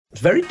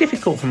very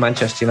difficult for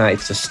Manchester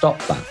United to stop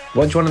that.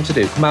 What do you want them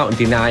to do? Come out and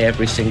deny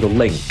every single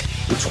link?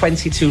 With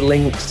 22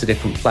 links to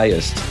different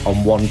players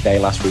on one day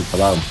last week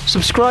alone.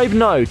 Subscribe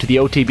now to the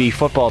OTB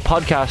Football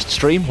Podcast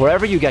stream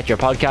wherever you get your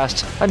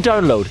podcasts and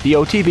download the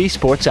OTB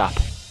Sports app.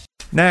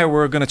 Now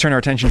we're going to turn our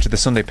attention to the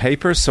Sunday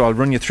papers, so I'll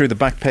run you through the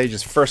back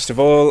pages first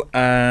of all.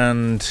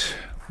 And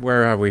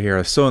where are we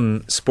here?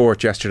 Sun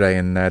Sport yesterday,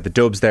 and the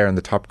Dubs there in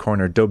the top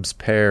corner. Dubs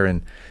pair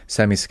in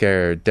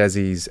semi-scare.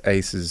 Desi's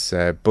aces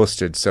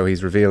busted, so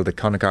he's revealed that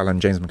Connacht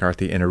and James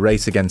McCarthy in a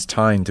race against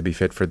time to be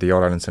fit for the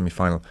All-Ireland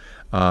semi-final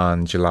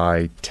on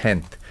July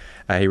 10th.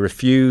 He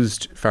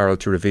refused, Farrell,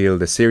 to reveal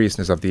the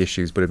seriousness of the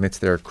issues, but admits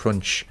their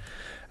crunch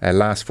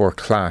last four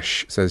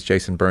clash, says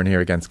Jason Byrne here,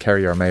 against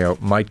Kerry or Mayo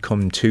might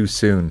come too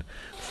soon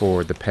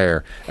for the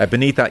pair.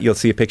 Beneath that you'll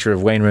see a picture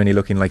of Wayne Rooney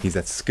looking like he's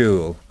at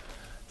school.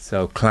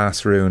 So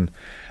class Roon.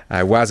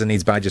 Wazza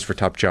needs badges for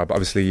top job.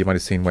 Obviously you might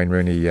have seen Wayne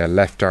Rooney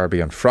left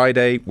Derby on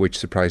Friday, which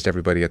surprised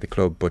everybody at the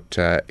club,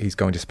 but he's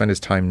going to spend his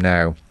time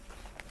now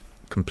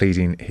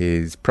completing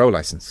his pro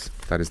licence.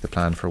 That is the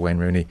plan for Wayne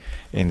Rooney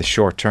in the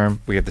short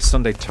term. We have the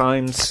Sunday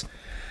Times,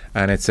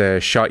 and it's a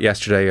shot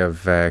yesterday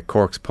of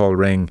Cork's Paul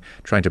Ring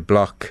trying to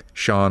block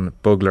Sean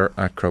Bugler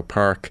at Croke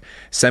Park.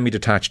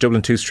 Semi-detached,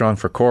 Dublin too strong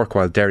for Cork,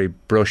 while Derry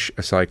brush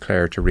aside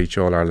Clare to reach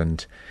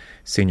All-Ireland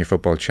Senior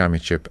Football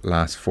Championship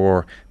last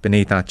four.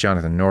 Beneath that,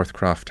 Jonathan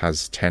Northcroft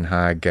has Ten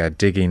Hag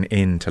digging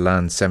in to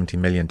land 70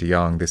 million de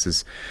Jong. This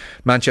is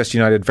Manchester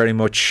United very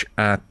much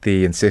at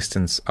the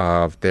insistence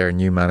of their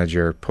new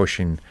manager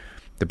pushing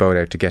the boat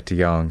out to get de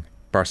Jong.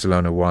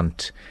 Barcelona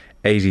want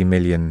 80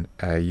 million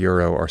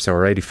euro or so,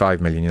 or 85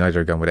 million. United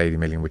are going with 80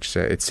 million, which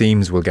it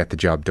seems will get the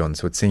job done.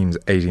 So it seems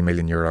 80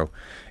 million euro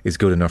is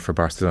good enough for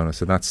Barcelona.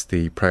 So that's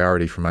the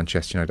priority for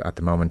Manchester United at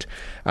the moment.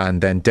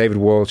 And then David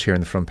Walsh here on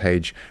the front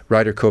page,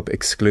 Ryder Cup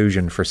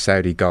exclusion for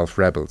Saudi golf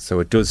rebels. So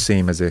it does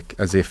seem as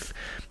if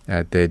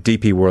the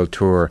DP World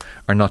Tour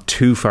are not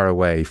too far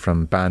away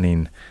from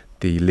banning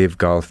the Live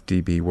Golf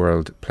DP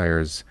World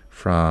players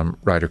from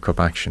Ryder Cup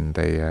action.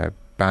 They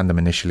banned them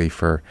initially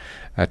for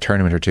a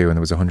tournament or two, and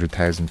there was a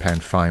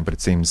 £100,000 fine, but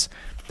it seems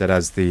that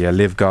as the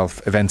Live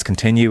Golf events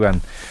continue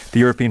and the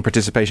European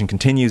participation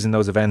continues in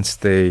those events,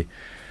 the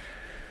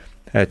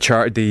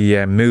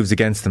moves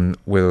against them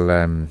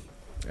will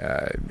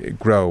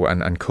grow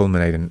and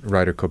culminate in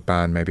Ryder Cup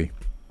ban maybe.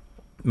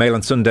 Mail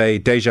on Sunday,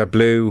 Deja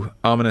Blue,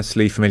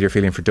 ominously familiar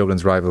feeling for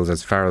Dublin's rivals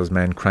as Farrell's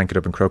men crank it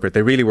up in Croker.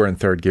 They really were in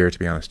third gear, to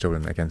be honest,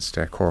 Dublin against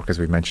Cork, as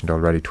we've mentioned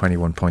already,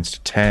 21 points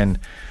to 10.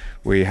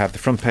 We have the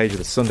front page of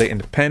the Sunday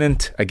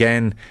Independent.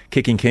 Again,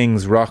 Kicking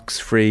Kings, Rocks,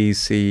 Freeze,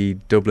 see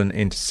Dublin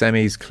into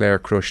semis. Clare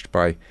crushed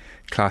by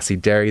Classy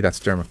Derry. That's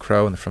Dermot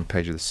Crowe on the front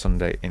page of the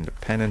Sunday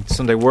Independent.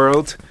 Sunday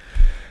World.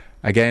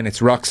 Again, it's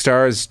Rock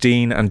Stars,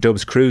 Dean and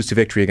Dubs cruise to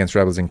victory against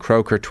Rebels in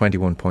Croker.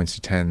 21 points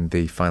to 10,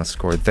 the final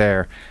score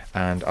there.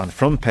 And on the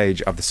front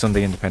page of the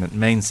Sunday Independent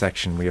main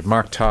section, we have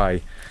Mark Tighe,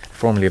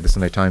 formerly of the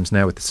Sunday Times,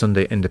 now with the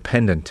Sunday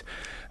Independent.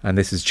 And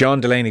this is John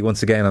Delaney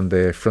once again on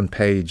the front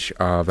page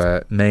of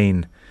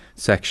main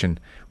section,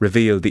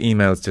 revealed the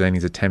emails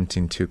Delaney's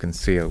attempting to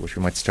conceal, which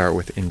we might start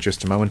with in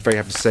just a moment. Very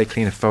happy to say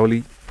Cliona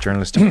Foley,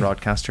 journalist and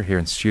broadcaster here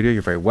in studio,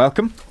 you're very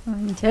welcome.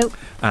 Me too.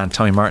 And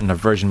Tommy Martin of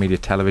Virgin Media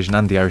Television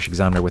and the Irish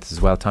Examiner with us as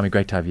well. Tommy,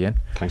 great to have you in.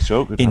 Thanks,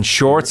 Joe. Good in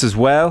shorts as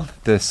well,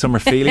 the summer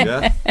feeling.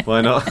 Yeah,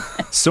 why not?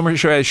 Summer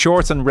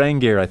shorts and rain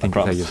gear, I think.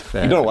 You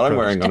don't know what I'm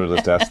wearing under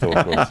this desk though,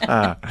 of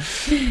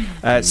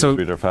course.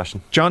 So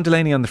fashion. John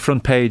Delaney on the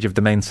front page of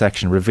the main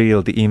section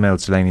revealed the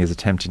emails Delaney is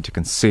attempting to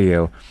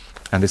conceal.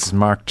 And this is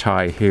Mark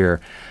Tighe here.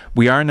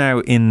 We are now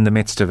in the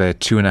midst of a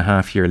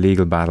 2.5-year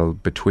legal battle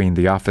between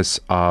the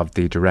Office of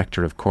the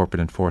Director of Corporate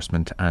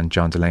Enforcement and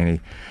John Delaney.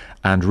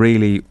 And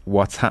really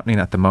what's happening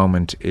at the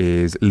moment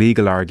is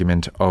legal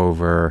argument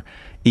over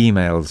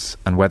emails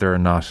and whether or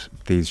not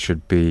these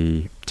should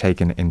be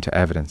taken into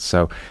evidence.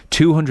 So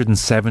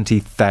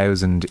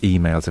 270,000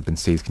 emails have been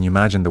seized. Can you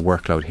imagine the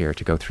workload here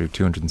to go through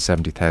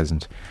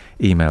 270,000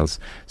 emails?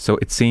 So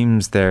it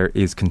seems there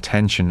is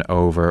contention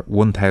over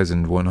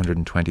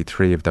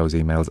 1,123 of those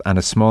emails and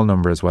a small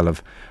number as well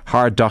of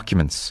hard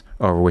documents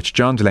over which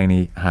John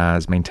Delaney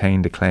has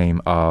maintained a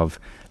claim of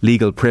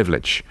legal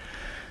privilege.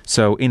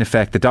 So in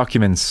effect, the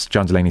documents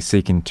John Delaney is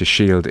seeking to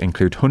shield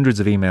include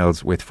hundreds of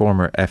emails with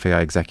former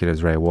FAI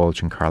executives Ray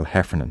Walsh and Carl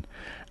Heffernan.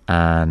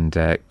 And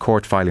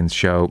court filings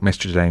show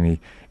Mr. Delaney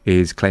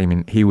is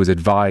claiming he was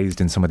advised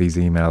in some of these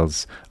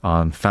emails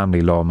on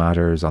family law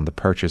matters, on the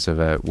purchase of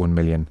a €1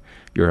 million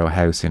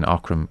house in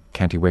Aughrim,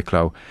 County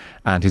Wicklow.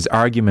 And his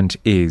argument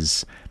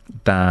is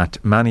that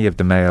many of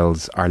the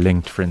mails are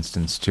linked, for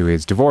instance, to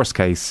his divorce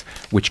case,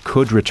 which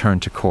could return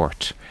to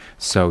court.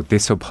 So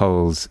this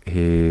upholds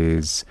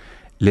his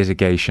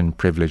litigation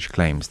privilege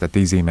claims, that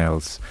these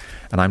emails,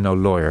 and I'm no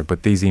lawyer,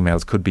 but these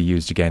emails could be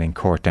used again in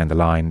court down the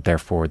line,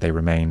 therefore they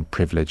remain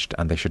privileged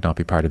and they should not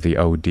be part of the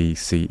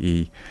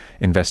ODCE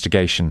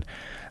investigation.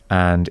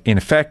 And in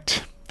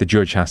effect, the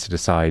judge has to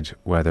decide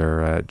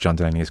whether John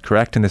Delaney is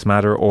correct in this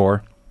matter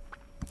or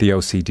the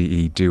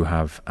OCDE do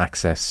have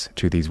access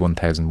to these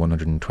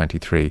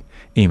 1,123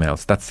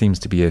 emails. That seems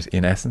to be it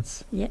in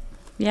essence.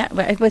 Yeah,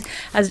 but it was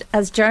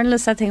as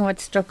journalists, I think what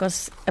struck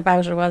us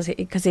about it was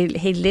because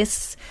he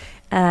lists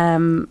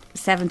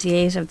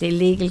 78 of the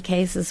illegal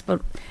cases,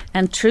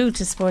 and true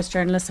to sports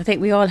journalists, I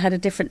think we all had a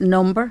different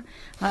number.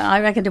 I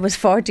reckon there was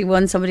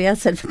 41, somebody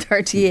else said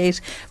 38,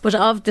 but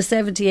of the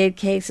 78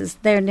 cases,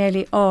 they're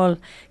nearly all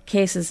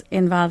cases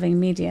involving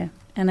media.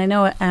 And I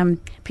know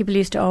people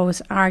used to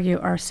always argue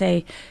or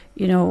say,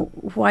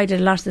 why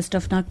did a lot of the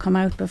stuff not come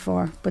out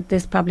before? But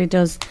this probably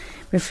does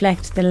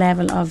reflect the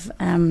level of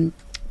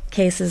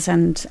cases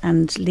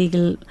and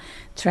legal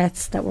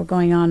threats that were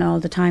going on all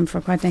the time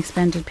for quite an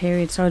extended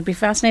period. So it'd be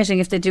fascinating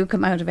if they do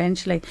come out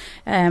eventually.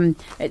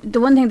 The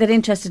one thing that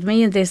interested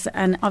me in this,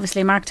 and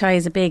obviously Mark Tighe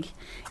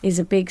is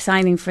a big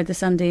signing for the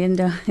Sunday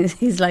Indo.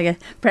 He's like a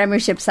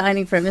premiership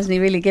signing for him, isn't he?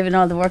 Really, given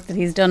all the work that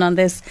he's done on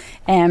this.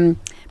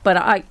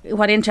 But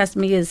what interests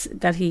me is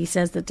that he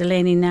says that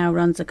Delaney now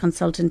runs a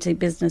consultancy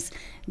business,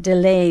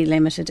 Delay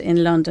Limited,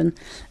 in London,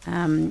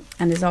 and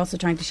is also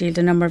trying to shield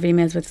a number of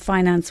emails with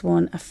Finance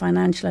One, a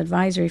financial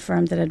advisory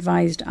firm that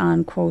advised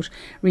on, quote,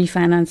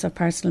 refinance of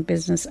personal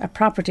business, a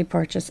property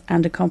purchase,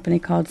 and a company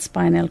called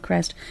Spinel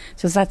Crest.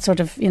 So it's that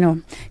sort of,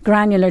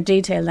 granular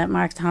detail that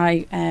Mark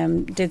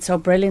Tighe did so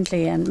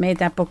brilliantly and made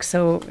that book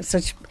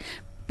such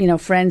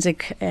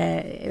forensic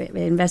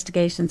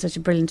investigation, such a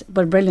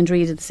brilliant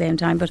read at the same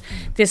time. But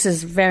this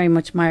is very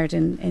much mired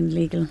in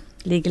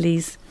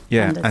legalese.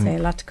 Yeah, and I'd say a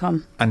lot to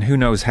come. And who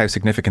knows how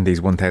significant these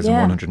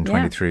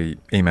 1,123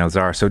 emails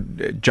are. So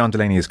John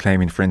Delaney is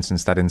claiming, for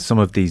instance, that in some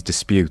of these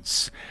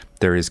disputes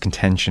there is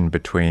contention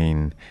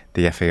between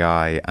the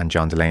FAI and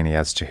John Delaney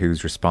as to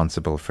who's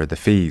responsible for the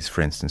fees,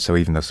 for instance. So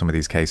even though some of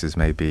these cases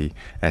may be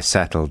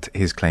settled,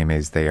 his claim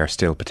is they are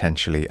still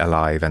potentially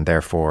alive and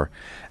therefore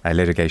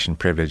litigation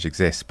privilege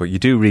exists. But you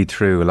do read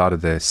through a lot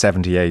of the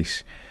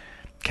 78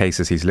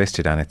 cases he's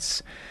listed, and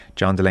it's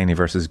John Delaney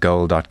versus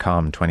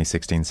Goal.com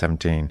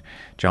 2016-17,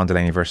 John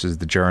Delaney versus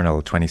The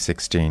Journal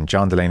 2016,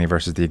 John Delaney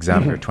versus The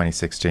Examiner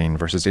 2016,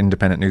 versus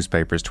Independent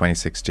Newspapers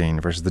 2016,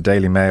 versus The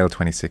Daily Mail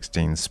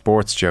 2016,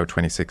 Sports Joe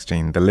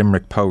 2016, The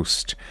Limerick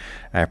Post,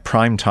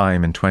 Prime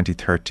Time in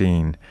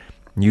 2013,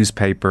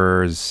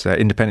 newspapers,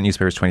 Independent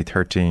Newspapers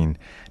 2013,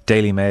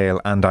 Daily Mail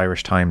and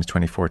Irish Times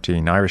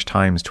 2014, Irish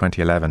Times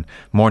 2011,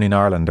 Morning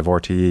Ireland of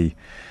RTE,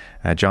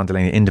 John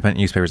Delaney, Independent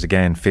Newspapers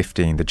again,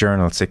 15, The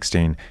Journal,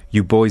 16,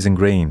 You Boys in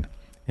Green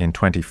in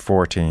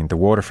 2014, the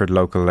Waterford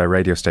local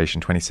radio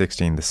station,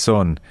 2016, The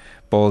Sun,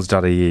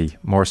 Balls.ie,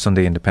 more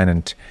Sunday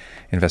Independent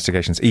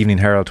investigations, Evening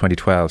Herald,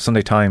 2012,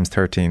 Sunday Times,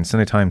 13,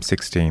 Sunday Times,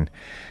 16,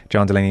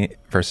 John Delaney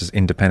versus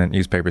Independent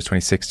Newspapers,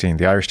 2016,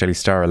 the Irish Daily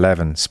Star,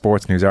 11,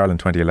 Sports News Ireland,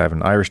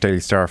 2011, Irish Daily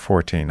Star,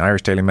 14,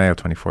 Irish Daily Mail,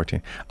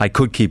 2014. I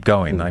could keep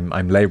going.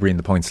 I'm labouring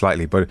the point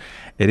slightly, but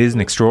it is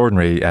an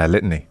extraordinary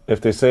litany.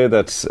 If they say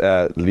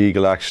that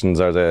legal actions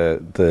are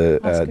the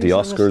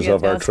Oscars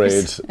of our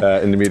trade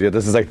in the media,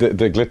 this is like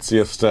the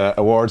glitziest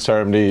award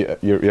ceremony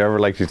you're ever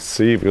likely to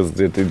see, because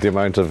the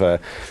amount of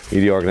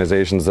media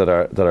organisations that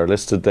are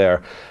listed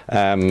there.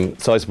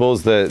 So I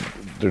suppose there's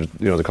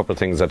a couple of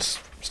things that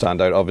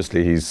stand out.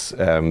 Obviously,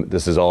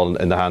 this is all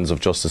in the hands of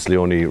Justice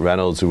Leonie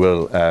Reynolds, who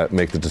will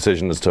make the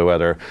decision as to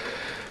whether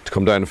to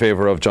come down in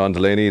favour of John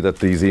Delaney, that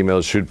these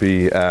emails should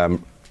be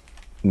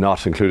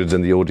not included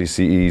in the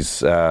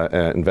ODCE's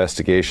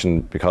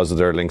investigation because of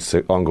their links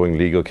to ongoing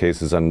legal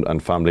cases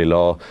and family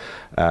law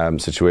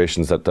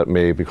situations that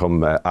may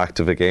become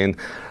active again.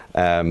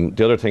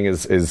 The other thing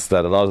is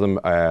that a lot of them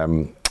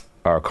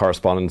are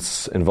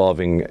correspondence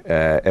involving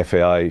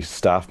FAI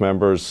staff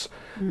members.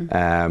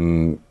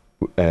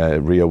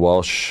 Ria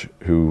Walsh,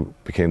 who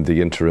became the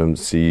interim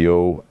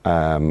CEO,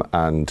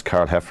 and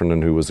Carl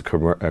Heffernan, who was a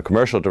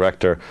commercial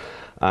director.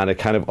 And it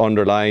kind of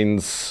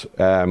underlines,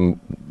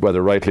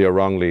 whether rightly or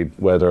wrongly,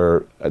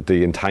 whether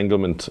the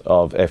entanglement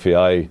of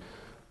FAI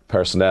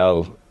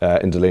personnel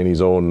in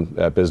Delaney's own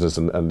business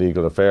and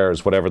legal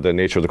affairs, whatever the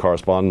nature of the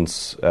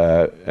correspondence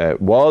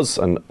was,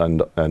 and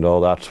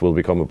all that will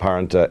become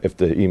apparent if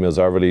the emails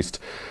are released.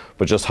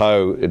 But just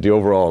how the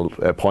overall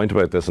point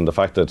about this, and the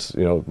fact that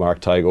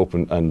Mark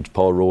Tighe and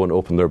Paul Rowan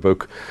opened their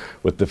book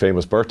with the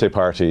famous birthday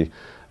party,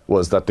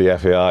 was that the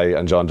FAI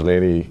and John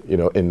Delaney,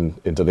 in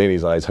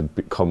Delaney's eyes, had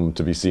come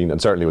to be seen,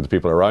 and certainly with the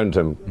people around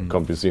him,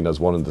 come to be seen as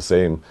one and the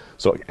same.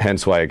 So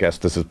hence why I guess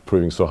this is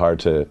proving so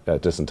hard to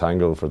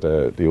disentangle for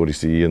the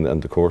ODCE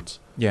and the courts.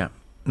 Yeah.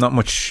 Not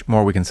much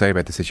more we can say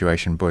about the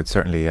situation, but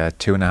certainly a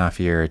 2.5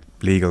 year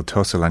legal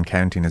tussle and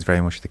counting is very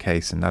much the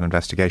case in that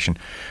investigation.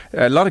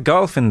 A lot of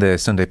golf in the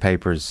Sunday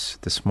papers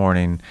this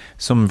morning,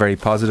 some very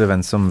positive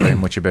and some very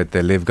much about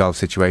the live golf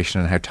situation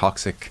and how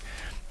toxic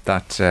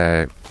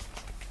that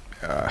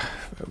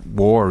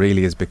war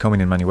really is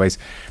becoming in many ways.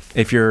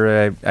 If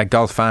you're a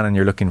golf fan and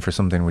you're looking for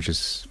something which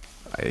is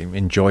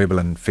enjoyable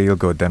and feel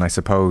good, then I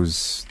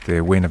suppose the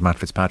win of Matt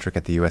Fitzpatrick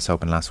at the US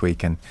Open last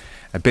week, and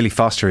Billy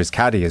Foster, his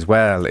caddy as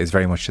well, is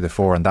very much to the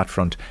fore on that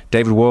front.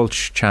 David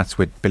Walsh chats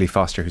with Billy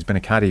Foster, who's been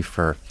a caddy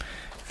for a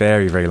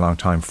very, very long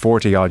time,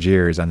 40 odd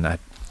years, and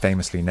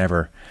famously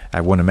never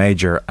won a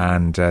major,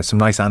 and some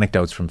nice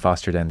anecdotes from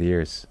Foster down the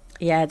years.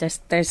 Yeah,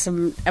 there's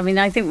some. I mean,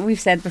 I think we've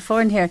said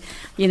before in here,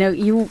 you know,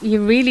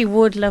 you really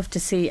would love to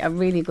see a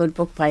really good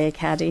book by a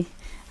caddy.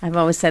 I've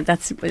always said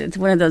it's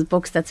one of those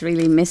books that's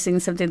really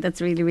missing something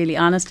that's really, really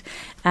honest.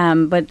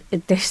 But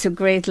there's a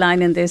great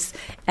line in this.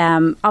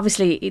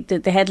 Obviously,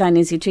 the headline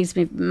is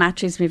Matt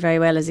treats me very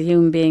well as a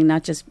human being,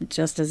 not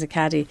just as a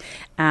caddy.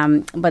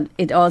 But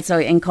it also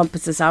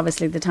encompasses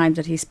obviously the time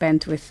that he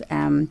spent with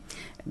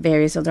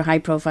various other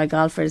high-profile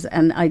golfers,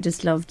 and I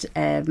just loved.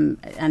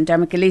 And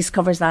Dermot Gilleese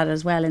covers that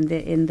as well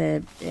in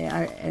the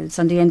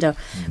Sunday Indo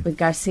with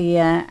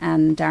Garcia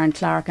and Darren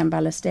Clark and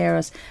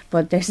Ballesteros.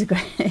 But there's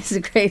a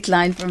great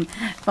line from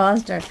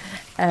Foster.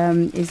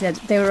 He said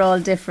they were all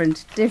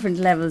different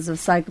levels of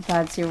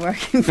psychopaths you're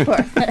working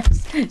for.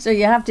 So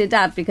you have to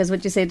adapt, because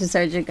what you say to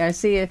Sergio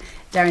Garcia,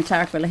 Darren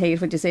Clark will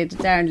hate. What you say to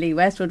Darren Lee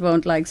Westwood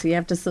won't like. So you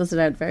have to suss it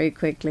out very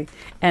quickly.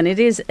 And it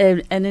is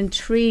an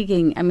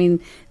intriguing. I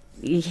mean,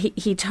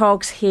 he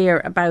talks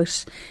here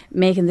about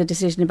making the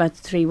decision about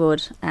the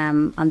 3-wood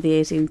on the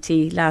 18th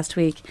tee last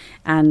week,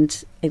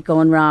 and it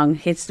going wrong,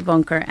 hits the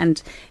bunker,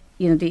 and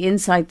you know the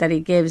insight that he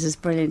gives is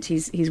brilliant.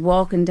 He's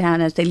walking down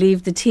as they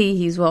leave the tee.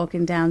 He's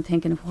walking down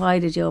thinking, why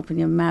did you open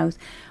your mouth?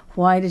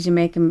 Why did you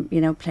make him,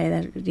 play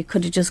that? You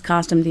could have just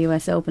cost him the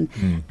US Open.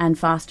 And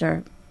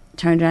Foster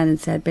turned around and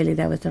said, Billy,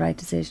 that was the right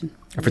decision.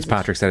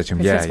 Fitzpatrick said it to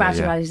him.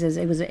 Fitzpatrick he says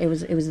it was a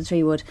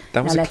 3-wood.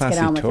 That was a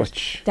classy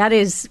touch. That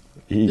is.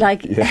 In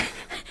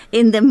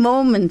that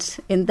moment,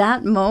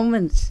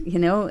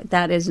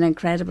 that is an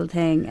incredible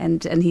thing,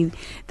 and he.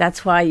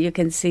 That's why you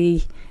can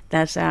see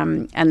that.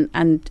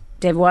 And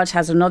Dave Walsh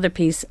has another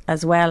piece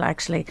as well,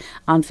 actually,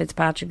 on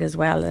Fitzpatrick as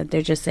well.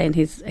 They're just saying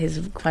he's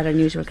quite an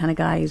unusual kind of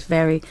guy. He's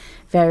very,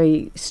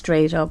 very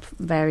straight up,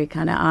 very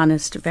kind of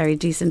honest, very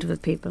decent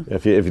with people.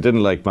 If you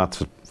didn't like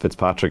Matt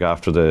Fitzpatrick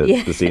after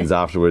the scenes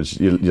afterwards,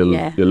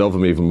 you'll love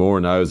him even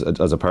more now as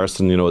a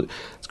person.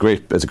 It's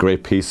great. It's a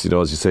great piece.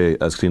 As you say,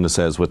 as Cliona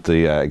says, with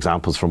the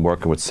examples from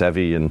working with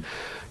Seve and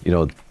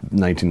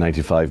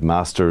 1995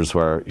 Masters,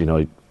 where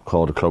he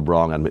called a club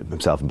wrong, and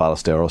himself and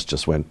Ballesteros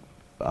just went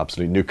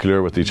absolutely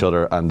nuclear with each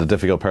other, and the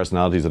difficult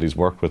personalities that he's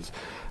worked with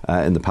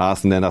in the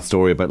past. And then that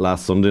story about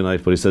last Sunday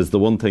night. But he says, the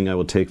one thing I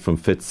will take from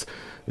Fitz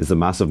is the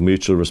massive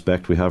mutual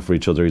respect we have for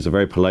each other. He's a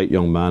very polite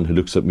young man who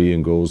looks at me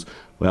and goes,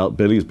 well,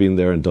 Billy's been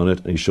there and done it,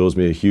 and he shows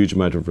me a huge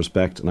amount of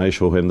respect, and I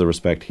show him the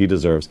respect he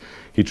deserves.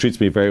 He treats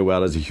me very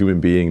well as a human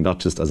being, not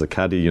just as a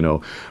caddy,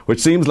 which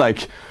seems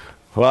like,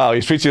 wow,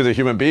 he treats you as a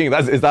human being.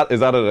 Is that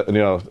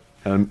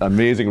an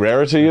amazing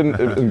rarity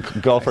in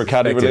golfer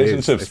caddy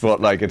relationships?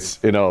 But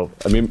it's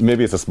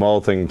maybe it's a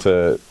small thing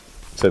to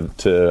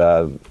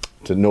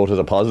note as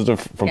a positive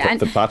from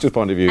Fitzpatrick's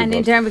point of view. And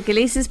in Dermot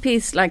Gilleese's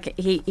piece,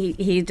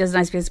 he does a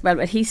nice piece as well,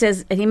 but he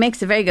says, and he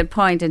makes a very good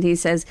point, and he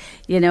says,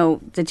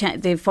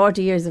 the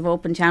 40 years of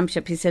Open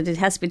Championship, he said it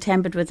has to be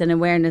tempered with an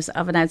awareness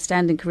of an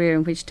outstanding career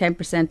in which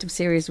 10% of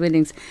serious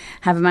winnings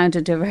have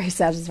amounted to very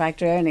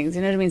satisfactory earnings.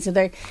 You know what I mean? So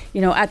they're,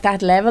 at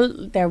that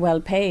level, they're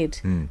well paid.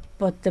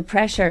 But the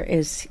pressure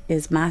is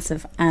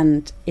massive,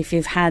 and if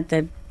you've had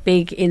the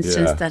big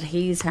instance that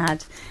he's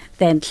had,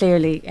 then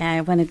clearly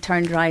when it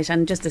turned right,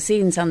 and just the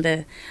scenes and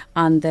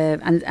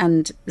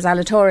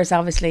Zalatoris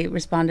obviously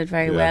responded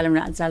very well, and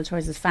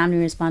Zalatoris' family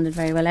responded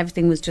very well.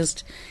 Everything was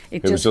just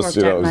it was just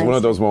it was one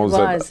of those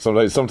moments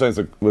that sometimes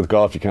with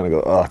golf you kind of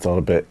go, oh, it's all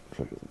a bit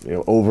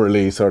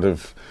overly sort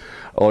of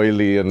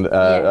oily and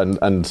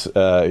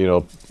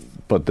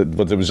but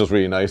it was just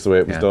really nice the way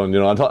it was done.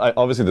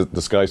 Obviously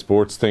the Sky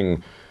Sports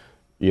thing,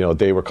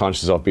 they were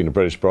conscious of being a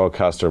British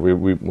broadcaster.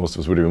 We most of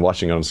us would have been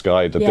watching it on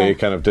Sky, that they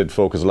kind of did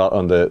focus a lot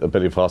on the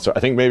Billy Foster.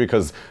 I think maybe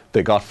because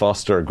they got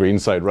Foster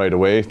greenside right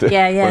away,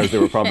 whereas they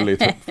were probably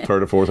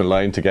third or fourth in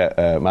line to get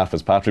Matt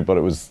Fitzpatrick. But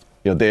it was,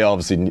 they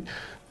obviously,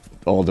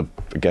 all the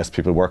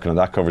people working on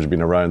that coverage have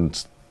been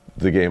around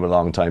the game a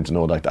long time to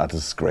know that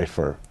is great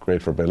for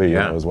Billy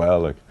as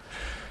well.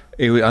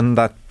 On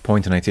that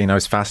point in 18, I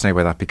was fascinated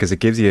by that, because it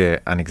gives you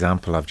an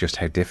example of just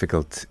how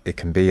difficult it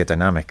can be, a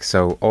dynamic.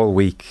 So all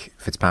week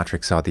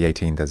Fitzpatrick saw the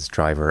 18th as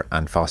driver,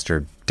 and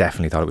Foster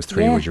definitely thought it was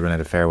 3 would you run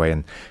out of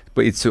fairway.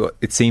 But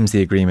it seems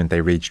the agreement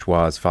they reached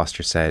was,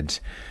 Foster said,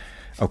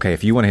 okay,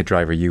 if you want to hit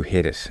driver, you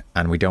hit it,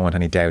 and we don't want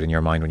any doubt in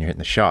your mind when you're hitting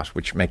the shot,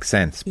 which makes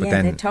sense. But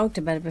then they talked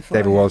about it before.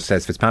 David Walsh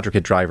says Fitzpatrick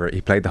hit driver, he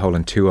played the hole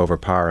in 2 over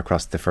par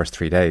across the first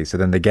 3 days. So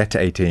then they get to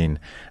 18,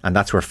 and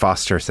that's where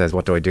Foster says,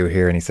 what do I do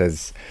here? And he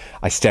says,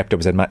 I stepped up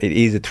and said, Matt, it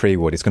is a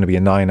 3-wood, it's going to be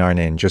a 9-iron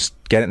in, just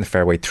get it in the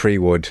fairway,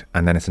 3-wood,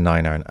 and then it's a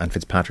 9-iron. And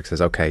Fitzpatrick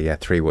says, okay,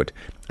 3-wood,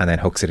 and then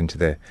hooks it into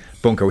the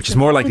bunker, which is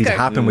more likely to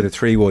happen with a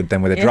 3-wood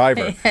than with a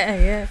driver.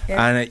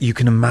 And you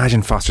can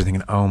imagine Foster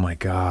thinking, oh my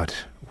God,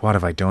 what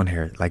have I done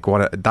here?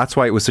 That's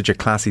why it was such a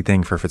classy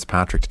thing for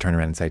Fitzpatrick to turn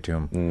around and say to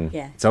him,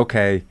 it's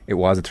okay, it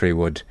was a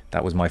 3-wood,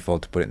 that was my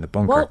fault to put it in the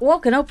bunker.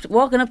 Walking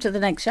up to the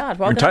next shot.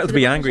 You're entitled to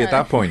be angry at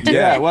that point.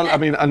 Yeah, well, I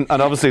mean, and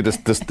obviously the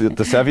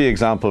Seve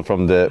example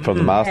from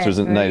the Masters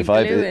in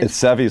 '95, it's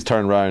Seve's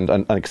turned around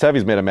and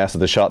Seve's made a mess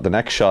of the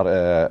next shot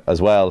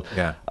as well.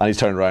 Yeah. And he's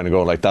turned around and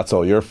going like, that's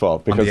all your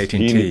fault, because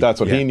that's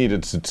what he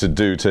needed to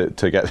do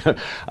to get.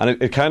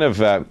 And it kind of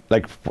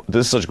like,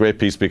 this is such a great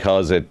piece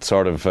because it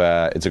sort of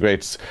it's a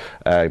great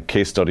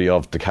case study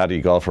of the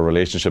caddy golfer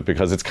relationship,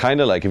 because it's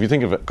kind of like, if you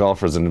think of a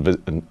golfer as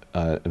an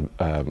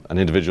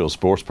individual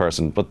sports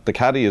person, but the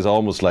caddy is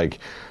almost like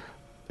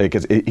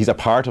he's a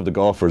part of the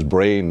golfer's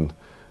brain,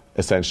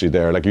 essentially.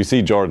 There, like you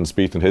see Jordan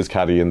Spieth and his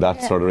caddy in that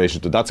sort of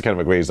relationship. That's kind of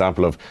a great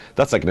example of,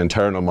 that's like an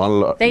internal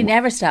monologue. They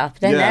never stop.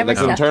 They never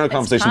stop. An internal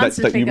conversation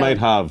that you might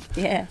have,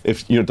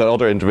 if that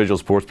other individual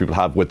sports people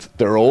have with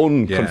their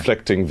own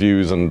conflicting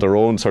views and their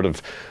own sort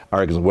of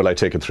arguments. Will I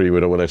take a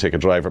 3-wood or will I take a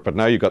driver? But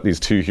now you've got these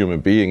two human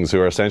beings who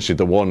are essentially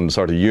the one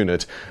sort of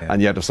unit,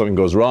 and yet if something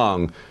goes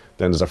wrong,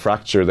 then there's a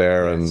fracture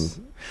there.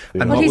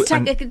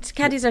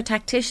 Caddies are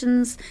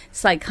tacticians,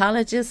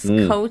 psychologists,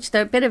 coach.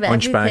 They're a bit of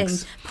everything.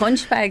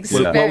 Punch bags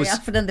very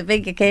often on the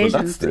big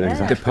occasions.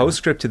 The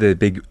postscript to the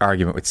big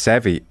argument with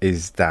Seve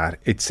is that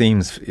it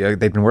seems they've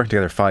been working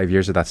together 5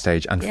 years at that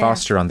stage, and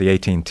Foster on the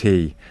 18th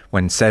tee,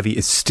 when Seve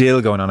is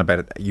still going on about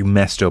it, you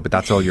messed up, but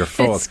that's all your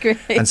fault.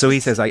 And so he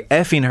says, I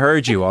effing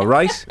heard you, all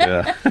right?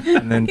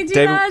 And then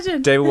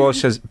David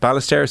Walsh says,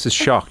 Ballesteros is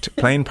shocked.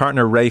 Playing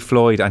partner Ray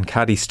Floyd and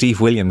caddy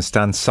Steve Williams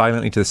stand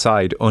silently to the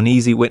side,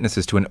 uneasy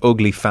witnesses to an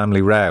ugly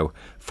family row.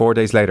 4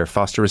 days later,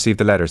 Foster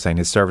received a letter saying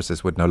his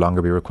services would no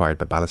longer be required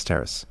by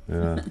Ballesteros.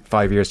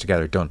 5 years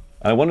together, done.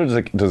 I wonder,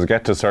 does it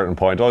get to a certain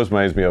point? It always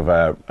reminds me of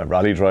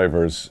rally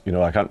drivers. You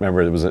know, I can't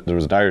remember. There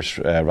was an Irish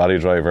rally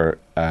driver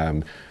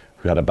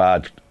who had a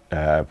bad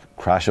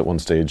crash at one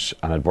stage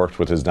and had worked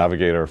with his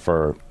navigator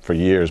for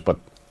years, but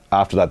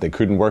after that they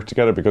couldn't work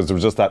together because there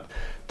was just that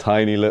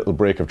tiny little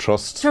break of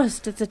trust.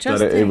 It's a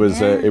trust thing.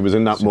 It was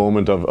in that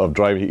moment of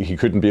driving. He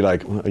couldn't be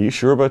like, are you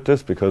sure about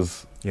this?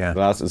 Because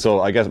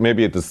so I guess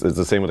maybe it's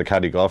the same with a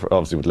caddy golfer,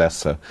 obviously with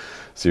less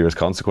serious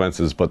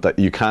consequences, but that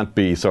you can't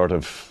be sort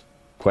of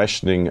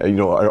questioning,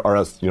 or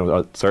else,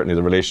 certainly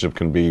the relationship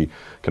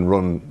can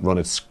run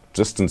its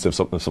distance if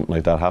something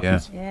like that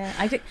happens.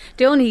 I think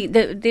the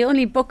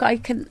only book I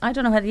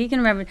don't know whether you can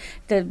remember,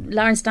 the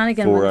Lawrence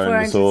Donegan Four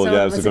Hours of Soul,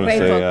 was a great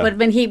book. But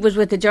when he was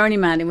with the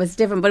Journeyman, it was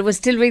different, but it was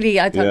still really,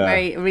 I thought,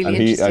 really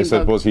interesting. I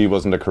suppose he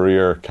wasn't a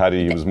career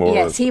caddy, he was more.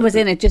 Yes, he was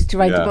in it just to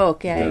write the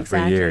book. Exactly. For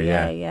a year,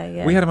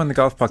 We had him on the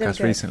golf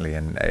podcast recently,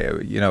 and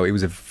it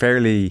was a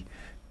fairly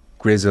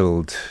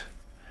grizzled,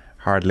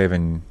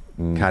 hard-living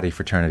caddy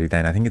fraternity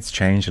then. I think it's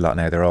changed a lot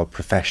now. They're all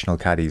professional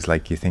caddies,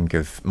 like you think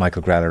of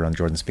Michael Greller on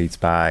Jordan Spieth's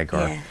bag,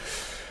 or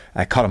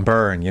Colin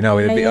Byrne, of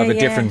a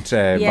different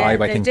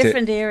vibe. I think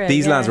different era,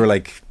 these lads were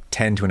like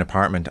 10 to an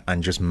apartment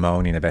and just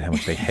moaning about how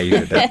much they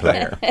hated their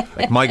player.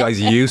 Like, my guy's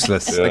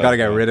useless. I got to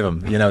get rid of him.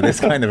 This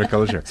kind of a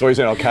culture. So you're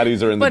saying all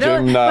caddies are in the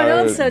gym now? But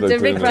also the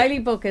Rick Riley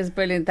book is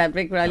brilliant. That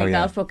Rick Riley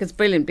golf book is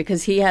brilliant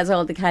because he has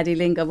all the caddy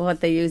lingo of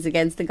what they use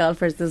against the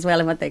golfers as well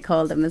and what they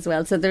call them as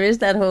well. So there is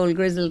that whole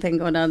grizzle thing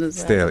going on as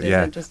well.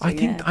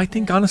 Still, I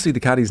think honestly the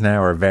caddies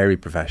now are very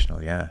professional.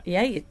 And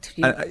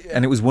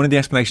it was one of the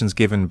explanations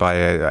given by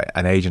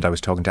an agent I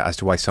was talking to as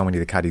to why so many of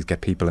the caddies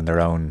get people in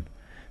their own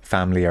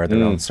family or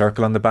their own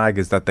circle on the bag,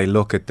 is that they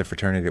look at the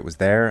fraternity that was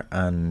there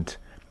and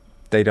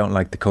they don't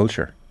like the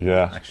culture.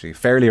 Actually,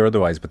 fairly or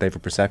otherwise, but they have a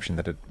perception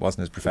that it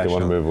wasn't as professional.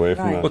 They want to move away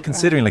from that. But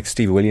considering like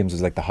Steve Williams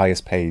was like the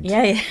highest paid.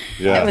 Well,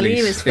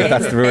 he was if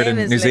that's the word in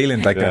New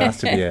Zealand, like there has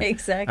to be a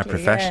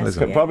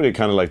professionalism. Probably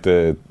kind of like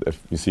if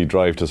you see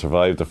Drive to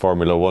Survive, the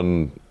Formula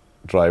One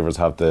drivers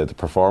have the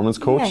performance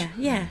coach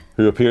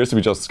who appears to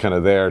be just kind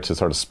of there to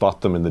sort of spot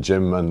them in the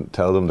gym and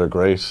tell them they're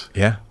great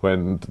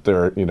when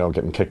they're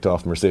getting kicked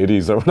off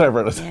Mercedes or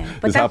whatever is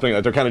happening.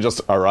 Like, they're kind of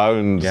just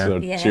around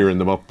cheering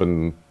them up,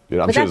 and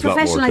but that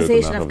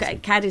professionalisation of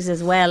caddies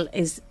as well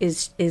is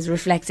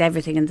reflects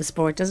everything in the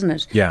sport, doesn't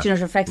it? It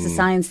reflects the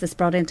science that's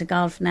brought into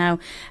golf now,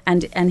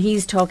 and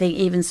he's talking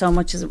even so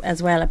much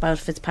as well about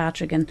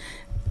Fitzpatrick,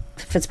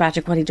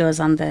 what he does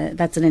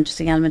that's an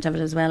interesting element of it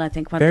as well, I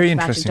think, what very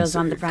Fitzpatrick does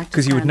on the practice.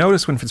 Because you would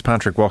notice when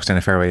Fitzpatrick walks down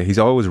a fairway, he's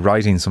always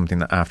writing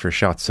something after a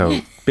shot. So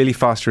Billy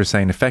Foster is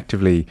saying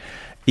effectively,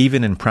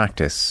 even in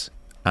practice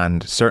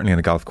and certainly on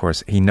a golf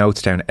course, he notes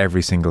down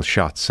every single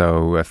shot.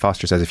 So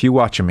Foster says if you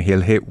watch him,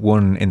 he'll hit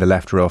one in the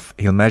left rough,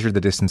 he'll measure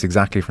the distance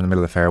exactly from the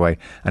middle of the fairway,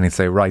 and he'll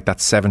say, right,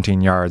 that's 17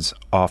 yards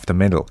off the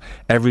middle.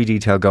 Every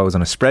detail goes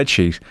on a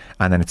spreadsheet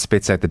and then it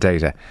spits out the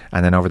data,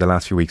 and then over the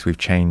last few weeks we've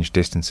changed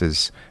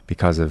distances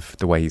because of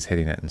the way he's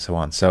hitting it and so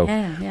on. So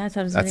I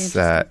thought it was really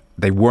interesting.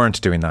 They weren't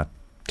doing that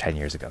 10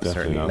 years ago,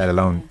 certainly, let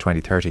alone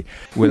 2030.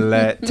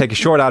 We'll take a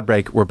short ad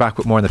break. We're back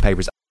with more in the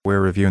papers. We're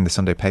reviewing the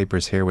Sunday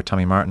papers here with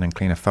Tommy Martin and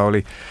Cliona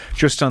Foley.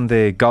 Just on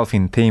the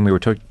golfing theme, we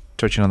were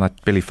touching on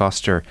that Billy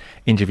Foster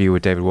interview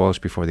with David Walsh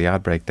before the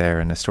ad break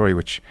there, and a story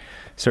which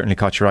certainly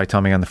caught your eye,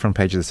 Tommy, on the front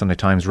page of the Sunday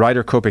Times.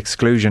 Ryder Cup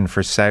exclusion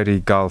for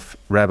Saudi golf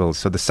rebels.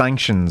 So the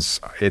sanctions,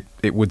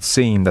 it would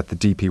seem that the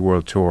DP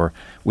World Tour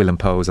will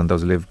impose on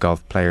those live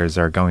golf players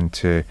are going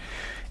to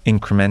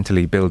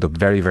incrementally build up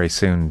very, very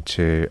soon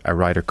to a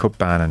Ryder Cup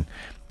ban. And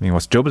I mean,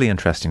 what's doubly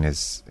interesting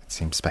is, it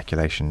seems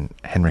speculation,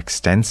 Henrik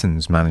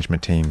Stenson's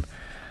management team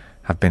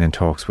have been in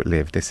talks with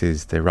Liv. This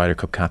is the Ryder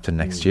Cup captain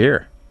next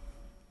year.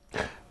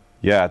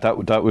 Yeah, that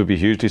would be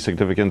hugely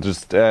significant.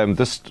 Just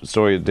this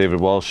story,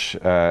 David Walsh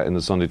in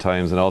the Sunday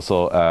Times, and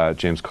also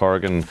James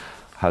Corrigan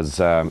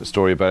has a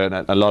story about it.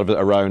 And a lot of it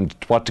around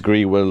what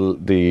degree will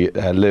the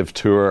Live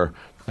Tour,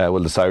 will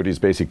the Saudis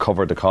basically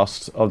cover the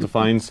costs of the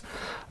fines?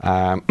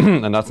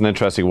 And that's an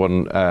interesting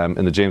one.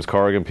 In the James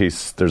Corrigan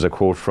piece, there's a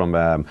quote from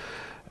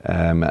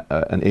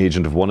an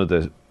agent of one of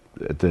the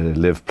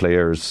Liv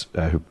players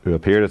who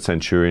appeared at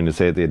Centurion to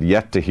say they had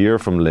yet to hear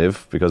from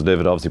Liv, because Liv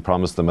had obviously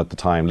promised them at the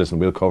time, listen,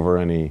 we'll cover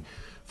any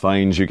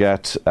fines you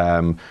get,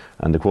 and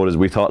the quote is,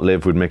 we thought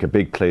Liv would make a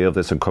big play of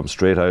this and come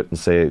straight out and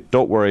say,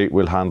 don't worry,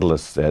 we'll handle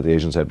this, the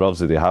agent said, but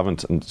obviously they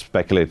haven't, and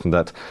speculating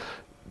that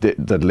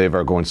Liv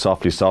are going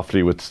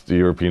softly with the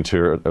European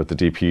Tour, or the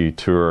DP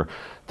Tour,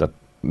 that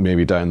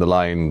maybe down the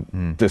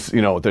line, this,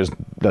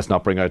 let's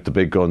not bring out the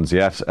big guns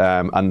yet.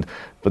 And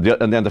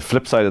then the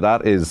flip side of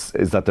that is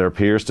that there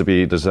appears to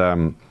be, there's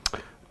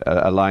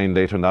a line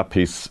later in that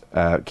piece,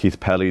 Keith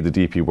Pelly, the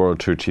DP World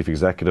Tour chief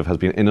executive, has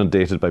been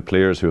inundated by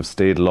players who have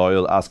stayed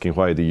loyal, asking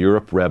why the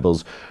Europe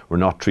rebels were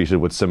not treated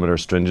with similar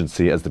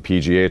stringency as the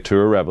PGA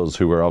Tour rebels,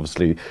 who were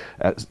obviously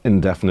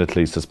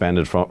indefinitely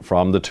suspended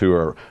from the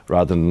tour,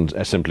 rather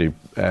than simply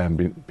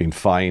being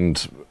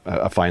fined,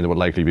 a fine that would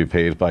likely be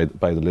paid by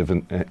the Liv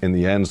in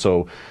the end.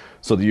 So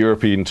the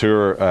European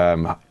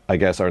Tour, I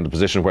guess, are in the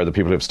position where the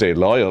people who have stayed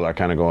loyal are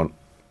kind of going,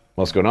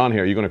 what's going on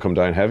here? Are you going to come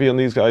down heavy on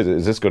these guys?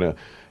 Is this going to,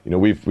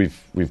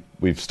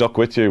 we've stuck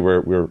with you.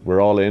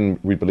 We're all in.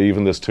 We believe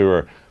in this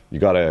tour. You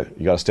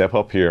gotta step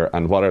up here.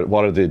 And what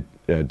are the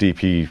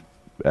DP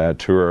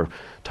Tour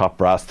top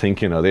brass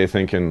thinking? Are they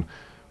thinking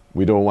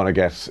we don't want to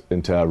get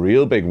into a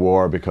real big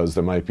war because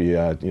there might be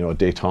a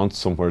détente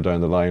somewhere down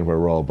the line where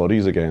we're all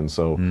buddies again?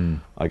 So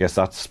I guess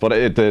that's. But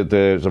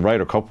the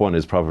Ryder Cup one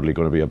is probably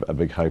going to be a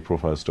big high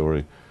profile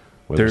story.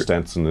 Whether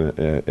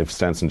if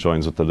Stenson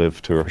joins with the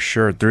Live Tour. For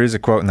sure. There is a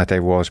quote in that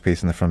Dave Walsh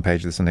piece on the front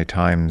page of the Sunday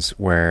Times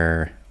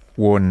where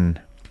one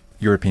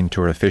European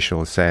Tour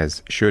official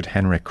says, should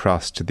Henrik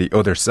cross to the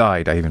other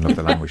side, I even love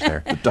the language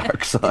there. The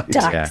dark side.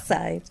 Dark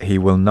side. He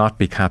will not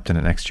be captain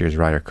at next year's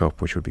Ryder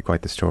Cup, which would be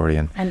quite the story.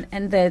 And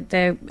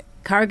the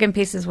Corrigan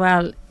piece as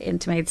well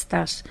intimates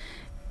that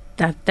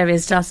there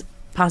is just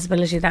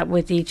possibility that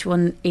with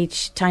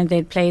each time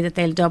they'd play, that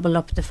they'll double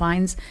up the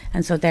fines,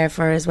 and so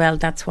therefore as well,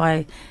 that's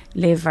why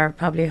Liv are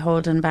probably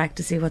holding back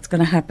to see what's going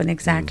to happen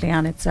exactly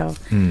on it. So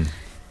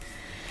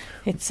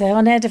it's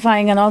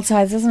unedifying on all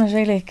sides, isn't it,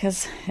 really?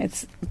 Because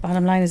it's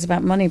bottom line is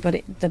about money,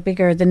 but the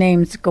bigger the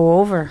names go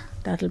over,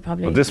 that'll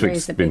probably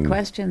raise the big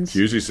questions.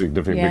 Hugely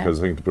significant, because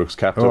I think the Brooks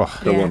captain,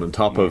 the one on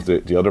top of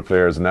the other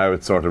players, now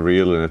it's sort of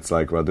real, and it's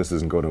like, well, this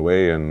isn't going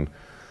away, and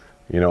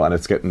and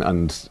it's getting,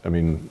 and I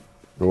mean,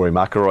 Rory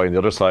McIlroy on the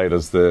other side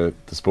as the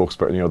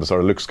spokesperson, the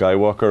sort of Luke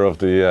Skywalker of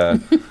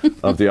the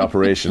of the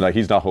operation. Like,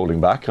 he's not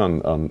holding back on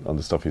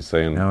the stuff he's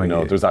saying.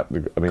 No, there's that.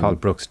 I mean, called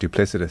Brooks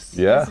duplicitous.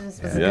 Yeah.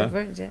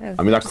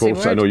 I mean, that quote,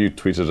 word. I know you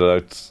tweeted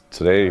it out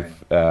today.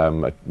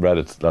 I read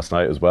it last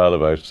night as well,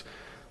 about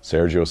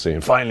Sergio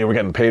saying, finally we're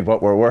getting paid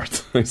what we're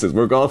worth. He says,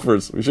 we're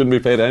golfers, we shouldn't be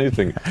paid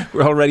anything.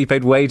 We're already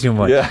paid way too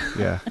much.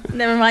 Yeah.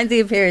 Never mind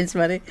the appearance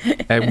money.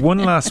 One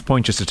last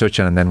point just to touch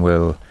on, and then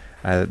we'll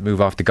move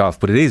off to golf,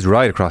 but it is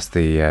right across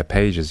the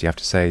pages, you have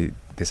to say,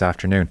 this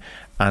afternoon,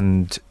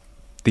 and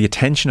the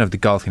attention of the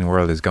golfing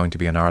world is going to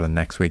be in Ireland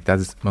next week. That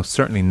is most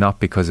certainly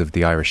not because of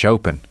the Irish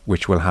Open,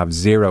 which will have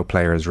 0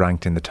 players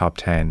ranked in the top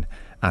 10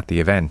 at the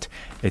event.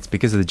 It's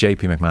because of the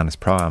JP McManus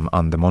Pro-Am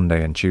on the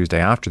Monday and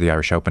Tuesday after the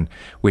Irish Open,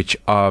 which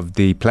of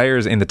the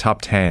players in the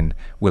top 10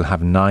 will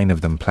have 9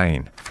 of them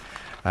playing.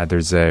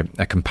 There's a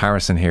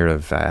comparison here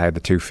of how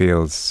the two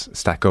fields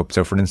stack up.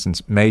 So, for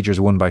instance, majors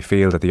won by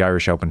field at the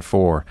Irish Open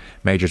 4,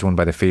 majors won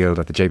by the field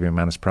at the JP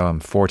McManus Pro-Am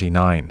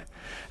 49.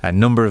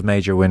 Number of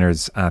major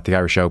winners at the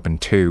Irish Open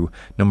 2,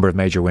 number of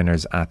major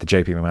winners at the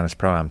JP McManus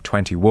Pro-Am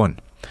 21.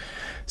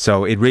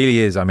 So it really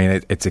is, I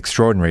mean, it's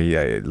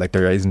extraordinary. Like,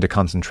 there isn't a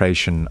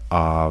concentration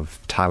of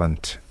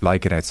talent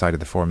like it outside of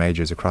the 4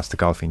 majors across the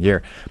golfing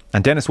year.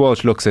 And Dennis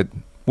Walsh looks at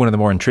one of the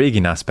more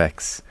intriguing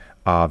aspects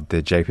of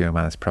the JP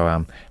McManus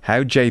Pro-Am,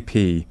 how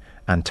JP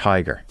and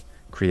Tiger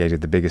created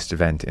the biggest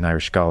event in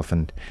Irish golf,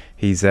 and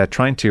he's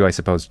trying to, I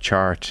suppose,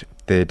 chart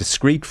the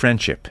discreet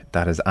friendship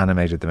that has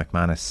animated the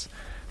McManus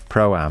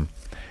Pro-Am.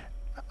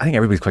 I think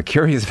everybody's quite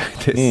curious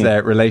about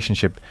this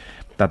relationship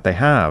that they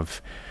have.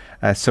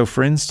 So,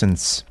 for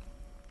instance,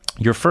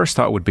 your first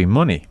thought would be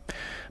money.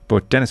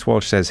 But Dennis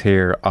Walsh says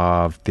here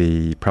of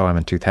the Pro-Am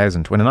in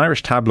 2000, when an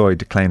Irish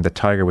tabloid claimed that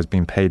Tiger was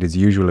being paid his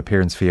usual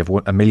appearance fee of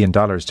 $1 million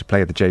to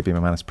play at the JP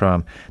McManus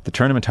Pro-Am, the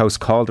tournament host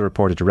called the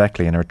reporter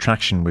directly and a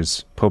retraction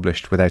was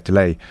published without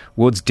delay.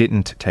 Woods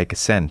didn't take a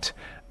cent,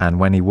 And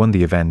when he won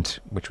the event,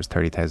 which was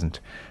 £30,000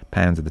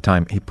 at the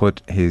time, he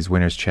put his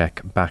winner's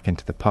cheque back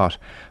into the pot.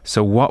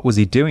 So what was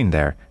he doing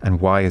there, and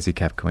why has he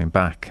kept coming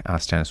back?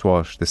 Asked Dennis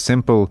Walsh. The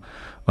simple,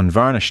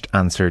 unvarnished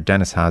answer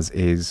Dennis has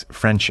is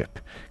friendship.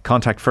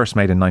 Contact first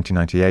made in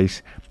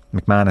 1998.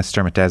 McManus,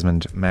 Dermot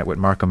Desmond met with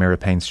Mark O'Meara,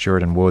 Payne,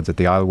 Stewart and Woods at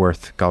the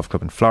Isleworth Golf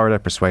Club in Florida,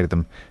 persuaded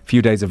them a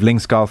few days of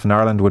links golf in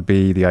Ireland would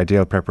be the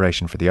ideal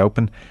preparation for the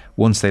Open.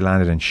 Once they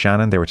landed in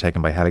Shannon, they were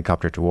taken by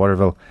helicopter to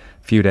Waterville.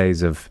 A few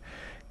days of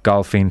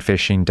golfing,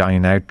 fishing,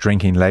 dining out,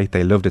 drinking late.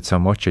 They loved it so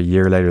much. A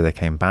year later they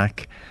came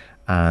back,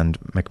 and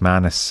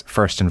McManus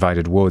first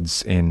invited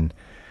Woods in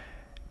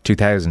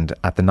 2000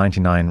 at the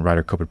 99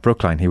 Ryder Cup at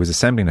Brookline. He was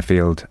assembling a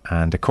field,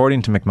 and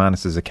according to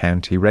McManus's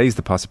account, he raised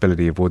the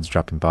possibility of Woods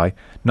dropping by,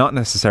 not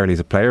necessarily as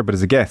a player but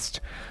as a guest.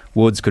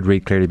 Woods could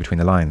read clearly between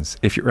the lines.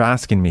 If you're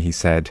asking me, he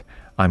said,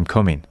 I'm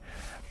coming.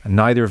 And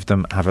neither of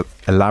them have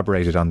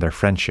elaborated on their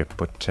friendship,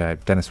 but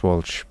Dennis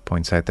Walsh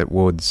points out that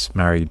Woods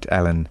married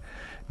Ellen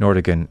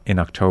Nordigan in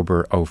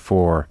October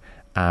 2004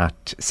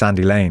 at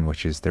Sandy Lane,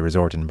 which is the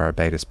resort in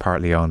Barbados,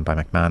 partly owned by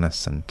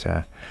McManus,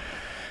 and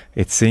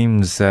it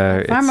seems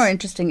far more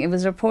interesting. It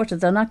was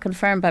reported, though not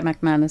confirmed by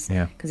McManus,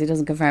 because he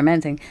doesn't confirm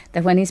anything,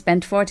 that when he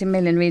spent 40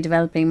 million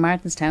redeveloping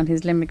Martinstown,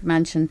 his Limerick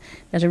mansion,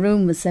 that a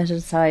room was set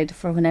aside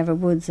for whenever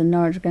Woods and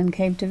Nordigan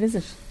came to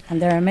visit.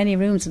 And there are many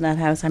rooms in that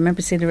house. I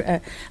remember seeing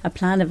a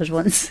plan of it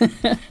once.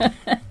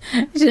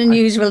 It's an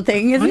unusual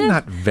thing, isn't it? I find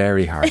that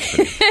very hard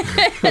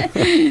to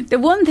believe. The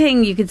one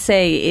thing you could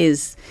say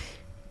is,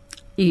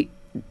 the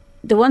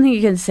one thing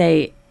you can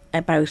say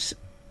about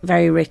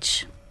very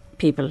rich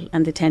people,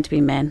 and they tend to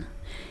be men,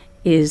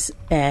 is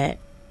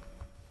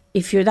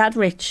if you're that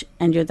rich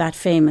and you're that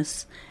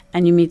famous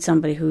and you meet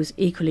somebody who's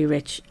equally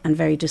rich and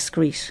very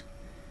discreet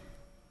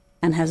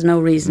and has no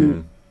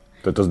reason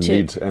that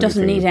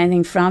doesn't need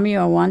anything from you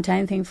or want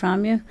anything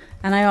from you,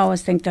 and I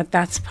always think that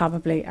that's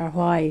probably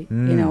why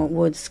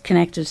Woods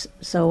connected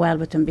so well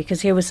with them, because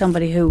here was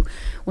somebody who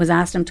was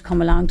asked him to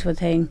come along to a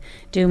thing,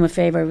 do him a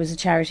favour. It was a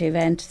charity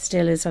event,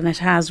 still is, and it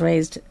has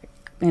raised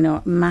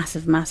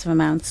massive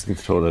amounts.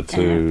 It's totaled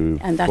to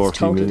and that's 40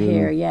 totaled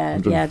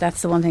million, here.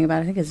 That's the one thing about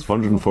it. I think it's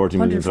 140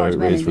 million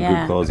raised for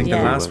good cause. I think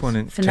the last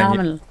one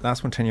phenomenal.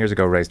 Last one 10 years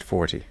ago raised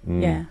 40.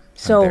 Yeah,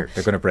 so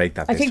they're going to break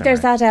that. I think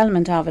there's that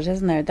element of it,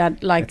 isn't there? That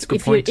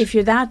if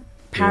you're that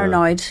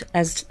paranoid,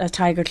 as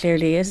Tiger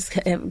clearly is,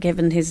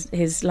 given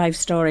his life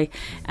story,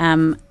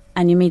 and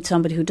you meet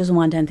somebody who doesn't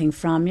want anything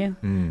from you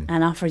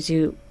and offers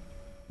you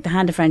the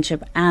hand of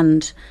friendship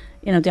and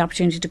the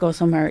opportunity to go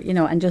somewhere,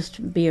 and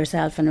just be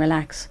yourself and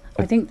relax.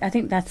 I think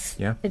that's.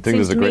 Yeah. I think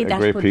there's a great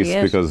piece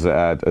because,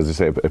 as I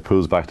say, it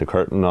pulls back the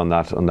curtain on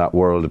that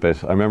world a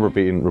bit. I remember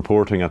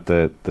reporting at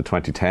the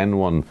 2010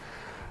 one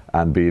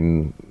and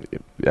being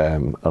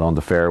on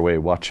the fairway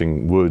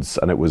watching Woods,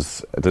 and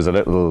there's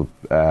a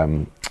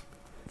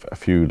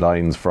few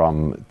lines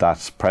from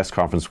that press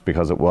conference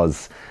because it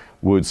was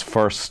Woods'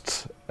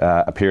 first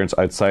appearance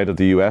outside of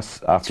the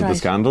US after the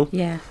scandal.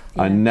 Yeah.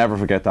 I never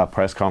forget that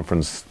press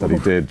conference that he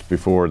did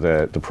before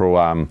the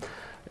Pro-Am.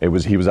 He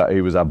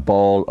was a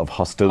ball of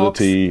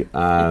hostility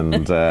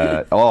and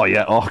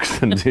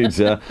Ox indeed,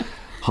 yeah.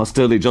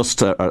 Hostility,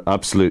 just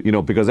absolute,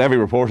 because every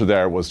reporter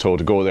there was told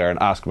to go there and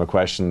ask him a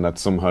question that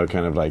somehow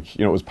kind of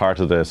it was part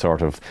of the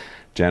sort of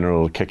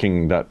general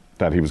kicking that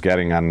he was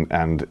getting,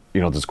 and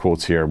there's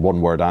quotes here,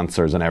 one-word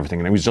answers and everything,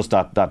 and it was just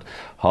that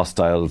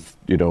hostile,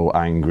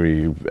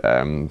 angry,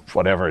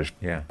 whatever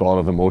ball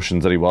of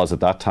emotions that he was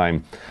at that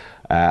time.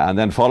 And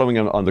then following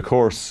him on the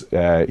course,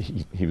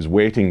 he was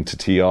waiting to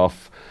tee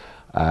off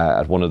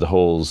at one of the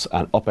holes,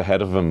 and up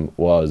ahead of him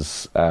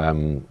was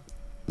the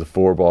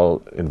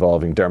 4-ball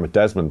involving Dermot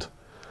Desmond.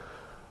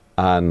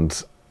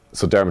 And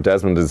so Dermot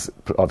Desmond is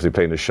obviously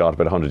playing his shot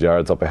about 100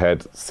 yards up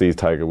ahead, sees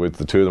Tiger Woods.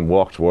 The two of them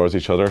walk towards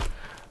each other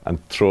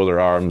and throw their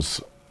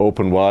arms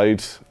open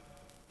wide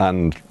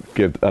and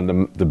give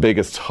the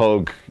biggest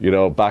hug,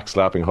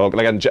 backslapping hug,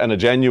 and a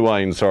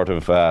genuine sort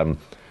of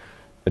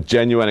a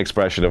genuine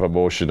expression of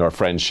emotion or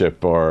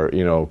friendship or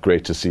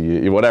great to see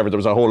you, whatever. There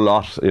was a whole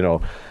lot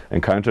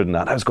encountered in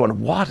that. I was going,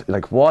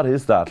 what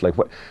is that?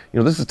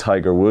 This is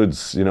Tiger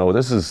Woods.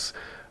 This is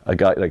a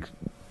guy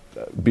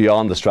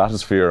beyond the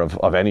stratosphere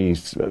of any.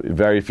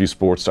 Very few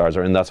sports stars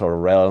are in that sort of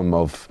realm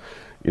of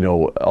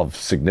of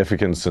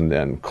significance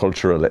and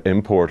cultural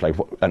import.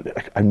 And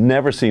I've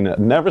never seen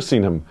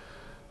him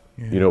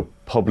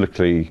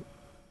publicly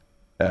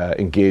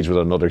engage with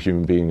another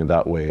human being in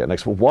that way. And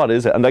what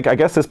is it? And I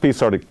guess this piece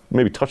sort of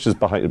maybe touches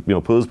behind,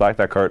 pulls back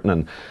that curtain,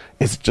 and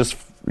it's just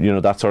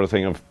that sort of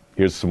thing of,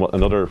 here's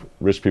another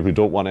rich people who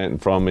don't want anything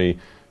from me,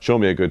 show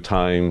me a good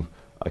time,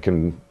 I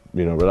can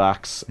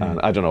relax. And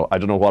I don't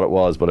know what it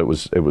was, but it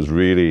was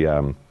really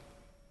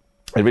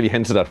it really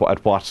hinted at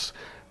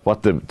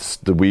what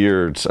the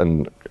weird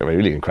and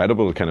really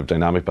incredible kind of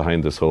dynamic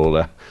behind this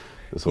whole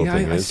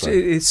thing is.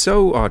 It's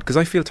so odd because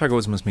I feel Tiger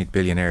Woods must meet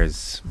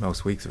billionaires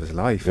most weeks of his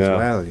life as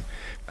well.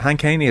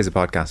 Hank Haney has a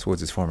podcast,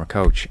 Woods' former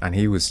coach, and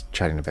he was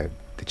chatting about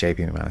the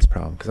JP McManus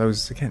problem, because I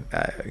was again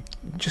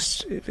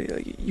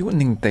you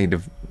wouldn't think they'd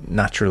have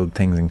natural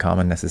things in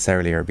common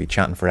necessarily, or be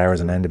chatting for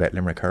hours on end about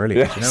Limerick hurling.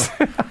 Yes.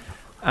 You know.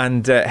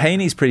 And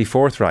Haney's pretty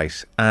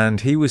forthright, and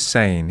he was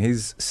saying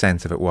his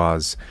sense of it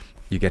was,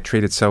 you get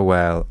treated so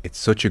well, it's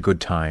such a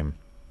good time.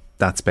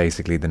 That's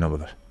basically the nub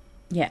of it.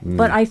 Yeah,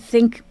 but I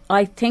think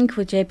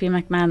with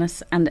JP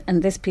McManus, and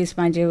this piece,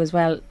 mind you, as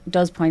well,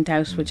 does point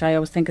out, which I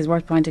always think is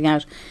worth pointing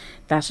out,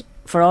 that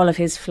for all of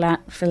his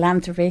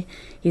philanthropy,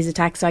 he's a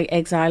tax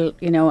exile,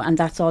 you know, and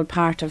that's all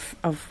part of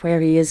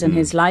where he is in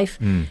his life.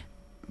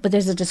 But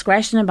there's a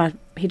discretion about,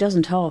 he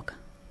doesn't talk.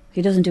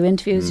 He doesn't do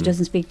interviews. He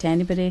doesn't speak to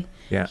anybody.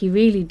 Yeah. He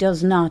really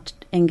does not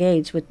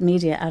engage with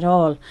media at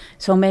all.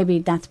 So maybe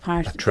that's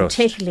part, that trust,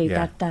 particularly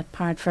that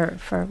part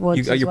for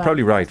Woods. You're well,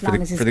 probably right. For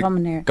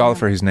the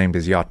golfer who's named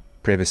his yacht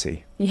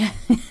Privacy. Yeah,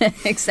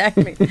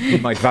 exactly. You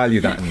might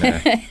value that in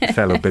a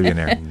fellow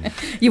billionaire.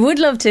 You would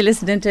love to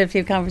listen into a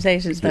few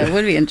conversations, though. It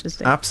would be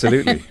interesting.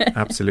 Absolutely.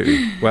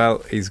 Well,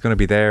 he's going to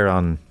be there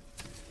on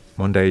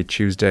Monday,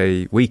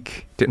 Tuesday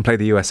week. Didn't play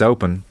the US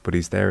Open, but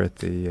he's there at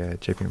the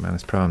JP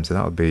McManus Prom, so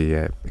that would be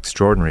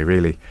extraordinary,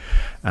 really.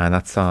 And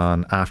that's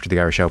on after the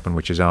Irish Open,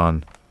 which is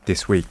on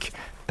this week.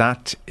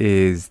 That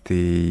is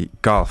the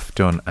golf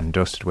done and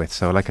dusted with.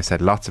 So, like I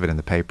said, lots of it in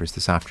the papers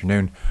this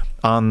afternoon.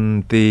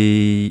 On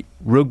the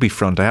rugby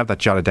front, I have that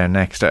jotted down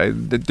next.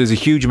 There's a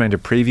huge amount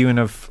of previewing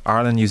of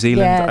Ireland, New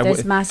Zealand. Yeah,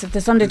 there's massive.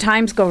 The Sunday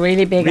Times go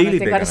really big. Really on it.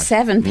 They've got a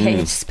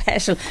 7-page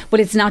special, but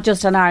it's not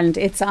just on Ireland.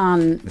 It's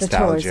on the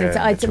tours.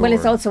 Well,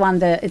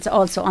 it's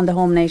also on the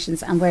home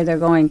nations and where they're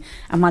going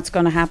and what's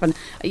going to happen.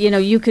 You know,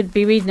 you could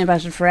be reading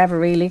about it forever,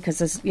 really, because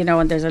there's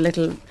a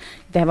little.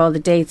 They have all the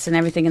dates and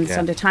everything, and the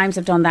Sunday Times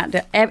have done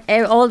that.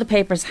 All the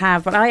papers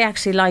have, but I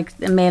actually like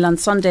the Mail on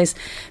Sundays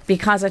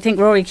because I think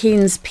Rory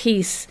Keane's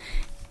piece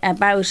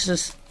about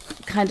it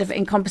kind of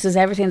encompasses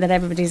everything that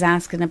everybody's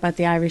asking about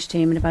the Irish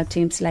team and about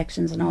team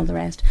selections and all the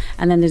rest.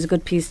 And then there's a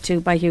good piece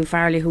too by Hugh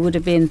Farley, who would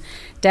have been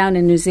down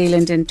in New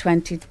Zealand in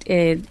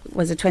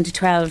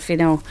 2012, you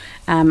know,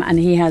 and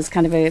he has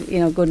kind of a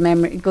good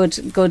memory,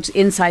 good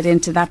insight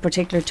into that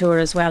particular tour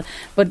as well.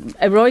 But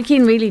Roy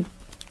Keane really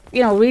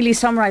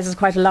summarises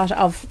quite a lot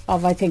of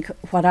I think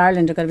what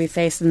Ireland are going to be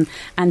facing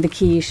and the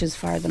key issues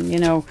for them. You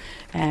know,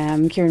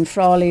 Kieran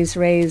Frawley's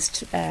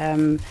raised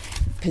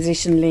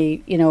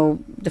positionally. You know,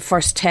 the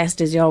first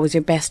test is always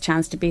your best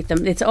chance to beat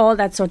them. It's all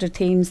that sort of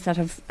themes that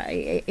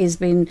is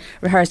being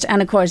rehearsed.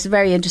 And of course,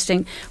 very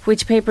interesting.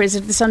 Which paper is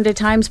it? The Sunday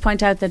Times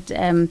point out that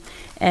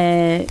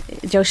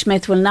Joe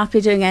Schmidt will not be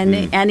doing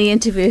any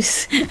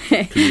interviews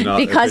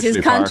because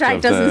his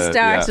contract doesn't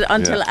start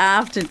until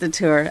after the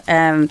tour,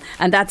 and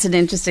that's an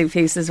interesting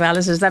piece as well.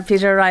 Is that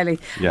Peter O'Reilly?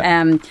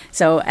 Yeah.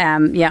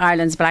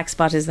 Ireland's black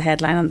spot is the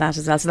headline on that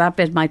as well. So that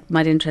bit might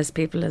interest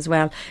people as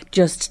well.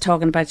 Just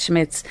talking about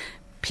Schmidt's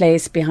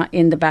place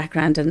in the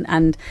background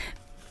and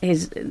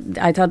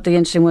I thought the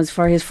interesting was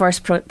for his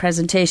first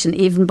presentation,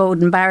 even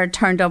Bowden Barrett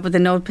turned up with a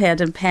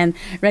notepad and pen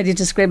ready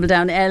to scribble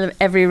down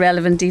every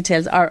relevant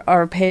details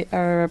or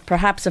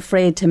perhaps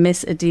afraid to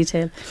miss a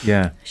detail.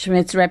 Yeah.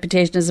 Schmidt's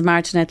reputation as a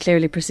martinet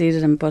clearly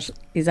preceded him, but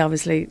it's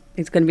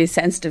going to be a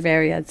sensitive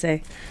area, I'd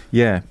say.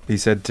 Yeah, he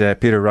said,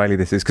 Peter Riley,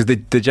 this is, because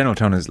the general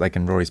tone is, like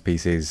in Rory's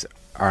piece, is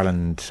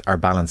Ireland are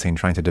balancing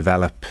trying to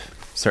develop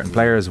certain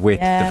players with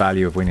the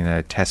value of winning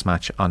a test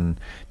match on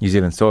New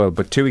Zealand soil.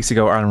 But 2 weeks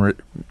ago,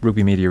 Ireland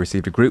Rugby Media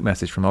received a group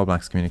message from All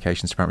Blacks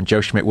Communications Department.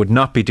 Joe Schmidt would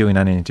not be doing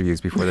any interviews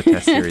before the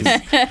test series.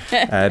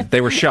 They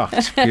were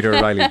shocked, Peter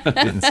O'Reilly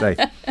didn't say.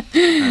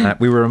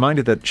 We were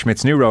reminded that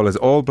Schmidt's new role as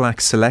All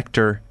Blacks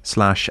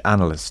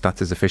selector/analyst, that's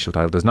his official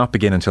title, does not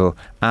begin until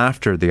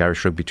after the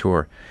Irish Rugby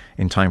Tour,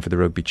 in time for the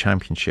Rugby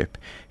Championship.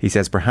 He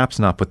says perhaps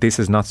not, but this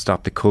has not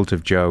stopped the cult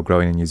of Joe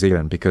growing in New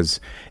Zealand, because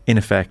in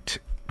effect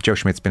Joe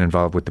Schmidt's been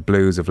involved with the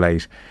Blues of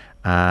late.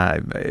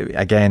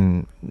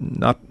 Again,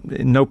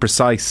 no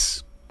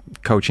precise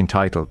coaching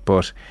title,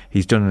 but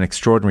he's done an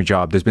extraordinary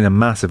job. There's been a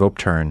massive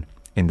upturn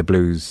in the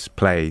Blues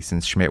play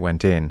since Schmidt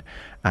went in,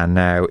 and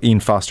now Ian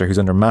Foster, who's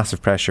under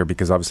massive pressure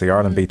because obviously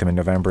Ireland beat them in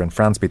November and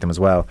France beat them as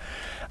well,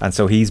 and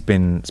so he's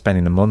been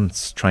spending the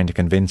months trying to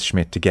convince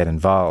Schmidt to get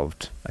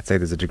involved. I'd say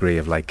there's a degree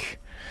of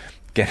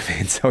get him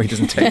in so he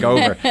doesn't take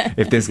over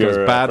if this goes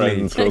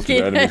badly. A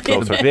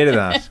bit of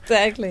that.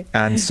 Exactly.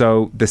 And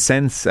so the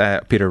sense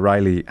Peter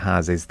Riley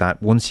has is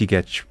that once you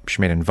get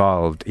Schmidt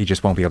involved, he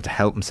just won't be able to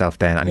help himself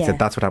then. And he said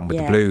that's what happened with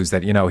the Blues,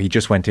 that, you know, he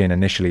just went in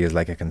initially as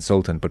like a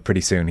consultant, but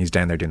pretty soon he's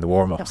down there doing the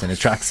warm-ups in his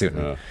tracksuit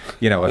and,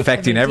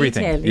 affecting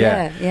everything.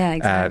 Yeah,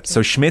 exactly.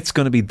 So Schmidt's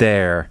going to be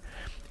there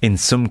in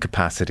some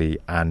capacity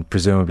and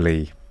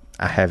presumably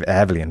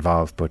heavily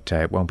involved, but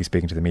won't be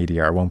speaking to the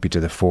media or won't be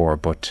to the fore,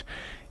 but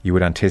you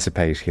would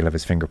anticipate he'll have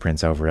his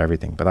fingerprints over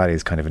everything. But that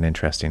is kind of an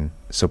interesting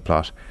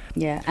subplot.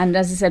 Yeah, and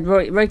as I said,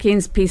 Roy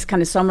Keane's piece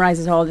kind of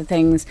summarises all the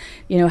things.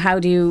 You know, how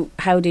do you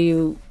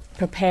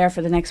prepare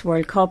for the next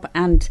World Cup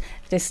and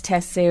this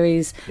test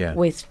series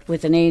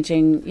with an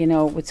ageing,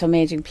 with some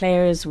ageing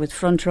players, with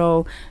front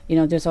row,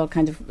 there's all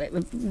kind of,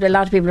 a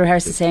lot of people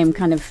rehearse the same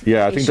kind of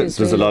I think there's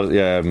really a lot of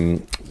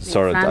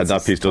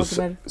that piece does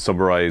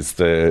summarise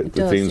the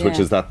themes, which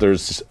is that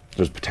there's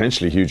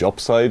potentially huge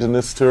upside in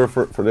this tour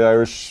for the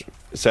Irish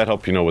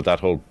setup, with that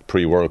whole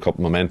pre-World Cup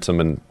momentum,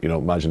 and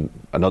imagine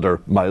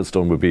another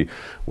milestone would be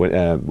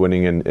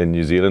winning in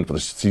New Zealand, but there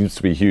seems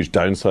to be huge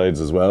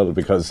downsides as well,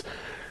 because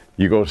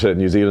you go to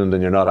New Zealand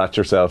and you're not at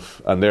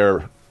yourself, and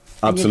they're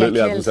absolutely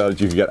at themselves.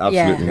 You can get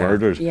absolutely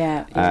murdered.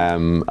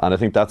 And I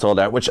think that's all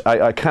that, which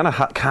I kind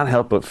of can't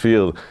help but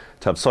feel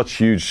to have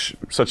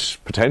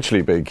such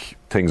potentially big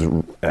things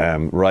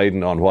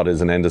riding on what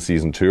is an end of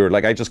season tour.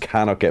 Like, I just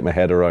cannot get my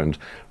head around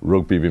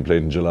rugby being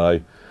played in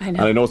July. And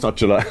I know it's not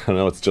July. I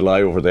know it's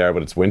July over there,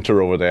 but it's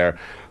winter over there.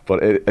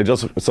 But I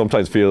just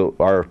sometimes feel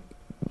our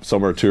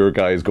summer tour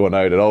guys going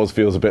out, it always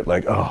feels a bit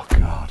like, oh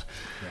God.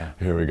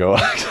 Here we go.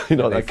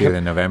 They feel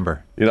in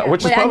November.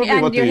 Which is probably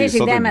what you're the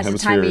hitting them at a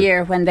time of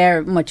year when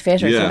they're much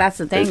fitter. So that's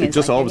the thing. It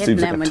just always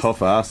seems like a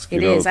tough ask.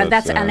 It is, and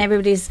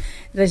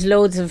there's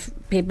loads of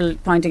people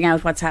pointing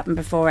out what's happened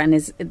before, and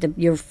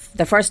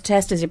the first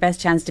test is your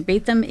best chance to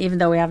beat them, even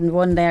though we haven't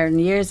won there in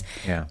years.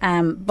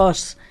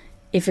 But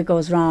if it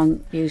goes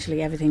wrong,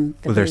 usually everything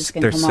they're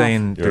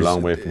saying you're a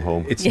long way from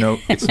home. It's no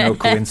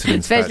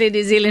coincidence. Especially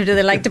New Zealand, do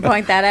they like to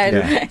point that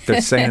out?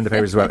 They're saying in the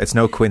papers as well, it's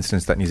no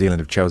coincidence that New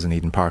Zealand have chosen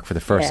Eden Park for the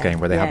first game,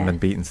 where they haven't been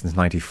beaten since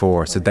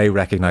 '94. So they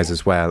recognise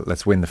as well,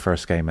 let's win the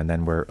first game and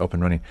then we're up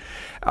and running.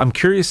 I'm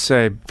curious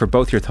for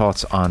both your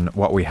thoughts on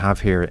what we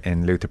have here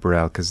in Luther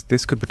Burrell, because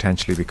this could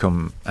potentially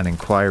become an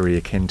inquiry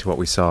akin to what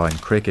we saw in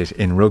cricket,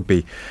 in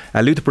rugby.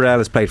 Luther Burrell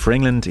has played for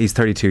England. He's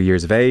 32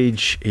 years of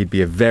age. He'd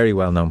be a very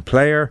well-known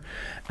player.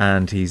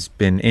 And he's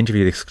been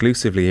interviewed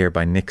exclusively here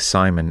by Nick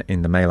Simon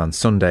in the Mail on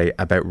Sunday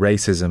about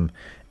racism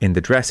in the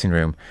dressing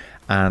room.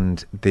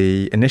 And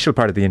the initial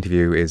part of the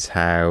interview is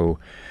how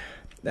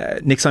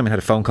Nick Simon had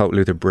a phone call with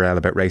Luther Burrell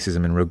about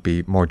racism in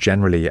rugby more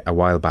generally a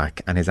while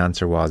back, and his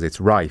answer was, it's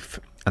rife.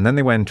 And then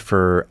they went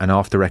for an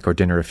off-the-record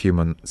dinner a few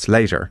months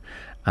later,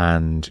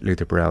 and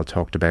Luther Burrell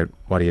talked about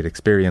what he had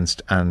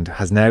experienced and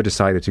has now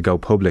decided to go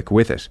public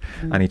with it.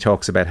 And he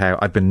talks about how,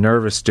 I've been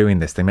nervous doing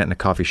this. They met in a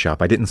coffee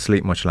shop. I didn't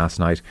sleep much last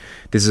night.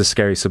 This is a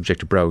scary subject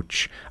to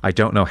broach. I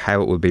don't know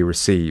how it will be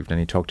received. And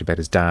he talked about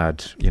his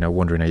dad,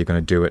 wondering, are you going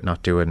to do it,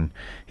 not do it? And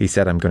he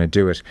said, I'm going to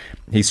do it.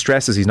 He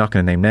stresses he's not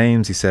going to name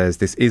names. He says,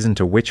 this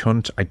isn't a witch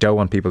hunt. I don't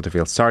want people to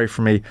feel sorry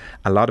for me.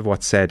 A lot of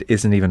what's said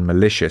isn't even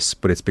malicious,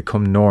 but it's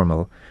become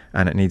normal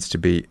and it needs to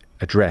be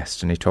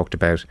addressed. And he talked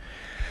about,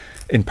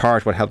 in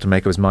part, what helped him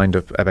make up his mind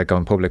up about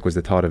going public was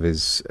the thought of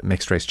his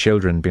mixed-race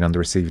children being on the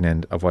receiving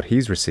end of what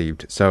he's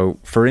received. So,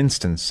 for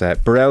instance,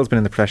 Burrell's been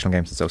in the professional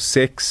game since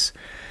 2006.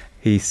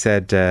 He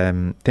said,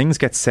 things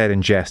get said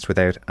in jest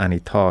without any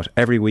thought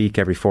every week,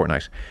 every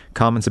fortnight.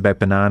 Comments about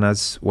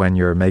bananas when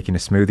you're making a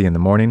smoothie in the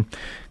morning.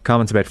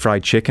 Comments about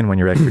fried chicken when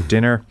you're out for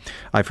dinner.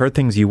 I've heard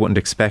things you wouldn't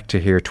expect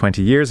to hear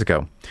 20 years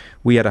ago.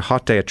 We had a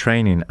hot day at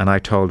training and I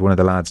told one of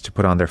the lads to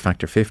put on their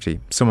Factor 50.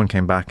 Someone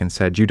came back and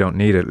said, you don't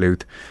need it,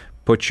 Luth.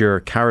 Put your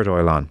carrot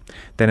oil on.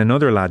 Then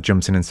another lad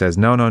jumps in and says,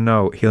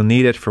 no, he'll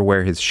need it for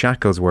where his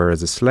shackles were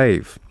as a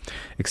slave.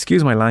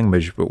 Excuse my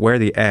language, but where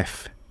the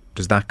F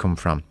does that come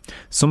from?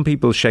 Some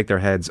people shake their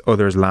heads,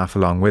 others laugh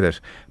along with it.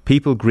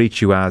 People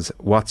greet you as,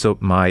 what's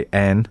up my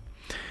N?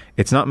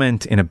 It's not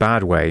meant in a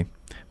bad way,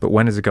 but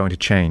when is it going to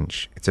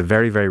change? It's a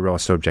very, very raw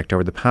subject.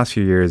 Over the past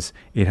few years,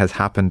 it has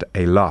happened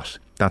a lot.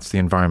 That's the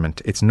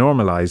environment. It's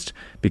normalised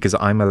because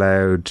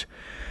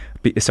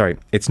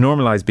it's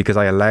normalised because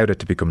I allowed it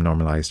to become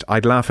normalised.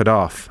 I'd laugh it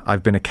off.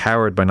 I've been a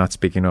coward by not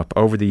speaking up.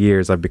 Over the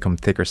years, I've become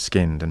thicker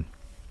skinned. And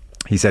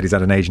he said he's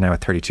at an age now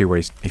at 32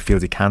 where he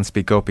feels he can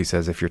speak up. He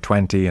says if you're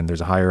 20 and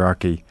there's a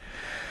hierarchy,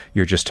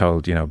 you're just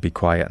told, be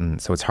quiet. And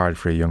so it's hard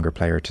for a younger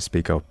player to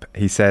speak up.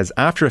 He says,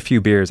 after a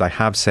few beers, I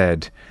have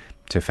said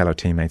to fellow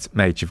teammates,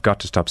 mate, you've got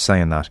to stop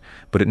saying that.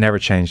 But it never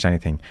changed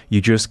anything.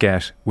 You just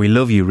get, we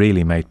love you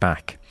really, mate,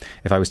 back.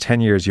 If I was 10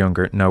 years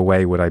younger, no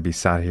way would I be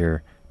sat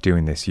here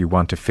doing this. You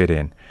want to fit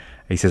in.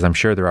 He says, I'm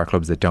sure there are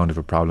clubs that don't have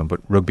a problem, but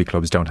rugby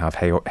clubs don't have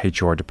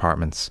HR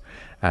departments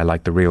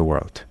like the real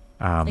world.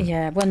 One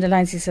of the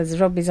lines he says,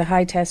 rugby's a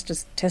high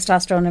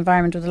testosterone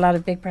environment with a lot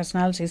of big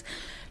personalities.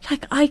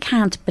 Like, I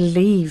can't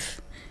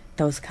believe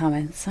those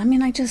comments. I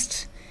mean, I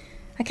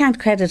can't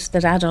credit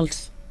that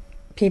adult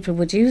people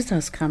would use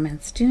those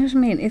comments. Do you know what I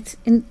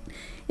mean?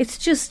 It's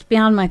just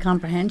beyond my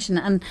comprehension.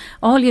 And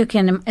all you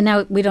can, and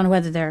now we don't know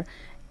whether they're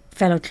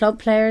fellow club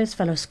players,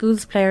 fellow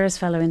schools players,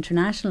 fellow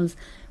internationals,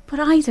 but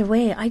either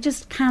way, I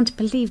just can't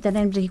believe that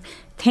anybody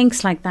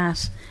thinks like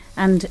that.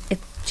 And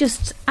it's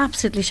just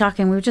absolutely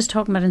shocking. We were just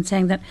talking about and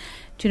saying that,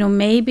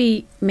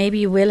 maybe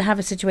you will have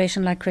a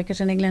situation like cricket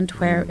in England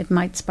where it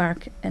might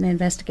spark an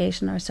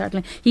investigation, or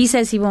certainly he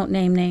says he won't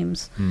name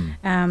names.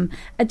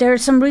 There are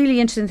some really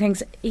interesting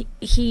things.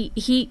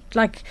 He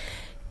like,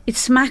 it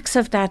smacks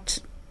of that,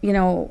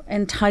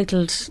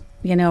 entitled,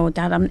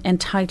 that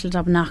entitled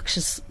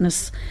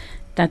obnoxiousness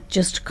that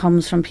just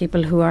comes from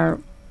people who are,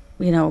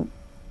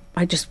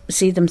 I just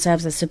see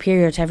themselves as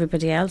superior to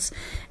everybody else.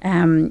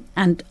 And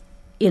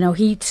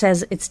he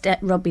says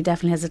rugby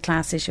definitely has a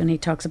class issue, and he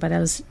talks about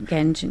Ellis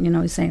Genge.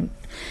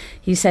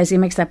 He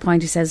makes that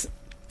point. He says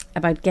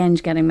about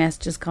Genge getting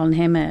messages calling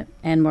him a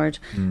N-word,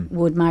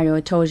 would Mario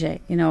Itoje,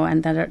 you know,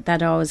 and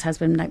that always has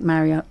been like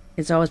Mario.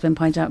 It's always been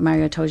pointed out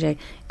Mario Itoje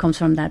comes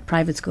from that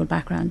private school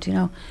background, you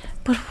know.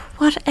 But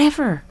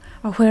whatever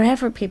or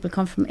wherever people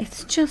come from,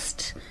 it's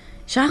just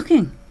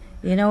shocking.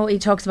 You know, he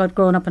talks about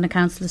growing up in a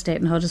council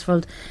estate in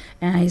Huddersfield.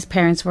 His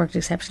parents worked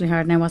exceptionally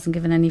hard and I wasn't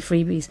given any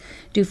freebies.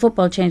 Do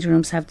football changing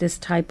rooms have this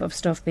type of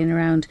stuff being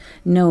around?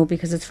 No,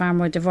 because it's far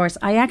more diverse.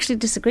 I actually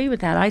disagree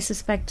with that. I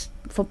suspect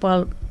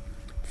football...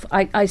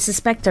 I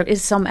suspect there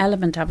is some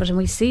element of it, and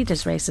we see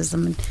this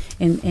racism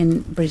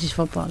in British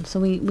football. So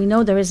we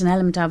know there is an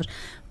element of it,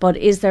 but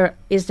is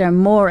there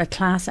more a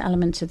class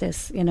element to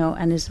this, you know,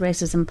 and is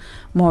racism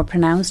more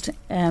pronounced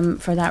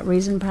for that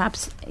reason,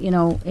 perhaps, you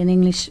know, in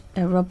English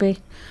rugby?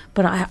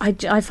 But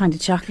I find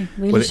it shocking,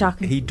 really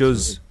shocking. He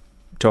does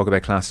talk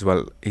about class as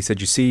well. He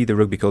said you see the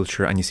rugby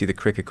culture and you see the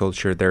cricket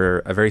culture. They're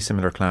a very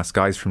similar class.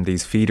 Guys from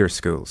these feeder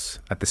schools,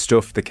 at the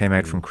stuff that came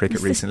out from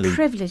cricket recently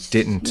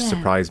didn't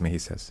surprise me, he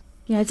says.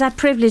 Yeah, it's that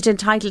privileged,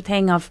 entitled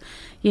thing of,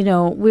 you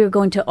know, we're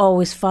going to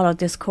always follow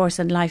this course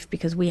in life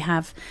because we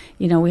have,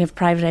 you know, we have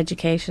private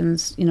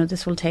educations. You know,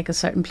 this will take us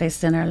certain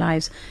places in our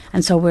lives,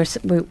 and so we're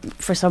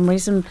for some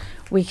reason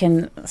we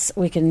can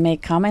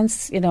make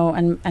comments, you know,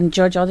 and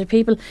judge other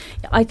people.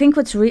 I think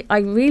I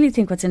really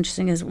think what's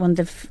interesting is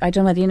I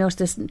don't know whether you noticed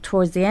this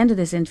towards the end of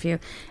this interview,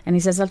 and he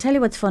says, "I'll tell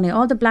you what's funny.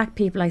 All the black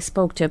people I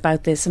spoke to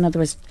about this, in other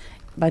words,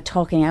 about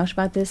talking out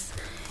about this,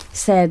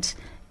 said,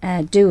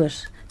 do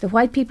it." The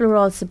white people were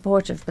all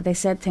supportive, but they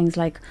said things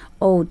like,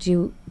 "Oh,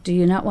 do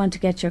you not want to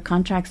get your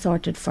contract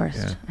sorted first?"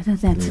 Yeah. I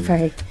think that's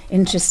very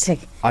interesting.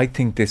 I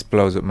think this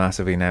blows up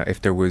massively now. If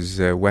there was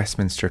a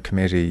Westminster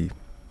committee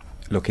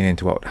looking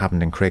into what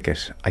happened in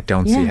cricket, I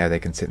don't see how they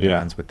can sit in their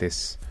hands with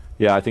this.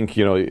 Yeah, I think,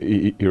 you know,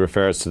 he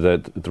refers to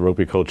the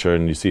rugby culture,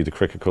 and you see the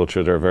cricket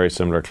culture. They're very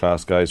similar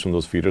class guys from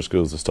those feeder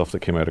schools. The stuff that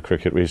came out of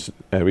cricket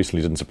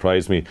recently didn't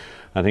surprise me.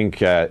 I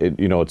think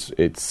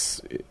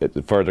it's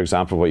a further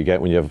example of what you get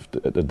when you have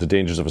the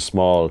dangers of a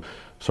small,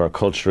 sort of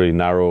culturally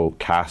narrow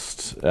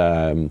caste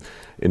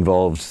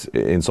involved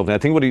in something. I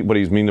think what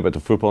he's meaning about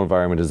the football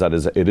environment is that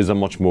it is a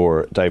much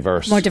more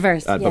diverse, but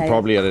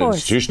probably at an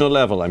institutional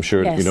level. I'm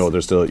sure you know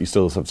you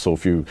still have so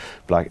few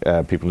black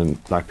people in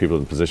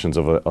positions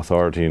of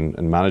authority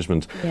and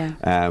management.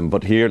 Yeah.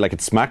 But here, like,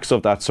 it smacks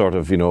of that sort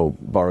of, you know,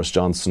 Boris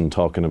Johnson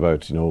talking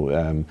about, you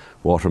know,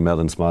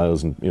 watermelon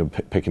smiles and, you know,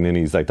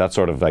 pickaninnies, like that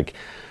sort of, like,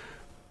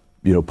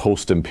 you know,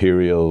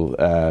 post-imperial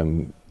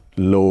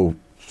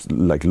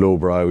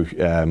lowbrow,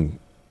 you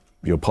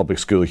know, public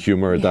school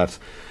humour that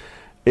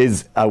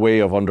is a way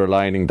of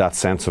underlining that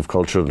sense of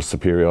cultural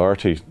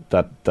superiority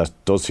that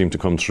does seem to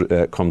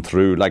come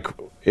through. Like,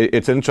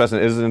 it's interesting.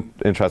 It is an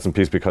interesting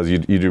piece because you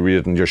do read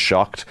it and you're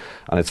shocked,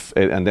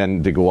 and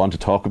then they go on to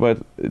talk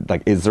about,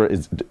 like,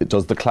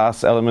 does the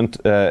class element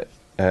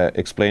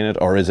explain it,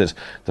 or is it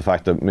the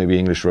fact that maybe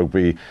English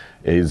rugby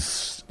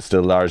is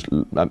still large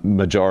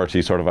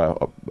majority sort of a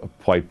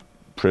white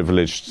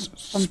privileged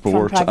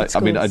sport? I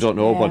mean, I don't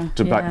know,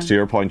 but back to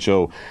your point,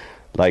 Joe,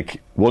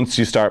 like, once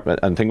you start,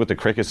 and think with the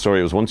cricket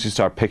story was, once you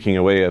start picking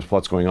away at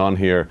what's going on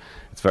here,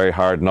 it's very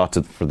hard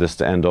not for this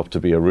to end up to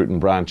be a root and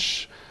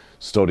branch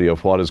study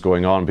of what is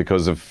going on,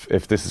 because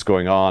if this is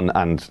going on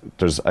and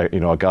there's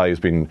a guy who's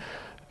been,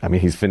 I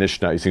mean, he's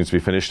finished now, he seems to be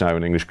finished now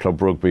in English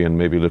club rugby and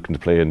maybe looking to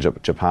play in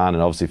Japan,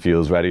 and obviously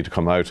feels ready to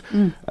come out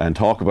and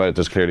talk about it.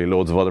 There's clearly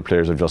loads of other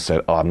players who have just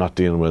said, "Oh, I'm not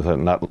dealing with it,"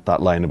 and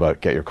that line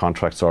about get your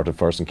contract sorted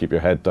first and keep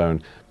your head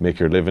down, make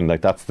your living, like,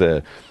 that's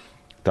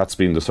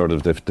been the sort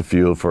of the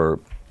fuel for,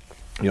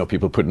 you know,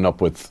 people putting up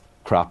with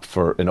crap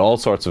for in all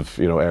sorts of,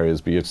 you know, areas,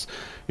 be it,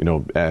 you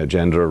know,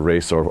 gender,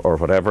 race, or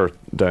whatever,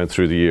 down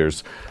through the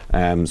years.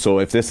 So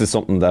if this is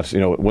something that, you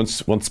know,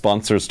 once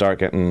sponsors start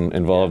getting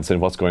involved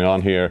in what's going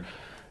on here,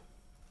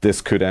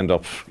 this could end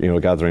up, you know,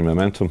 gathering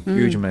momentum.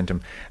 Huge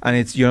momentum. And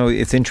it's, you know,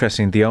 it's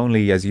interesting. The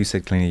only, as you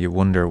said, Cleany, you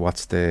wonder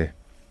what's the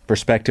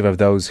perspective of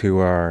those who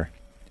are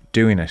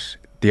doing it.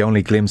 The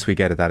only glimpse we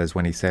get of that is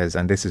when he says,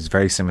 and this is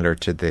very similar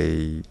to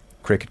the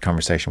cricket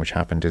conversation which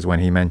happened, is when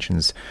he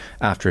mentions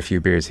after a few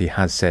beers he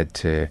has said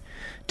to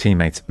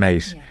teammates,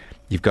 "Mate,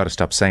 you've got to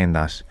stop saying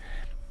that."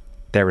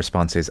 Their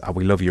response is, "Oh,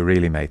 we love you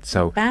really, mate."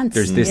 So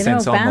there's this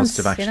sense almost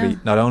of actually,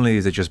 not only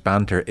is it just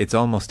banter, it's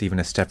almost even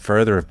a step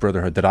further of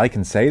brotherhood, that I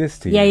can say this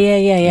to you.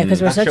 Yeah,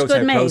 because we're such good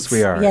how mates. Close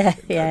we are.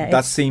 Yeah.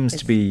 That seems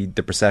to be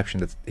the perception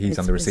that he's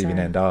on the receiving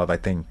end of, I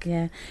think.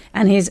 Yeah,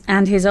 and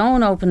his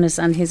own openness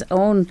and his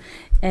own,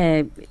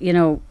 you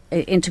know,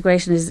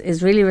 integration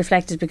is really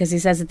reflected, because he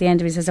says at the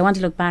end of it, he says, "I want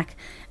to look back,"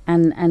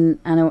 and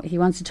he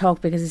wants to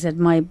talk because he said,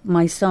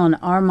 my son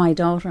or my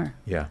daughter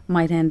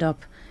might end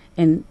up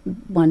in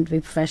want to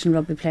be professional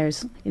rugby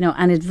players, you know.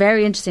 And it's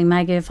very interesting.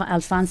 Maggie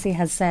Alfonsi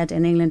has said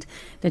in England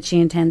that she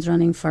intends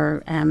running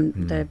for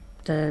the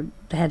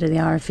head of the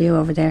RFU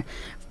over there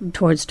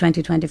towards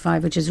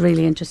 2025, which is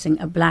really interesting.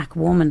 A black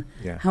woman.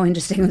 Yeah. How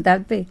interesting would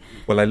that be?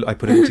 Well, I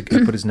put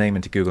his name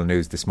into Google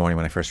News this morning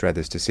when I first read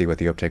this to see what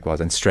the uptake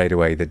was, and straight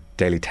away the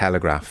Daily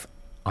Telegraph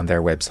on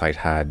their website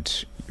had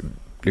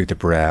Luther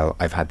Burrell,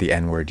 "I've had the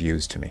N-word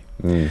used to me."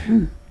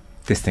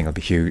 this thing will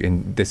be huge,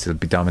 and this will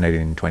be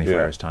dominated in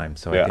 24 hours time.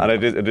 So yeah,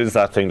 and it is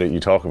that thing that you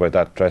talk about,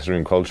 that dressing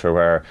room culture,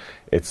 where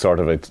it's sort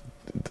of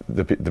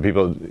the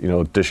people, you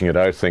know, dishing it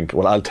out think,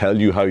 well, I'll tell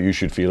you how you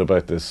should feel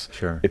about this.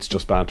 Sure. It's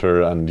just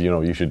banter, and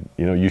you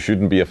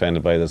shouldn't be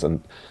offended by this,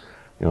 and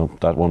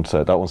that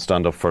won't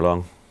stand up for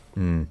long.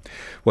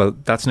 Well,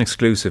 that's an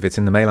exclusive. It's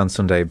in the Mail on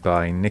Sunday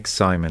by Nick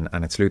Simon,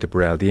 and it's Luther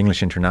Burrell, the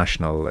English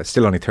international,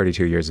 still only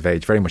 32 years of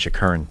age, very much a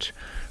current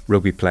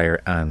rugby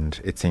player,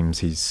 and it seems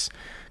he's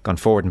gone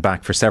forward and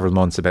back for several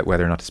months about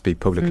whether or not to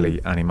speak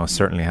publicly, and he most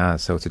certainly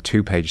has. So it's a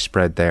 2-page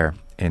spread there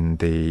in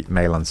the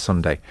Mail on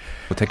Sunday.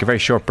 We'll take a very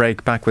short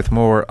break, back with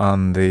more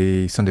on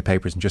the Sunday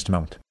papers in just a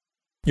moment.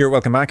 You're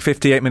welcome back.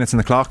 58 minutes on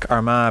the clock.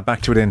 Armagh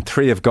back to within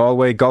 3 of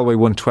Galway. Galway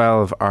won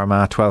 12.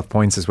 Armagh 12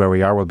 points is where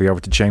we are. We'll be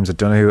over to James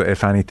O'Donoghue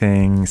if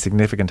anything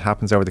significant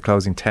happens over the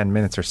closing 10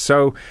 minutes or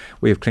so.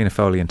 We have Cliona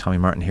Foley and Tommy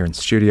Martin here in the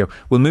studio.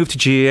 We'll move to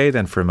GAA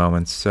then for a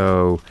moment.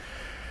 So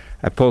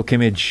Paul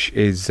Kimmage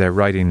is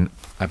writing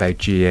about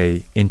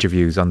GAA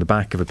interviews on the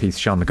back of a piece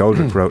Sean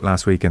McGoldrick wrote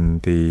last week in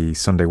the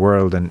Sunday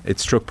World, and it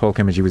struck Paul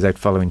Kimmage. He was out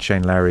following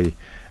Shane Lowry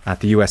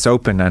at the US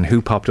Open, and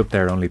who popped up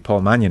there? Only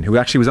Paul Mannion, who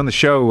actually was on the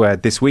show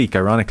this week,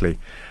 ironically,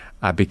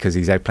 because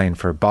he's out playing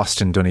for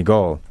Boston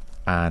Donegal,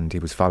 and he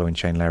was following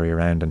Shane Lowry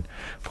around, and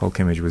Paul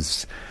Kimmage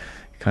was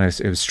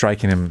it was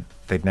striking him.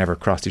 They'd never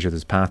crossed each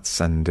other's paths,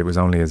 and it was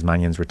only as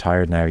Mannion's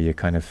retired now you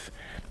kind of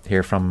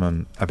hear from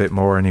him a bit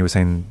more, and he was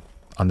saying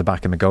on the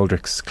back of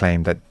McGoldrick's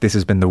claim that this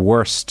has been the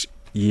worst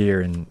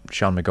year in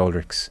Sean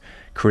McGoldrick's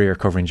career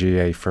covering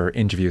GAA for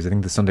interviews. I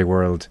think the Sunday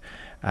World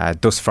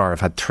thus far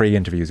have had 3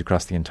 interviews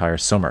across the entire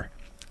summer,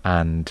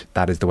 and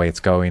that is the way it's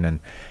going. And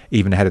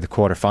even ahead of the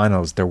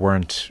quarterfinals, there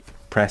weren't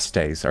press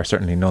days, or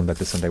certainly none that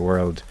the Sunday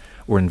World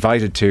were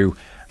invited to,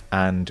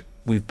 and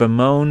we've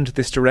bemoaned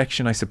this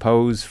direction, I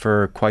suppose,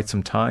 for quite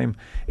some time.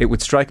 It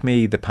would strike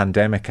me the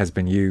pandemic has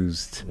been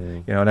used,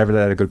 never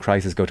let a good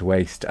crisis go to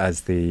waste,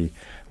 as the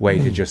way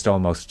to just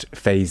almost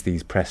phase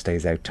these press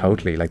days out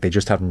totally. Like, they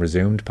just haven't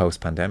resumed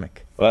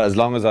post-pandemic. Well, as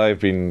long as I've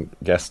been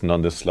guesting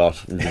on this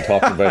slot, we've been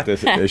talking about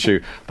this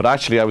issue. But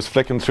actually, I was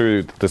flicking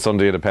through the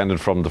Sunday Independent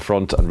from the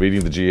front and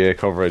reading the GAA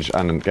coverage,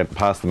 and getting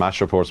past the match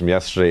reports from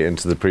yesterday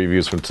into the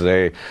previews from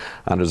today.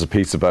 And there's a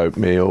piece about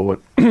Mayo,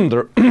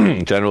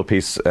 the general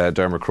piece,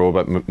 Dermot Crowe,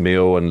 about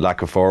Mayo and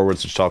lack of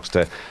forwards, which talks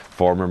to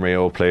former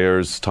Mayo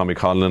players. Tommy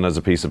Conlon has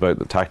a piece about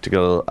the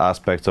tactical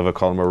aspects of it.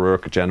 Colm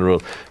O'Rourke, a general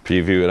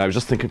preview. And I was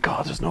just thinking,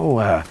 God, there's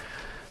no...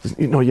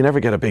 you never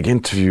get a big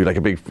interview, like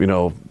a big,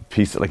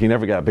 piece. Like, you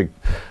never get a big,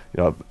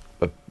 a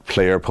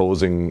player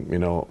posing,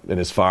 in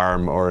his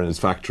farm or in his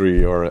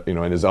factory or,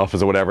 in his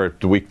office or whatever,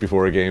 the week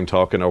before a game,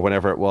 talking or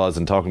whenever it was,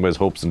 and talking about his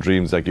hopes and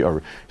dreams. Like,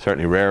 you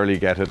certainly rarely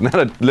get it. And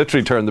then I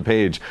literally turned the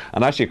page,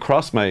 and actually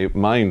across my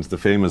mind, the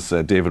famous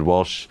David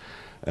Walsh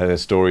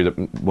story, that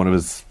one of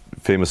his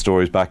famous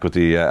stories back with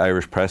the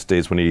Irish press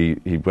days, when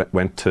he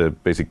went to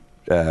basically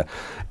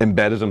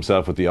embedded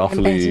himself with the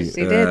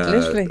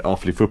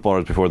Offaly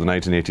footballers before the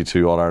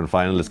 1982 All-Ireland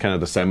final. It's kind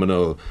of the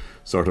seminal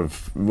sort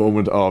of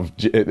moment of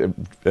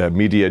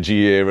media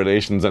GAA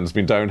relations, and it's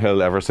been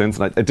downhill ever since.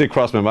 And it did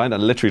cross my mind,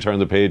 and I literally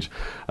turned the page,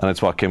 and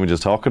it's what Kimmage is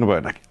talking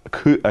about. Like,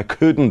 I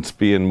couldn't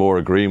be in more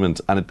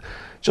agreement, and it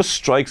just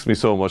strikes me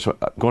so much.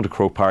 Going to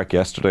Croke Park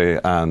yesterday,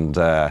 and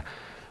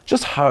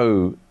just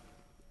how...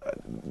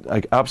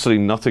 like,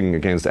 absolutely nothing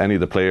against any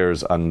of the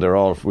players, and they're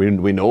all,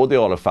 we know they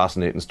all have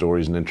fascinating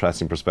stories and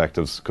interesting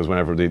perspectives, because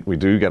whenever we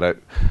do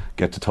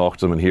get to talk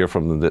to them and hear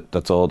from them,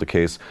 that's all the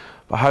case.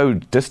 But how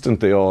distant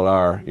they all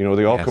are,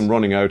 they all come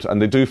running out,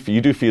 and you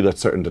do feel a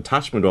certain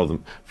detachment of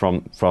them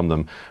from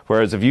them.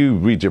 Whereas if you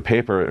read your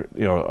paper,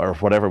 or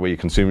whatever way you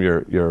consume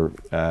your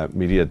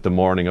media the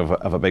morning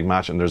of a big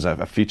match, and there's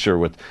a feature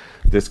with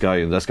this guy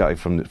and this guy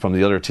from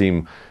the other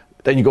team,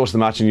 then you go to the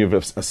match and you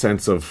have a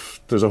sense of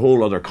there's a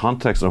whole other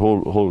context and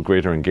a whole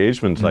greater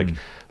engagement. Like,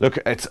 look,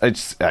 it's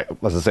as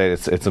I say,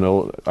 it's an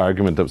old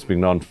argument that's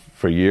been on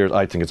for years.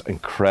 I think it's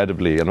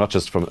incredibly, and not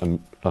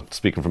not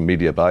speaking from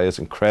media bias,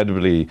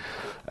 incredibly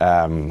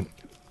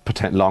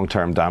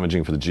long-term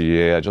damaging for the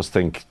GAA. I just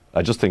think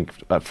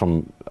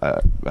from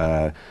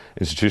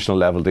institutional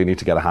level, they need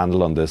to get a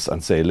handle on this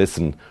and say,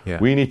 listen,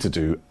 we need to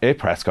do a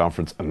press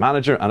conference, a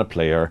manager and a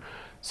player,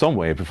 some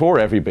way before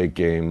every big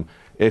game.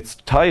 It's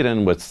tied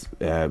in with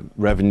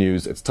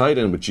revenues. It's tied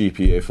in with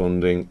GPA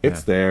funding.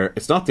 It's there.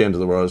 It's not the end of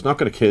the world. It's not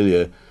going to kill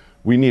you.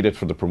 We need it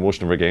for the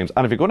promotion of our games.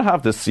 And if you're going to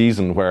have this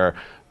season where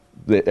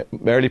the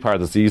early part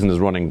of the season is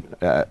running,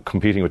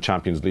 competing with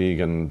Champions League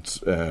and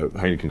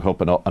Heineken Cup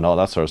and all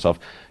that sort of stuff,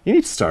 you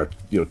need to start,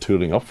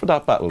 tooling up for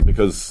that battle,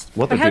 because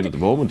what they're doing at the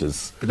moment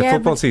is... The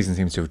football season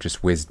seems to have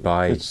just whizzed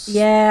by.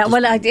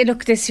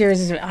 Look, this year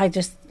is...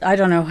 I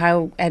don't know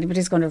how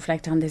anybody's going to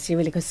reflect on this year,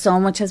 really, because so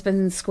much has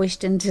been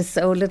squished into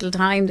so little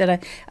time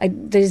that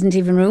there isn't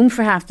even room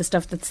for half the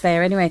stuff that's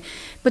there anyway.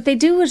 But they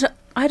do it...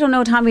 I don't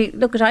know, Tommy.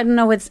 Look, I don't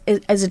know. Is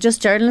it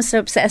just journalists are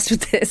obsessed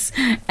with this?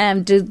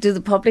 Do the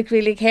public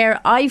really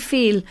care? I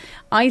feel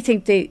I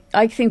think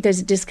there's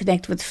a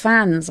disconnect with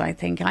fans. I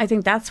think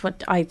that's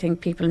what I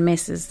think people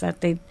miss, is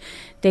that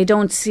they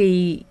don't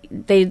see,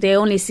 they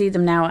only see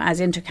them now as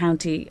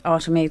intercounty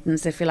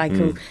automatons, if you like,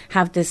 who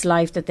have this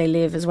life that they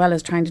live as well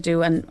as trying to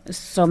do, and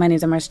so many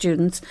of them are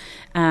students,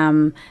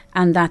 and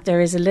that there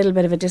is a little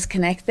bit of a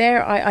disconnect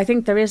there. I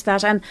think there is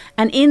that, and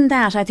in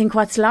that, I think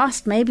what's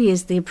lost maybe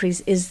is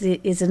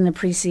an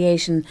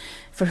appreciation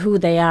for who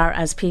they are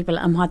as people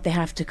and what they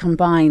have to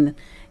combine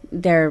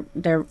their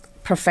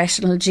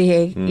professional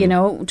GA,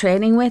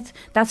 training with.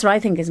 That's what I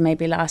think is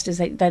maybe lost, is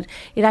that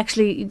it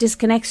actually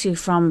disconnects you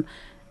from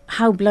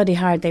how bloody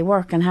hard they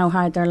work and how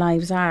hard their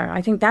lives are. I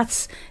think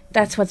that's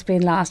what's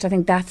been lost. I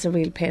think that's a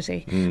real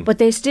pity. But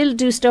they still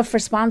do stuff for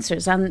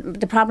sponsors, and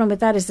the problem with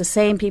that is the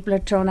same people are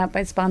thrown out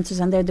by sponsors,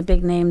 and they're the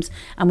big names,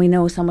 and we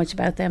know so much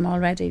about them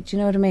already. Do you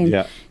know what I mean?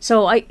 Yeah.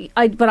 So I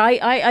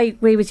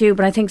agree with you,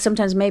 but I think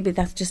sometimes maybe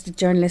that's just a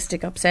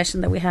journalistic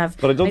obsession that we have.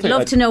 But I'd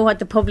love to know what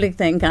the public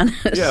think on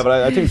it. Yeah, but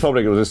I think the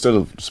public will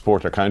still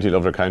support their county,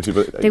 love their county,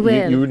 but they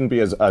will. You wouldn't be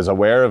as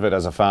aware of it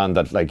as a fan,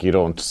 that like you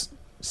don't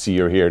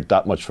see or hear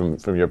that much from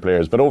your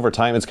players. But over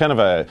time, it's kind of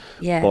a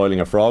boiling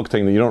a frog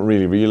thing that you don't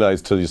really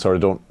realise till you sort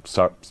of don't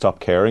stop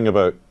caring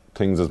about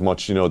things as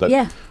much.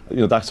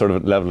 That sort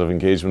of level of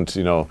engagement.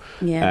 Look,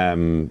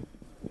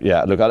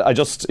 I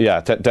just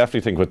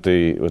definitely think with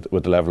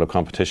the level of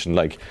competition,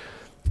 like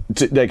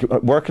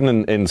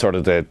working in sort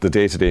of the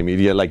day-to-day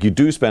media, like you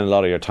do spend a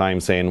lot of your time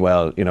saying,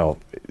 well,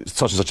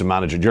 such and such a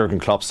manager, Jurgen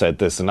Klopp said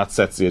this, and that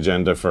sets the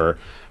agenda for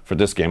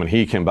this game, and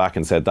he came back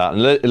and said that,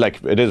 and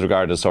like it is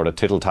regarded as sort of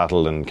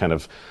tittle-tattle and kind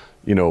of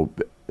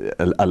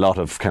a lot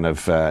of kind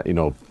of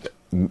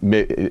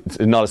it's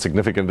not as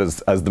significant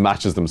as the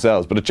matches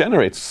themselves, but it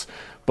generates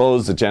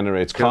buzz, it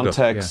generates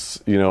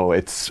context.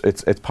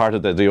 It's part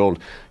of the old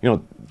the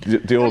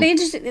old. The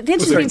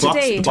interesting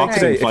today, the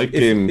Boxing Fight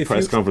Game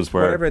press conference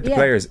where whatever the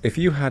players, if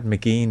you had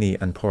McGeaney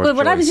and Pork Joyce,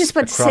 what I was just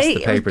about to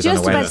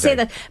say,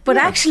 that. But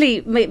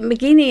actually,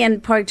 McGeaney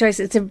and Pork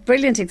Joyce, it's a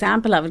brilliant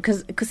example of it,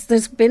 because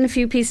there's been a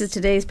few pieces in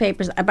today's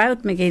papers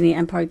about McGeaney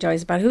and Pork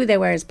Joyce, about who they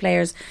were as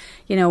players,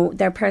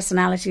 their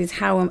personalities,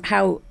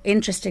 how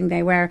interesting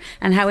they were,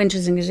 and how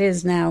interesting it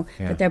is now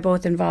that they're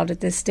both involved at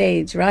this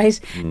stage, right?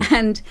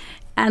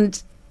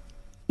 And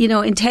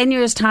in 10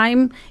 years'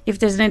 time, if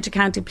there's an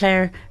intercounty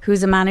player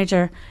who's a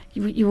manager,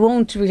 you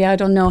won't really, I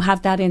don't know,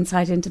 have that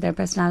insight into their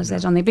personalities, I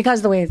don't think, because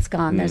of the way it's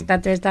gone. There's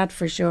that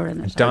for sure. In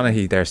it.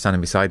 Donaghy there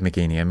standing beside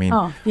McGeaney. I mean,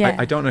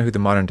 I don't know who the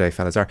modern day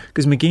fellas are,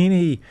 because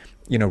McGeaney,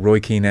 Roy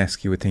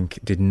Keane-esque, you would think,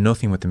 did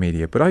nothing with the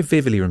media, but I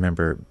vividly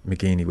remember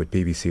McGeaney with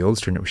BBC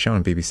Ulster, and it was shown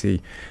on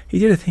BBC. He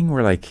did a thing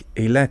where, like,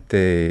 he let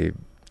the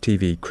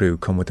TV crew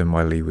come with him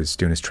while he was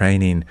doing his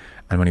training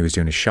and when he was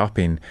doing his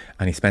shopping,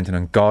 and he spent an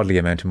ungodly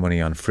amount of money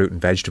on fruit and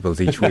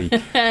vegetables each week.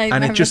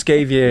 And it just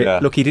gave you,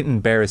 look, he didn't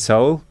bare a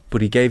soul,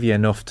 but he gave you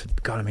enough to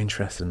got him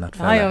interested in that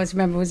fella. I always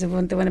remember was the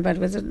one about,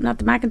 was it not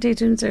the McEntee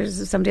tunes, or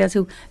somebody else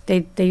who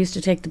they used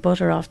to take the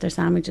butter off their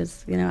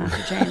sandwiches,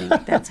 after training.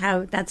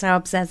 That's how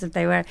obsessive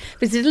they were.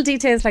 But it's little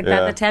details like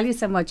that tell you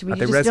so much. I mean,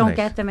 you just don't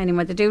get them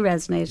anymore. They do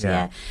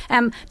resonate.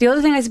 The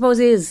other thing, I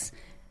suppose, is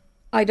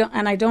I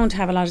don't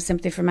have a lot of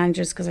sympathy for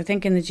managers, because I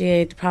think in the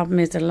GA the problem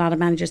is that a lot of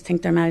managers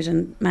think they're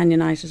managing Man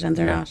United and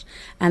they're not,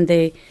 and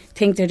they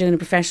think they're doing a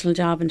professional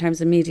job in terms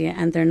of media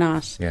and they're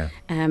not,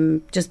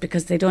 just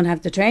because they don't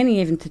have the training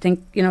even to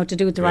think, to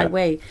do it the right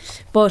way.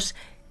 But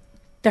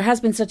there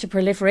has been such a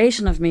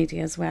proliferation of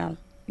media as well,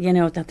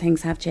 that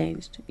things have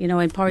changed.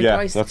 In Pork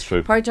Joyce, that's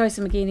true. Pork Joyce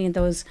and McGeaney and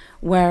those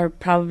were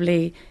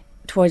probably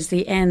towards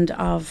the end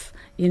of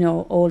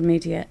old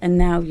media, and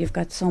now you've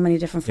got so many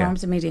different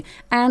forms of media,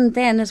 and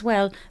then as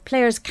well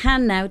players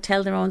can now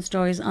tell their own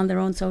stories on their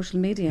own social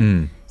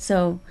media,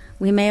 so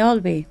we may all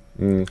be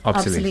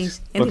obsolete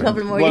in a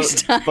couple more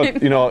years' time.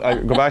 But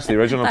I go back to the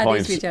original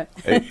point.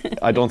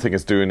 I don't think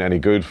it's doing any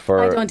good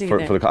for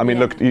the. I mean,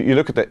 look, you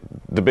look at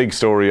the big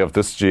story of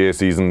this GA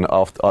season,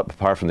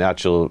 apart from the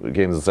actual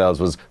games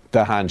themselves, was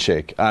the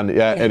handshake, and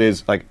it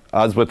is, like,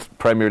 as with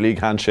Premier League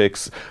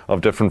handshakes of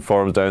different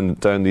forms down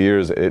the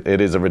years, it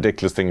is a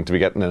ridiculous thing to be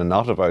getting in a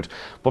knot about.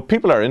 But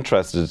people are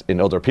interested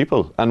in other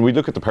people, and we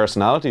look at the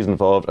personalities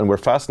involved, and we're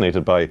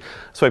fascinated by.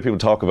 That's why people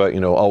talk about, we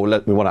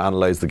want to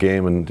analyse the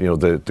game and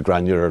the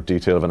granular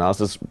detail of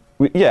analysis.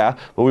 But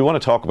we want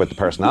to talk about the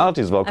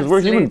personalities as well, because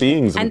we're human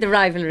beings, and the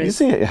rivalries. You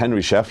see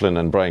Henry Shefflin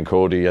and Brian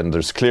Cody, and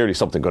there's clearly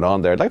something going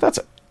on there. Like, that's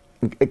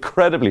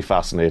incredibly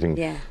fascinating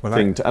thing,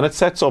 and it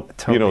sets up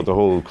the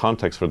whole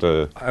context for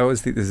the. I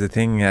always think there's a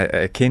thing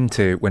akin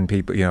to when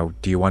people,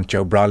 do you want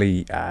Joe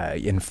Brolly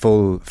in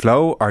full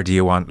flow, or do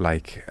you want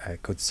like a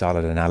good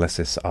solid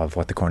analysis of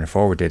what the corner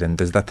forward did? And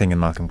there's that thing in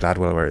Malcolm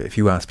Gladwell where if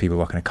you ask people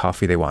what kind of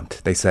coffee they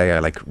want, they say I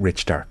like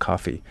rich dark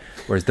coffee,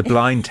 whereas the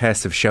blind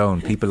tests have shown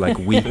people like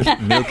weak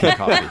milky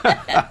coffee,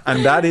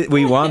 and that is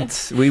we want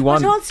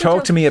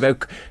talk to me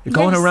about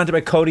going around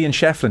about Cody and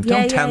Shefflin.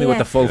 Don't tell me what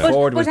the full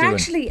forward was doing.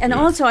 Actually, and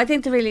also I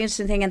think the really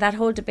interesting thing, and that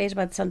whole debate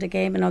about the Sunday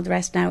game and all the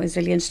rest now, is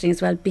really interesting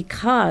as well,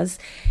 because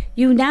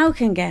you now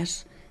can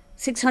get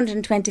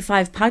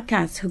 625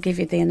 podcasts who give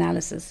you the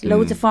analysis.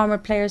 Loads of former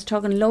players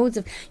talking,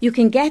 you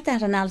can get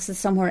that analysis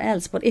somewhere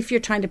else. But if you're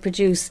trying to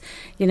produce,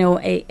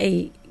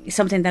 a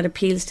something that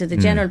appeals to the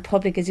general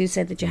public, as you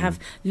said, that you have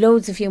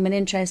loads of human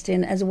interest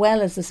in, as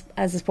well as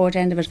the sport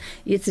end of it,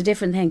 it's a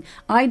different thing.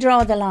 I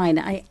draw the line.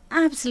 I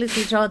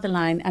absolutely draw the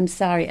line. I'm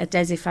sorry, at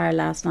Dessie Farr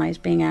last night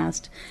being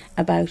asked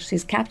about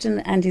his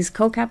captain and his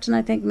co-captain,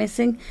 I think,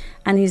 missing,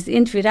 and he's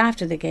interviewed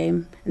after the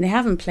game, and they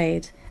haven't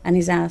played, and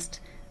he's asked,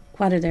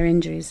 what are their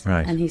injuries?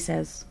 Right. And he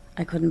says,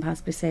 I couldn't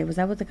possibly say. Was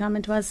that what the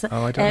comment was?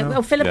 Oh, I don't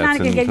know. Philip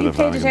Flanagan, you Philip played it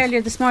Flanagan's.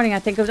 earlier this morning, I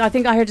think.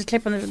 I heard a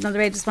clip on the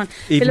radio this morning.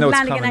 Even Philip though it's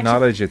Flanagan common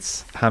knowledge,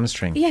 it's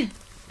hamstring. Yeah,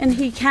 and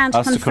he can't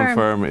Has confirm. to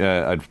confirm,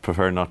 yeah, I'd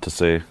prefer not to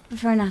say.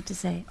 Prefer not to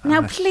say.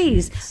 Now,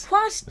 please,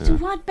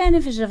 what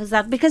benefit is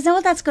that? Because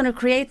all that's going to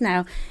create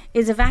now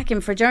is a vacuum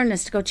for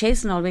journalists to go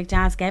chasing all week to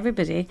ask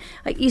everybody.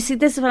 You see,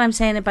 this is what I'm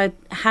saying about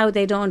how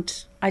they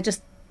don't. I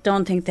just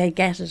don't think they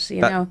get it.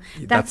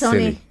 That's only.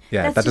 silly.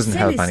 Yeah, that's that doesn't just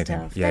help silly anything.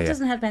 stuff. Yeah, that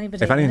doesn't help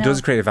anybody. If anything does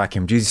create a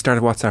vacuum, do you start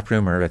a WhatsApp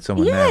rumour about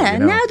someone now? Yeah, you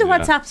know? now the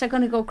WhatsApps are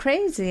going to go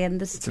crazy,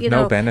 and this, of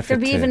no benefit there'll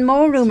be to even it.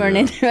 more rumour and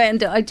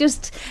innuendo.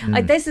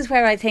 This is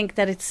where I think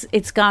that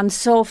it's gone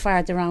so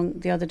far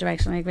the other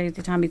direction. I agree with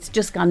you, Tommy. It's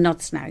just gone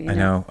nuts now. I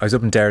know. I was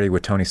up in Derry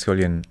with Tony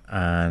Scullion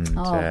and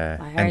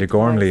Enda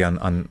Gormley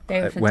on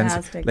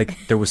Wednesday. Like,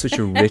 there was such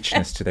a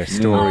richness to their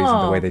stories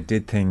and the way they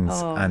did things.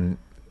 And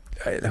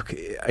look,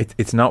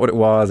 it's not what it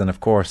was, and of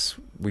course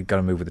we got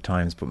to move with the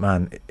times, but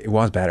man, it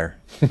was better.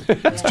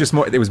 It's just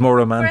more. It was more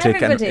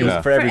romantic, and it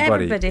was for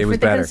everybody. It was for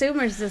better. the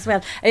consumers as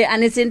well.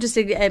 And it's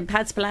interesting.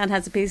 Pat Spillane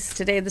has a piece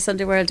today in the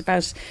Sunday World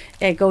about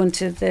going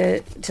to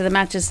the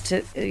matches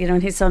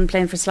and his son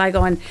playing for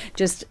Sligo, and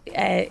just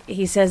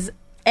he says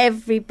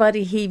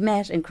everybody he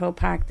met in Croke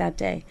Park that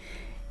day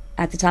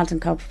at the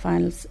Tailteann Cup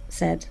finals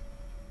said,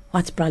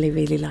 what's Brawley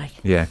really like?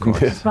 Yeah, of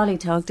course. What's Brawley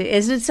talk to?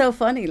 Isn't it so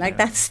funny? Like,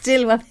 that's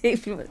still what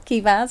people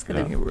keep asking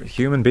them. We're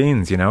human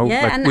beings, Yeah,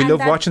 like, we love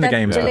watching the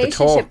games, but the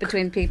relationship talk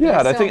between people. Yeah,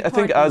 and is I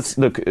think as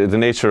the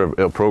nature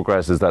of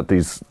progress is that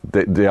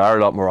they are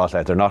a lot more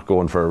athletic. They're not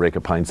going for a rake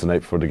of pints the night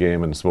before the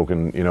game and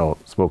smoking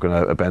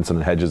a Benson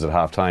and Hedges at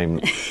half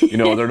time.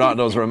 They're not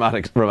those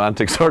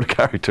romantic sort of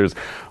characters,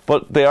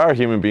 but they are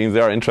human beings.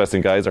 They are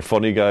interesting guys. They're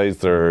funny guys.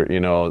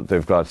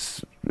 They've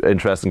got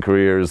interesting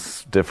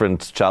careers,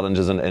 different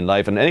challenges in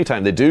life, and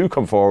anytime they do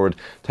come forward,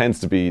 they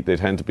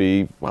tend to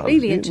be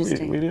really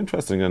interesting. Really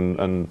interesting,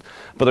 and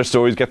but their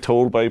stories get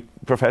told by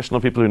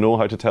professional people who know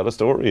how to tell a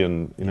story,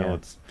 and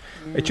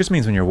it just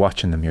means when you're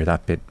watching them, you're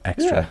that bit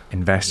extra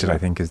invested. I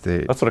think is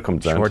that's what it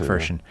comes down short to,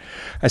 version.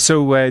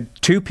 So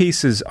two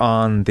pieces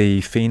on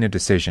the FINA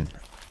decision.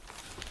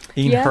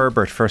 Ian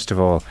Herbert, first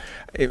of all,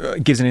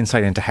 it gives an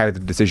insight into how the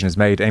decision is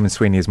made. Eamon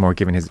Sweeney is more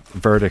giving his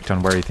verdict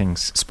on where he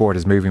thinks sport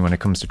is moving when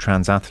it comes to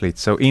trans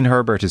athletes. So Ian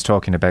Herbert is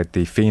talking about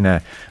the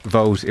FINA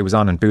vote. It was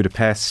on in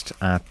Budapest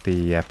at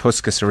the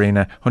Puskás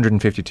Arena.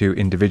 152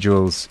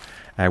 individuals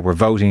were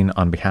voting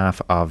on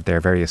behalf of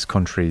their various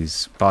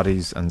countries'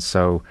 bodies, and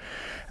so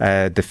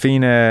the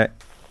FINA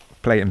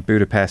play in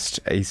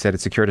Budapest, he said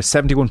it secured a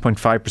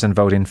 71.5%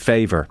 vote in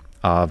favour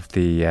of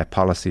the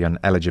policy on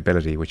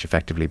eligibility, which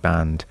effectively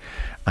banned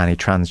any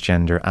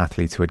transgender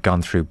athletes who had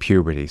gone through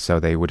puberty. So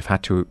they would have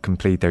had to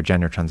complete their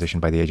gender transition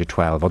by the age of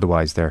 12.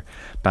 Otherwise, they're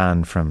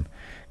banned from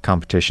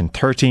competition.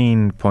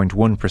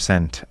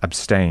 13.1%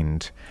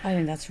 abstained. I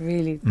think that's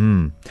really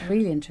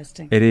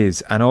interesting. It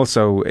is. And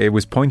also, it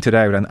was pointed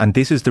out, and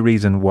this is the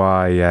reason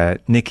why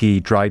Nikki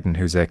Dryden,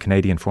 who's a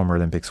Canadian former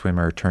Olympic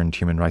swimmer turned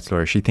human rights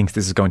lawyer, she thinks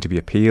this is going to be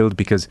appealed,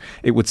 because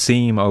it would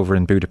seem over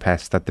in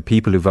Budapest that the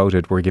people who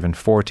voted were given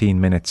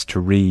 14 minutes to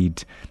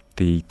read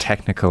the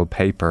technical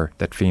paper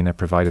that FINA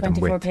provided them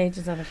with. 24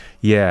 pages of it.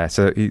 Yeah,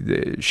 so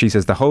she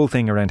says the whole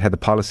thing around how the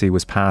policy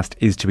was passed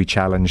is to be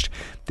challenged.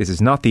 This is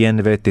not the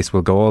end of it. This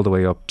will go all the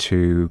way up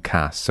to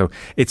CAS. So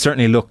it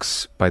certainly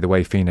looks, by the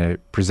way FINA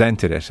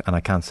presented it, and I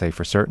can't say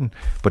for certain,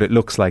 but it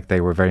looks like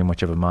they were very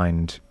much of a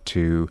mind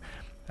to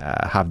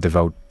have the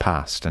vote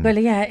passed. And well,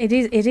 yeah, it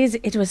is.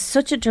 It was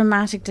such a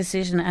dramatic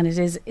decision, and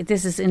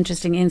this is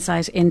interesting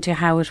insight into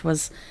how it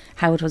was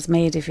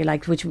made, if you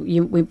like, which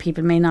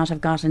people may not have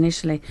got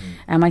initially.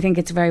 I think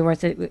it's very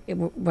worth it.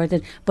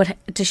 But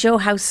to show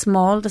how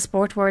small the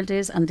sport world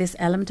is, and this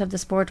element of the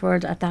sport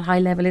world at that high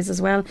level is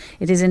as well,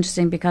 it is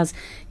interesting, because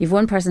you've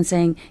one person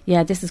saying,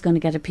 yeah, this is going to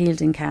get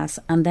appealed in CAS,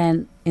 and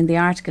then in the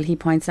article he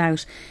points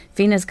out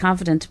FINA is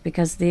confident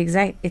because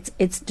its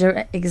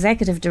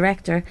executive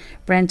director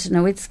Brent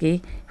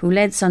Nowitzki, who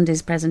led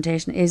Sunday's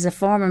presentation, is a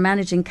former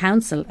managing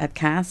counsel at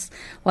CAS,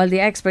 while the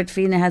expert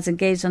FINA has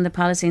engaged on the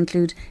policy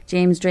include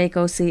James Drake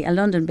OC, a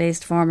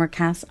London-based former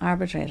CAS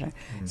arbitrator.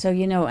 So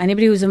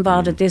anybody who's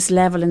involved at this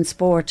level in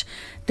sport,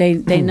 they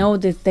know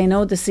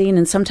the scene,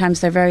 and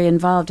sometimes they're very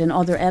involved in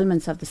other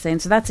elements of the scene.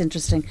 So that's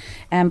interesting.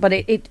 But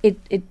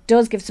it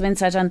does give some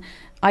insight on.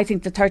 I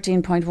think the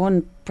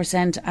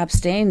 13.1%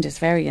 abstained is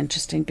very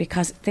interesting,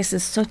 because this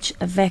is such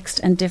a vexed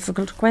and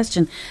difficult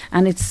question,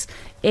 and it's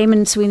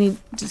Eamon Sweeney,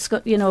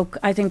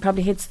 I think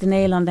probably hits the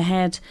nail on the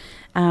head.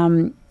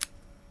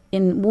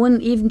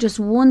 in even just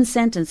one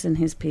sentence in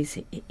his piece,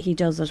 he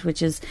does it,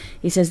 which is,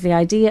 he says, the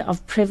idea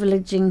of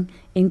privileging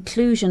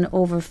inclusion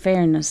over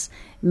fairness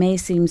may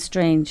seem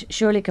strange.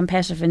 Surely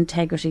competitive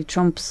integrity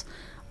trumps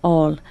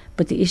all,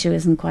 but the issue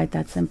isn't quite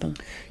that simple.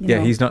 You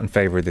know? He's not in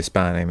favour of this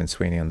ban, Eamon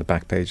Sweeney, on the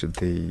back page of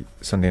the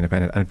Sunday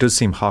Independent. And it does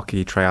seem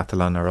hockey,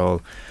 triathlon are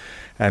all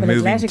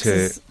moving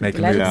to make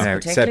a move now.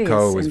 Seb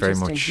Coe was very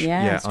much on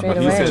that.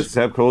 He says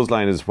Seb Coe's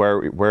line is where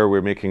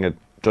we're making a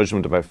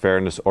judgment about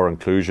fairness or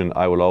inclusion,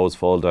 I will always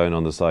fall down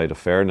on the side of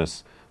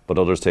fairness, but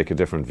others take a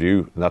different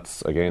view. And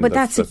that's again. But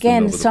that's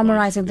again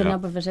summarising the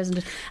nub of it, isn't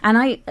it? And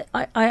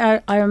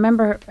I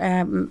remember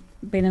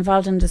being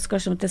involved in a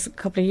discussion with this a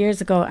couple of years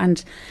ago,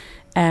 and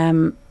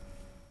a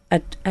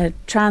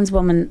trans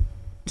woman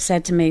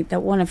said to me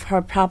that one of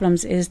her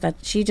problems is that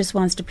she just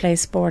wants to play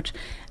sport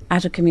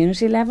at a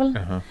community level,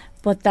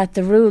 but that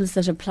the rules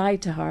that apply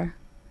to her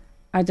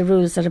are the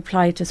rules that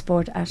apply to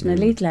sport at an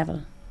elite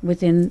level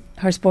within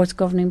her sports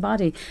governing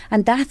body.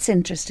 And that's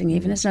interesting,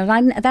 even, isn't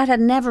it? That had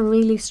never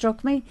really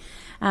struck me.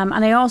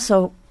 And I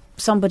also,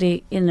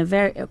 somebody in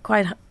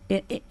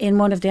in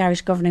one of the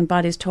Irish governing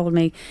bodies told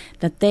me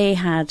that they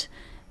had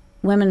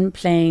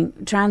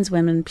trans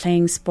women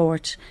playing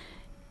sport,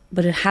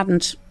 but it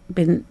hadn't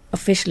been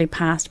officially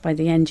passed by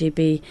the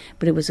NGB,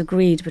 but it was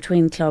agreed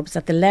between clubs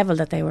at the level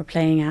that they were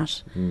playing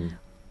at.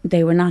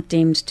 They were not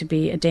deemed to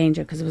be a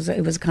danger because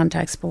it was a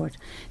contact sport.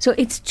 So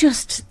it's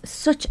just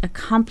such a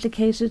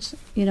complicated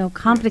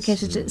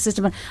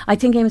system. I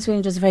think Eamon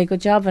Sweeney does a very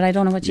good job, but I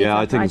don't know what you think. Yeah,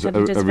 I think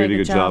it's a really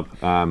good job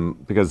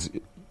because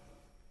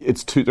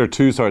there are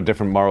two sort of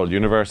different moral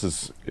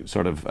universes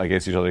sort of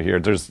against each other here.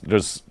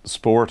 There's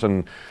sport,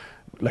 and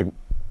like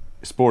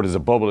sport is a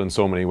bubble in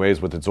so many ways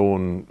with its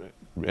own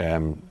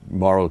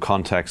moral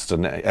context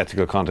and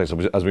ethical context,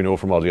 as we know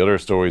from all the other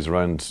stories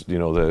around,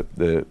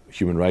 the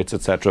human rights,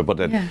 etc. But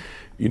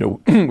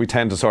we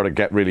tend to sort of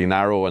get really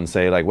narrow and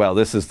say, like, well,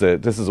 this is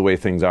the way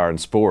things are in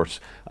sport,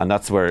 and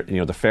that's where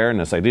the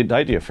fairness, the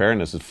idea of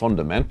fairness, is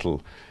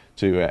fundamental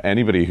to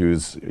anybody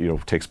who's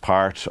takes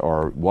part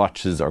or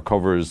watches or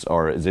covers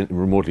or is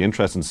remotely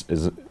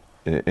interested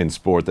in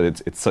sport.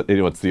 That it's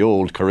the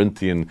old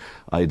Corinthian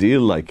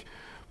ideal, like,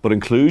 but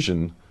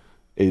inclusion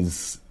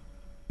is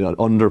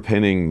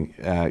underpinning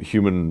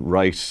human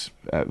right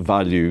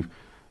value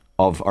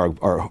of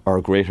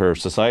our greater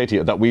society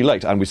that we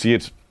liked, and we see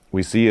it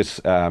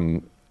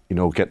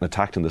getting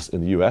attacked in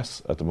the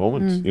US at the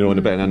moment.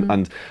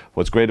 And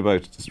what's great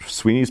about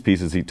Sweeney's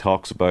piece is he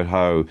talks about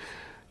how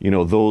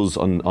those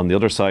on the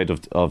other side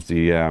of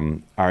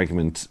the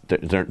argument,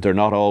 they're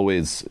not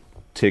always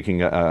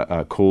taking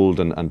a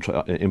cold and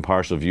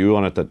impartial view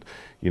on it. That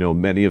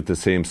many of the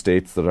same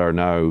states that are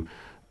now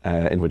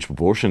in which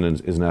abortion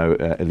is now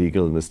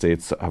illegal in the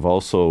States have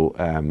also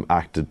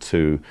acted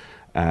to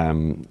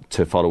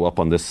follow up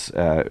on this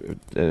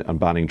on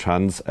banning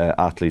trans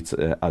athletes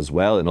as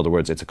well. In other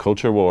words, it's a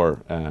culture war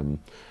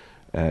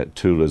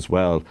tool as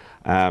well.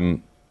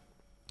 So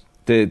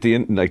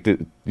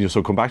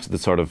come back to the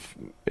sort of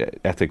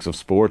ethics of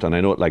sport, and I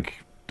know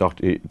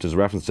there's a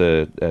reference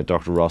to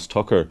Dr. Ross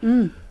Tucker.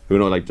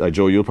 Who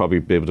Joe, you'll probably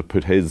be able to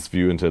put his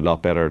view into a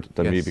lot better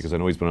than me, because I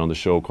know he's been on the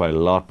show quite a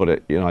lot.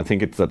 But I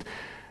think it's that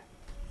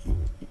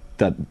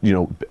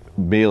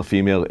male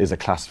female is a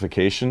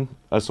classification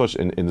as such,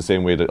 in the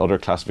same way that other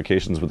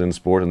classifications within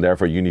sport, and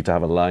therefore you need to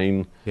have a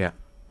line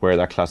where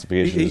that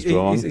classification is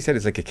drawn. He said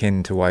it's like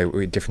akin to why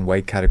we different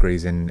weight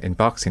categories in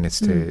boxing. It's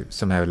to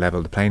somehow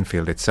level the playing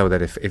field. It's so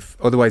that if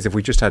otherwise, if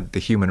we just had the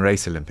human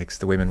race Olympics,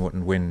 the women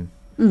wouldn't win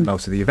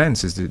most of the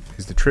events. Is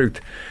the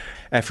truth.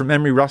 From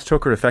memory, Ross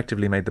Tucker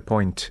effectively made the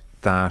point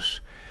that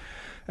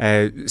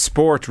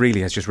sport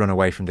really has just run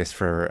away from this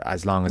for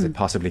as long as it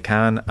possibly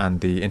can,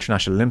 and the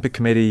International Olympic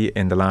Committee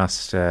in the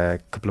last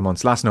couple of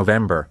months, last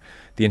November,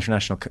 the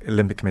International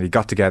Olympic Committee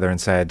got together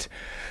and said,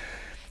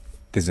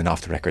 this is an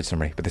off-the-record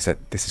summary, but they said,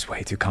 this is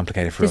way too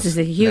complicated for us. This is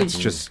a huge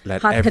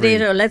hot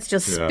potato. Let's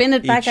just spin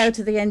it back out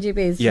to the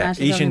NGBs. Yeah,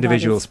 each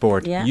individual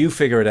sport, you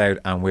figure it out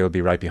and we'll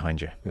be right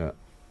behind you. Yeah.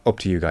 Up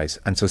to you guys.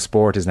 And so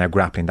sport is now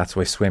grappling. That's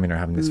why swimming are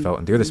having this vote,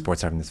 and the other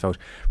sports are having this vote.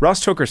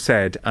 Ross Tucker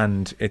said,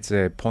 and it's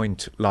a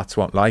point lots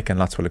won't like and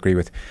lots will agree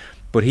with,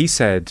 but he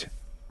said,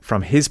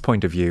 from his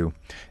point of view,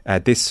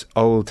 this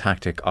old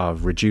tactic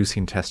of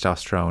reducing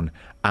testosterone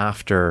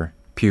after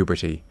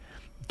puberty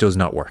does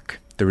not work.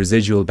 The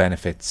residual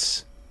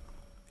benefits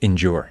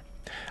endure.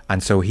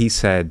 And so he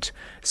said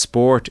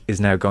sport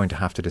is now going to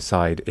have to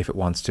decide if it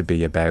wants to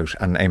be about,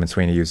 and Eamon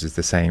Sweeney uses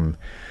the same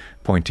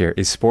point here,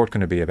 is sport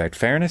going to be about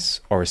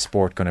fairness, or is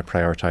sport going to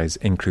prioritise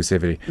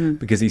inclusivity?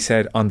 Because he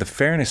said on the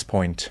fairness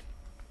point,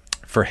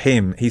 for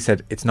him, he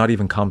said it's not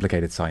even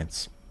complicated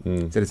science.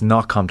 He said it's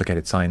not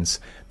complicated science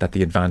that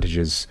the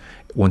advantages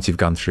once you've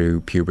gone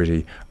through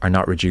puberty are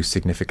not reduced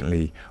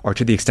significantly, or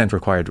to the extent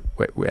required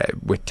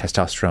with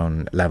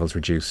testosterone levels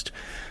reduced.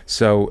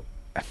 So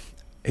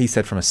he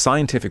said from a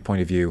scientific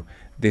point of view,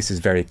 this is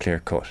very clear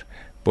cut.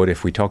 But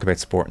if we talk about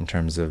sport in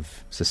terms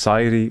of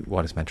society,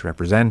 what it's meant to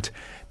represent,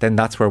 then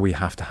that's where we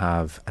have to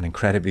have an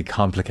incredibly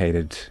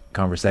complicated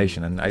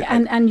conversation. And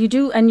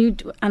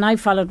I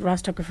followed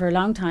Ross Tucker for a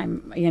long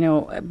time, you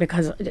know,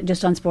 because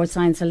just on sports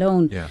science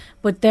alone. Yeah.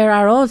 But there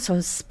are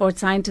also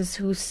sports scientists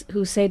who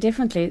say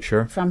differently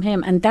from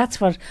him, and that's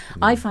what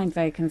I find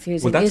very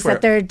confusing. Well, is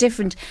that there are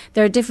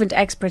different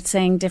experts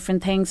saying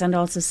different things, and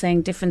also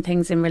saying different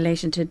things in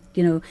relation to,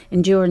 you know,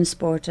 endurance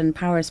sport and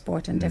power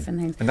sport and different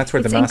things. And that's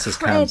where the masses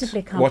count.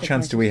 What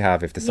chance do we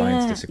have if the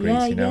science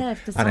disagrees? You know,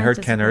 and I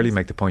heard Ken Early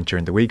make the point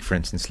during the week, for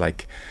instance,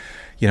 like,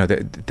 you know,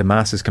 the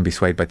masses can be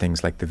swayed by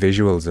things like the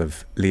visuals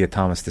of Leah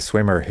Thomas, the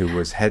swimmer, who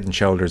was head and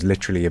shoulders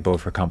literally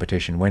above her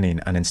competition winning,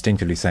 and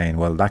instinctively saying,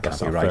 well, that can't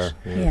be right.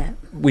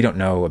 We don't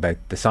know about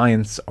the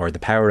science or the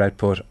power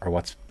output or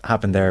what's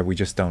happened there. We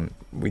just don't,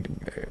 we're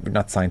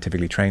not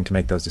scientifically trained to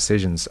make those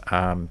decisions.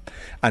 And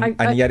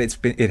yet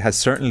it has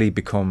certainly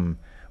become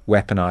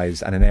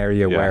weaponized, and an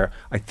area where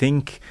I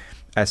think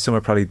some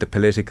of probably the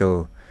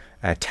political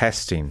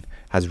testing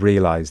has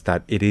realised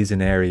that it is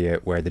an area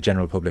where the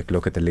general public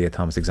look at the Leah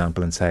Thomas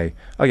example and say,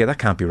 oh yeah, that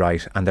can't be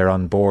right, and they're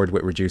on board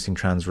with reducing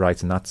trans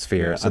rights in that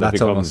sphere. So that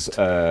becomes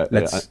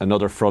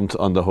another front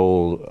on the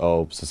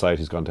whole,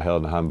 society's gone to hell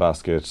in a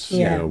handbasket,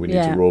 you know, we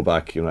need to roll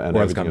back, you know, and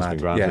everything has been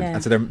granted.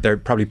 And so they're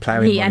probably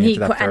ploughing money into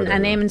that further.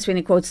 And Eamon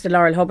Sweeney quotes the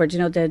Laurel Hubbard, you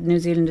know, the New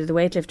Zealander, the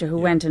weightlifter, who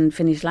went and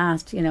finished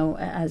last, you know,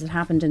 as it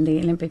happened in the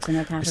Olympics in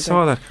her category. I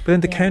saw that. But then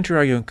the counter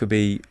argument could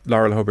be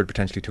Laurel Hubbard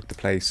potentially took the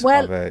place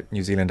of a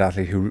New Zealand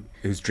athlete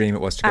whose dream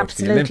it was to go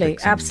to the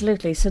Olympics.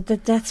 Absolutely. So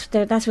that's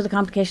where the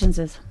complications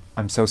is.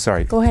 I'm so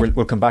sorry. Go ahead.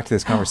 We'll come back to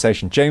this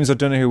conversation. James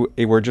O'Donoghue,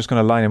 we're just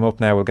going to line him up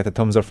now. We'll get the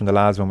thumbs up from the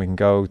lads when we can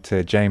go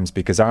to James,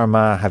 because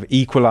Armagh have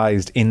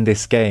equalised in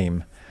this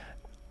game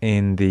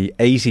in the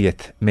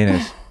 80th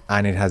minute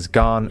and it has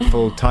gone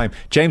full time.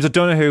 James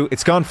O'Donoghue,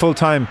 it's gone full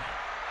time.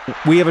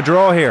 We have a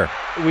draw here.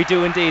 We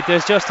do indeed.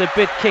 There's just a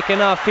bit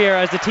kicking off here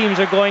as the teams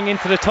are going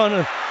into the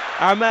tunnel.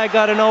 Armagh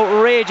got an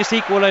outrageous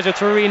equaliser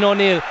to Rian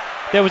O'Neill.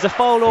 There was a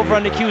foul over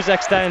on the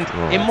Cusack stand.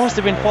 It must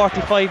have been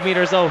 45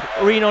 metres out.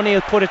 Rian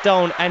O'Neill put it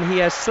down and he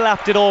has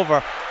slapped it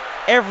over.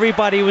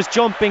 Everybody was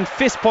jumping,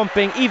 fist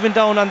pumping, even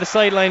down on the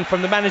sideline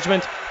from the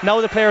management. Now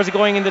the players are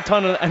going in the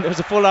tunnel and there's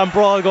a full-on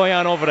brawl going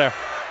on over there.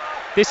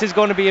 This is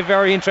going to be a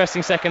very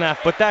interesting second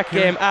half, but that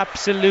game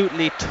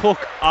absolutely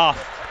took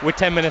off with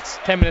 10 minutes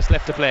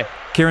left to play.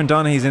 Kieran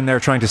Donaghy's in there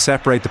trying to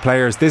separate the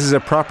players. This is a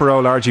proper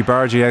old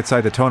argy-bargy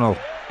outside the tunnel.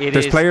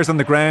 There's players on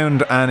the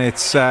ground and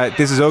it's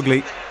this is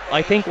ugly.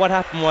 I think what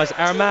happened was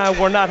Armagh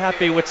were not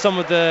happy with some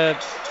of the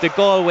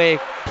Galway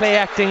play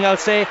acting, I'll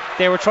say.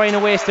 They were trying to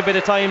waste a bit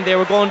of time. They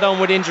were going down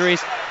with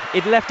injuries.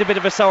 It left a bit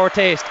of a sour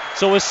taste.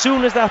 So as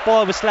soon as that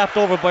ball was slapped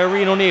over by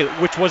Rian O'Neill,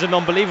 which was an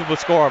unbelievable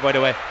score, by the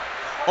way,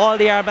 all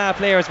the Armagh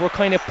players were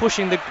kind of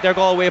pushing their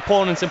Galway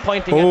opponents and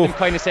pointing at them,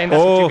 kind of saying,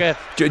 that's what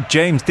you get.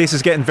 James, this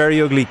is getting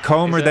very ugly.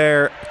 Comer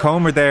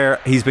there,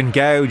 he's been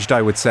gouged,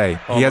 I would say.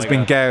 He has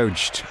been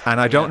gouged. And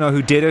I don't know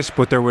who did it,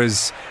 but there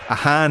was a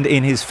hand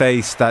in his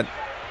face that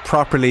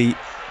properly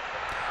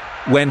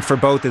went for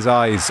both his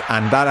eyes,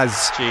 and that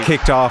has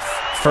kicked off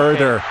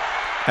further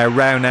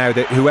around now.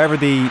 That whoever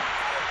the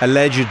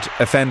alleged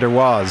offender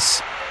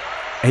was,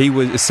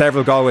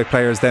 several Galway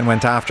players then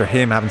went after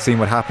him, haven't seen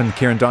what happened.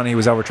 Kieran Donaghy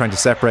was over trying to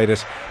separate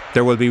it.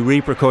 There will be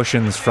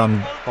repercussions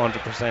from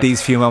 100%.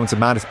 These few moments of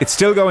madness. It's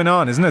still going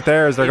on, isn't it,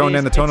 there, as they're going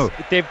down the tunnel?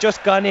 They've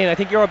just gone in. I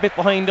think you're a bit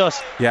behind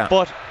us,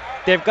 but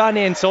they've gone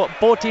in, so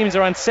both teams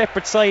are on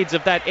separate sides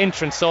of that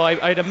entrance, so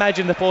I'd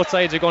imagine that both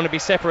sides are going to be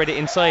separated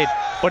inside,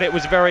 but it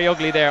was very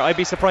ugly there. I'd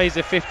be surprised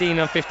if 15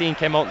 on 15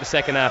 came out in the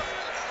second half.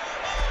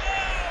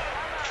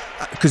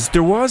 Because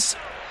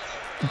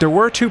there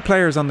were two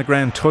players on the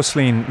ground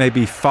tussling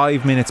maybe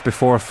 5 minutes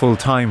before full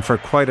time for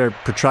quite a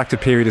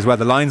protracted period as well.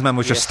 The linesman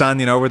was just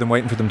standing over them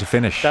waiting for them to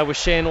finish. That was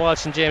Shane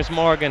Walsh and James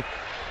Morgan.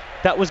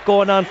 That was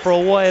going on for a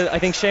while. I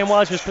think Shane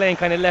Walsh was playing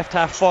kind of left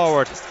half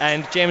forward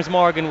and James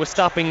Morgan was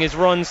stopping his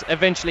runs.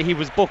 Eventually he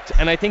was booked,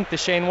 and I think the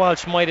Shane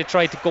Walsh might have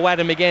tried to go at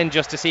him again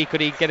just to see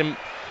could he get him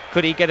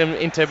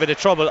into a bit of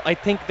trouble. I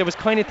think there was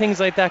kind of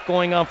things like that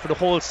going on for the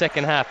whole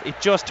second half. It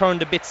just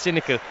turned a bit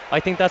cynical. I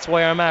think that's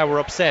why Armagh were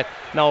upset.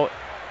 Now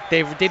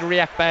they did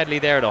react badly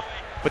there though,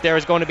 but there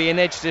is going to be an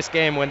edge to this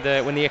game when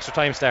the extra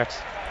time starts.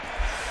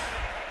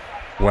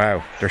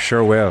 Wow, there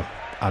sure will.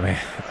 I mean,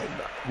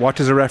 what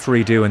does a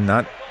referee do in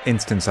that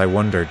instance, I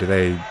wonder? Do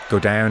they go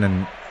down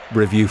and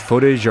review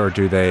footage, or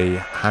do they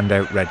hand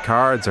out red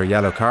cards or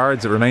yellow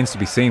cards? It remains to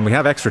be seen. We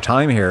have extra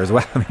time here as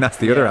well. I mean, that's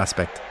the other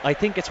aspect. I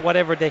think it's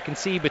whatever they can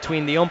see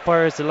between the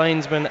umpires, the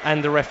linesman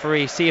and the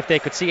referee, see if they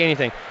could see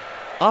anything.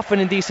 Often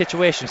in these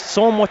situations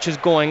so much is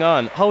going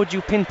on. How would you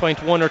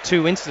pinpoint one or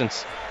two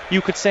incidents? You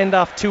could send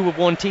off two of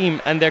one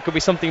team and there could be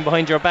something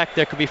behind your back.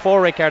 There could be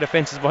 4 red card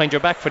offences behind your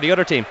back for the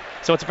other team,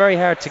 so it's very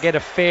hard to get a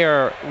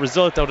fair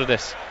result out of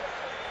this.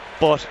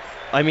 But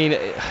I mean,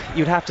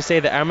 you'd have to say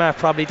that Armagh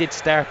probably did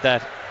start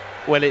that.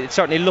 Well, it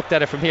certainly looked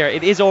at it from here.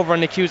 It is over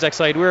on the Cusack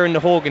side. We're in the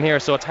Hogan here,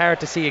 so it's hard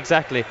to see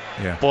exactly.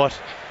 Yeah. But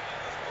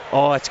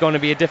Oh, it's going to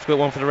be a difficult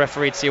one for the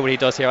referee to see what he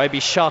does here. I'd be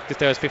shocked if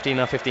there was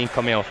 15-15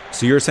 coming out.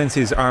 So your sense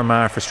is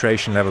Armagh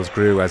frustration levels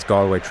grew as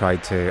Galway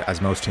tried to,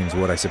 as most teams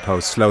would, I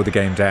suppose, slow the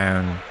game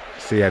down,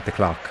 see out the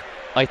clock.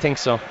 I think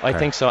so. I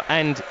think so.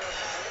 And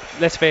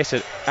let's face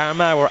it,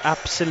 Armagh were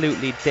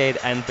absolutely dead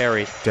and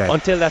buried.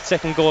 Until that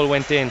second goal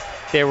went in,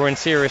 they were in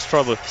serious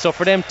trouble. So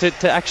for them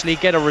to actually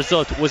get a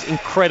result was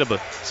incredible.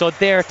 So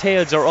their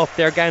tails are up,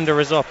 their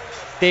gander is up.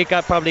 They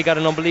probably got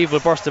an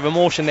unbelievable burst of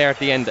emotion there at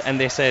the end, and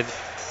they said,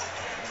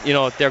 you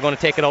know, they're going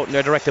to take it out on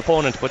their direct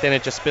opponent, but then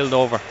it just spilled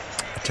over.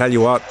 I tell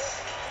you what,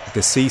 the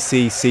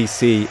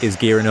CCCC is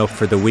gearing up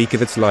for the week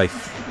of its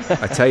life.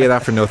 I tell you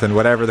that for nothing,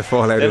 whatever the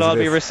fallout is. They'll all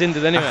be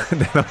rescinded anyway.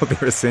 They'll all be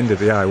rescinded,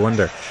 yeah, I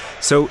wonder.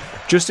 So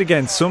just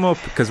again, sum up,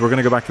 because we're going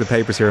to go back to the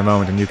papers here in a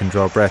moment and you can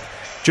draw a breath.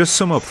 Just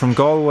sum up, from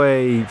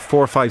Galway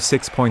 4, 5,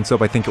 6 points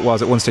up, I think it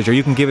was at one stage, or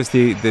you can give us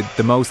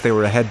the most they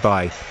were ahead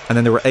by, and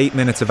then there were 8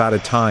 minutes of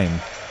added time.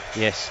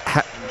 Yes.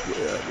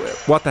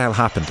 What the hell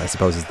happened, I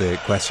suppose, is the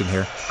question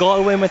here.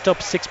 Galway went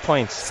up 6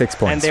 points. 6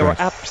 points, and they were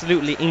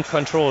absolutely in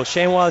control.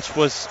 Shane Walsh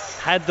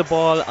had the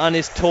ball on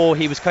his toe.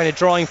 He was kind of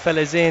drawing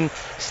fellas in,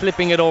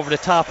 slipping it over the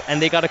top,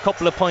 and they got a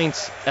couple of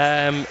points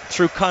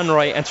through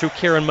Conroy and through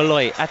Kieran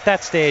Malloy. At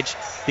that stage,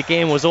 the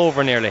game was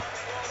over nearly.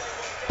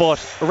 But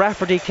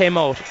Rafferty came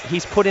out.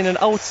 He's put in an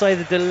outside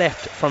of the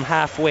left from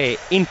halfway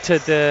into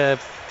the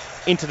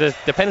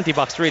penalty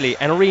box, really,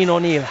 and Rian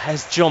O'Neill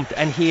has jumped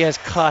and he has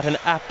caught an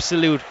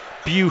absolute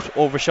beaut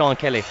over Sean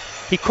Kelly.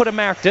 He could have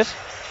marked it,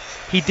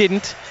 he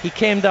didn't. He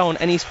came down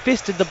and he's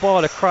fisted the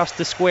ball across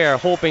the square,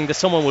 hoping that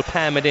someone would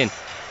palm it in.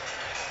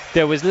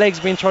 There was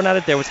legs being thrown at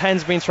it, there was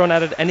hands being thrown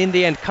at it, and in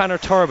the end Conor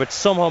Turbett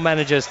somehow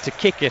manages to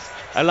kick it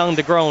along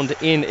the ground.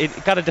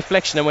 It got a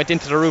deflection and went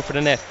into the roof of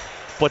the net,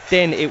 but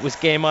then it was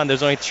game on.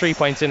 There's only 3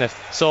 points in it.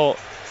 So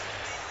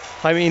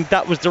I mean,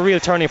 that was the real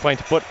turning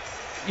point. But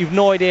you've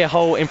no idea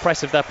how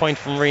impressive that point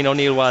from Rian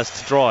O'Neill was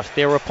to draw it.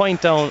 They were a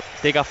point down,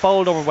 they got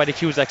fouled over by the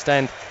Cusack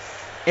stand.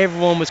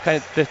 Everyone was kind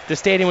of, the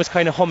stadium was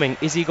kind of humming.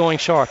 Is he going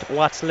short?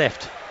 What's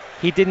left?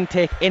 He didn't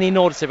take any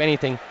notice of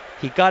anything.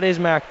 He got his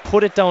mark,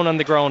 put it down on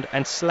the ground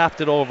and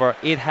slapped it over.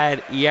 It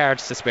had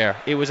yards to spare.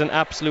 It was an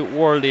absolute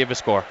worldie of a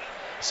score.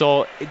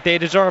 So they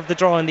deserved the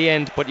draw in the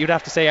end, but you'd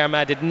have to say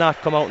Armagh did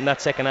not come out in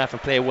that second half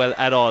and play well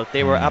at all.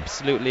 They were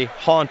absolutely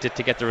haunted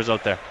to get the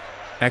result there.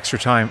 Extra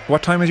time.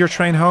 What time is your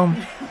train home?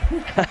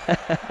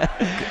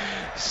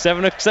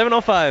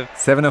 7:05.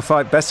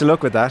 7:05. Best of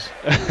luck with that.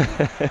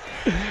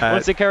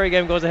 Once the Kerry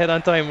game goes ahead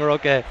on time, we're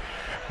okay.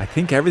 I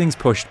think everything's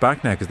pushed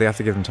back now because they have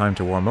to give them time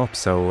to warm up,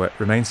 so it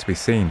remains to be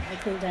seen.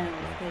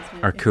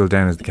 Or cool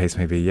down as the case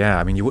may be. Yeah,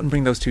 I mean, you wouldn't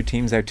bring those two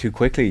teams out too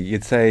quickly.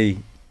 You'd say,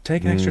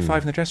 take an extra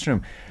 5 in the dressing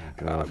room.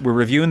 We're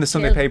reviewing the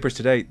Sunday papers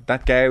today.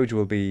 That gouge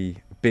will be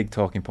a big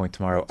talking point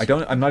tomorrow.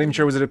 I'm not even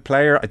sure, was it a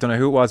player? I don't know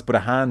who it was, but a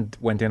hand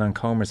went in on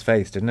Comer's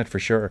face, didn't it, for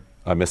sure?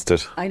 I missed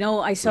it. I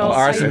know, I saw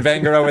Arsene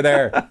Wenger over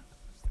there.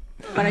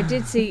 But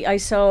I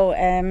saw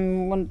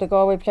one of the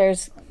Galway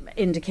players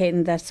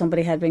indicating that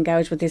somebody had been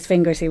gouged with his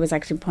fingers. He was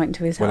actually pointing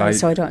to his eyes,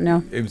 so I don't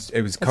know. It was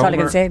That's Comer. all I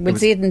can say. We'll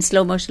see it in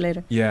slow motion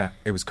later. Yeah,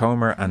 it was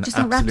Comer, and just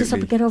don't wrap this up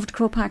and get over to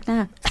Croke Park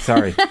now.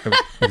 Sorry, it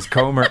was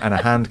Comer, and a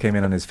hand came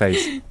in on his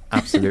face.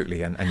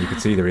 Absolutely, and you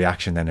could see the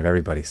reaction then of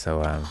everybody.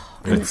 So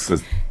it's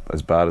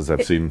as bad as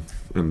I've seen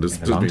in this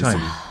in a long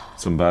time.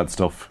 Some bad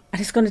stuff. And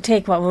it's going to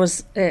take what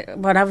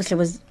obviously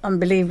was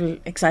unbelievable,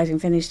 exciting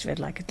finish to it.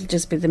 Like, it'll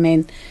just be the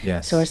main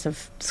source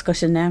of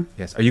discussion now.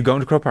 Yes. Are you going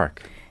to Croke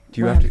Park? Do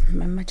you have to?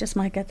 I just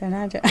might get there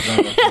now.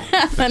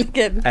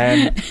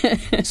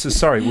 So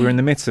sorry, we're in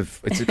the midst of,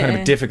 it's a kind of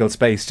a difficult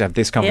space to have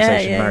this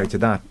conversation married to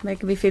that.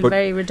 Making me feel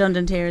very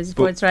redundant here as a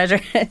sports writer.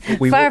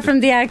 Far from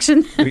the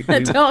action,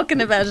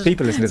 talking about it.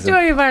 People listen to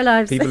story of our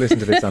lives. People listen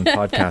to this on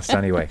podcasts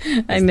anyway.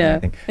 I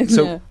know.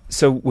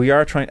 So we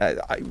are trying.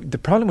 The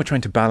problem with trying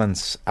to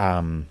balance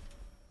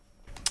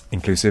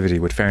inclusivity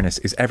with fairness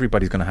is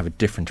everybody's going to have a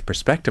different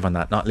perspective on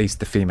that, not least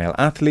the female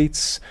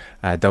athletes,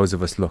 those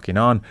of us looking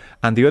on.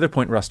 And the other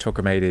point Ross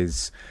Tucker made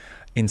is,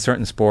 in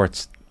certain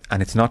sports,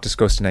 and it's not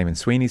discussed in Eamon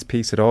Sweeney's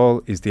piece at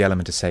all, is the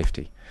element of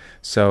safety.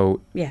 So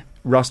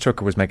Ross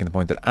Tucker was making the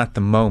point that at the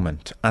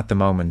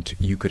moment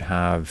you could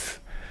have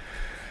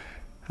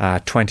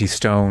 20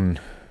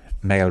 stone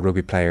male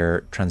rugby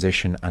player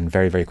transition and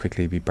very, very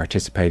quickly be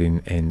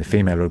participating in the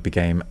female rugby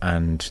game,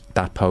 and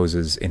that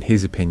poses, in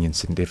his opinion,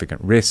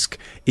 significant risk.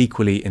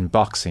 Equally, in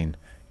boxing,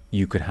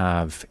 you could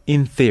have,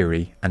 in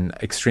theory, and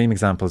extreme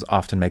examples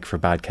often make for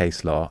bad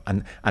case law,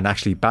 and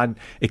actually bad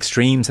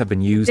extremes have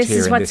been used this here.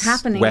 This is what's this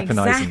happening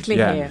exactly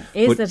here,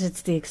 is that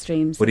it's the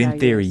extremes. But in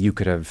theory, you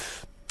could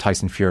have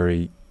Tyson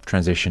Fury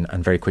transition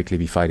and very quickly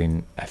be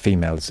fighting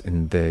females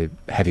in the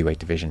heavyweight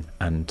division.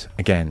 And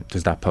again,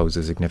 does that pose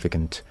a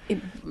significant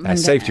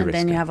safety risk?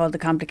 Then you have all the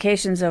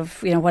complications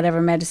of, you know,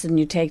 whateber medicine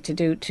you take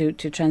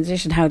to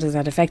transition. How does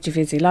that affect you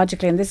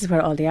physiologically? And this is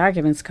where all the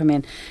arguments come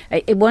in.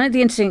 One of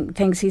the interesting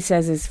things he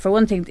says is, for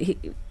one thing,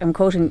 I'm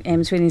quoting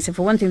Eamon Sweeney, he said,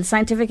 for one thing, the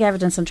scientific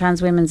evidence on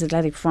trans women's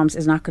athletic performance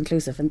is not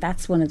conclusive, and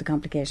that's one of the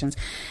complications.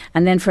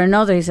 And then for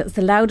another, he says,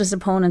 the loudest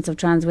opponents of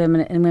trans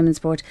women in women's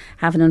sport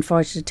have an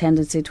unfortunate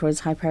tendency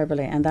towards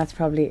hyperbole, and that's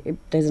probably,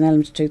 there's an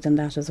element of truth in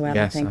that as well.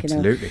 Yes, I think,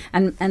 absolutely. You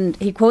know. And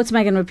he quotes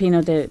Megan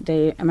Rapinoe,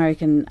 the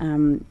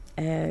American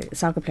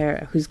soccer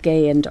player who's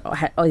gay and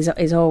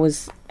is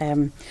always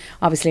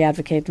obviously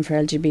advocating for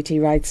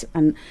LGBT rights,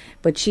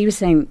 but she was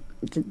saying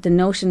the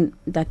notion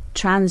that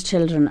trans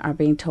children are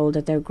being told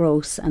that they're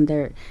gross and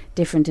they're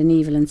different and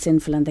evil and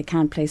sinful and they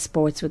can't play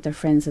sports with their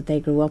friends that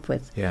they grew up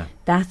with. Yeah,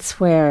 that's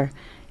where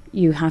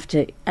you have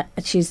to.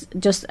 She's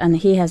just, and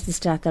he has the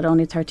stat that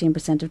only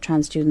 13% of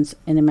trans students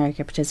in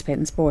America participate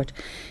in sport.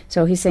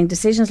 So he's saying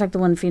decisions like the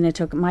one Fianna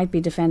took might be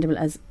defended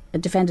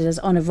as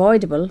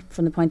unavoidable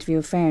from the point of view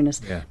of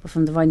fairness, but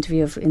from the point of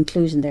view of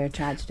inclusion, they're a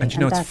tragedy. And you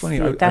know, it's funny.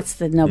 That's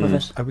the nub of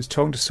it. I was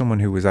talking to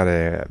someone who was at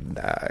a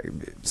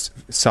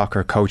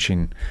soccer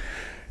coaching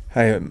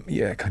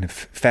kind of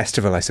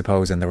festival, I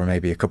suppose, and there were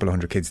maybe a couple of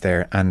hundred kids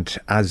there. And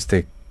as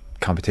the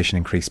competition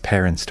increased,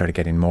 parents started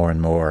getting more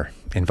and more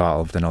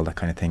involved and all that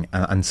kind of thing.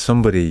 And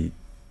somebody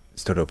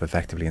stood up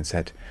effectively and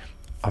said,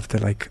 of the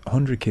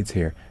 100 kids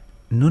here,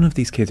 none of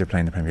these kids are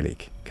playing the Premier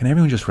League. Can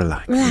everyone just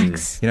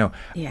relax? You know,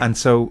 and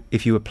so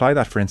if you apply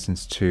that, for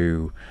instance,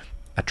 to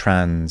a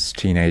trans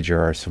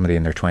teenager or somebody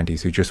in their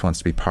 20s who just wants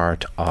to be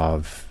part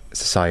of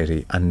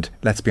society, and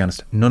let's be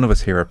honest, none of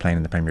us here are playing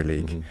in the Premier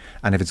League,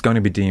 and if it's going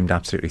to be deemed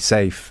absolutely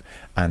safe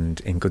and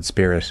in good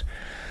spirit,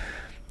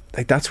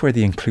 that's where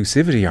the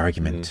inclusivity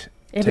argument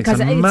takes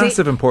a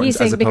massive importance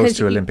as opposed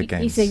to Olympic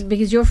Games.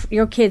 Because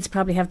your kids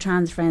probably have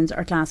trans friends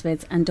or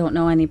classmates and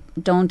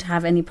don't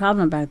have any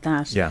problem about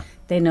that. Yeah,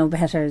 they know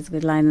better. Is a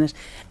good line in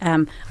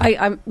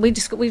it. We've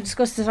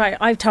discussed this.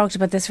 I've talked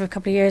about this for a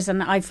couple of years,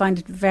 and I find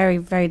it very,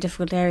 very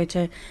difficult area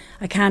to.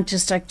 I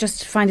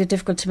just find it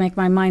difficult to make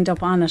my mind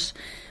up on it.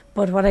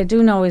 But what I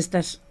do know is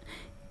that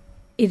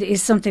it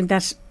is something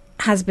that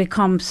has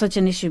become such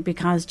an issue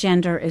because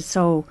gender is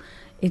so.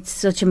 It's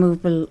such a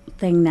movable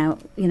thing now.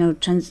 You know,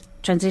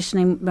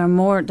 transitioning.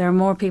 There are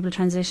more people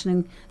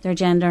transitioning their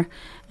gender,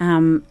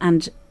 and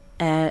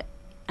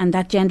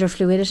that gender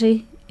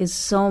fluidity is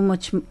so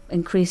much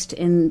increased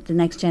in the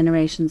next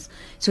generations.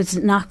 So it's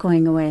not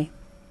going away.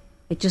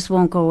 It just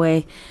won't go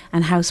away.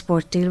 And how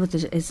sport deal with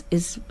it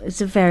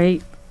is a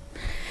very.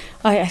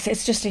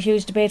 It's just a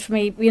huge debate for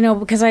me, you know,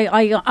 because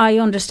I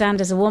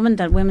understand as a woman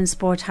that women's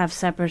sport have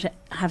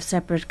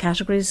separate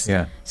categories,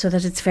 so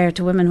that it's fair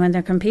to women when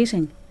they're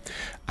competing.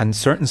 And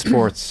certain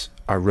sports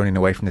are running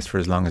away from this for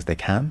as long as they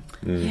can,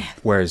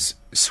 whereas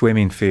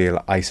swimming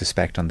feel, I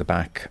suspect, on the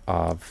back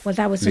of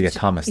Leah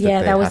Thomas.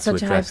 That was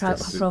such a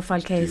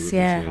high-profile case.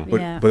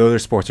 But other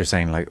sports are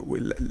saying,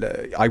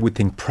 I would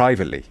think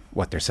privately,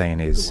 what they're saying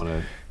is,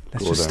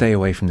 let's just stay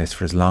away from this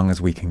for as long as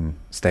we can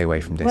stay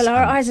away from this. Well,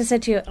 as I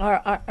said to you,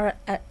 our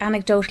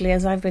anecdotally,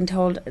 as I've been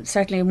told,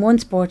 certainly in one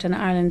sport in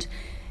Ireland,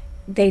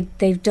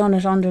 they've done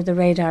it under the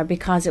radar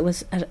because it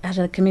was at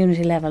a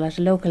community level, at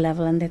a local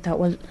level, and they thought,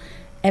 well,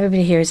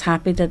 everybody here is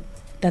happy that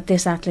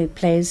this athlete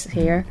plays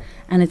here,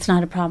 and it's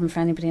not a problem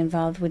for anybody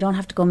involved. We don't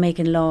have to go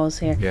making laws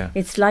here. Yeah.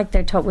 It's like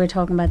we're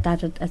talking about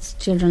that at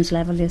children's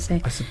level, you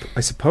say.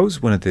 I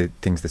suppose one of the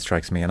things that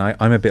strikes me, and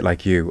I'm a bit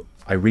like you,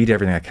 I read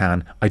everything I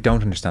can. I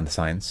don't understand the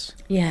science.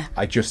 Yeah.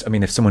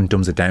 If someone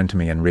dumbs it down to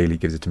me and really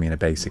gives it to me in a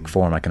basic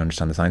form, I can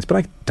understand the science, but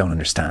I don't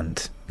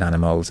understand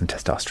nanomoles and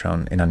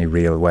testosterone in any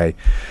real way.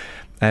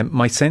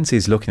 My sense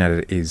is, looking at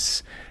it,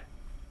 is,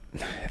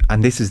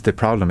 and this is the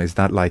problem, is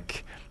that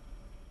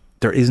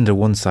there isn't a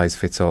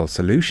one-size-fits-all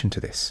solution to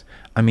this.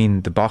 I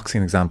mean, the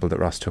boxing example that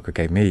Ross Tucker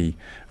gave me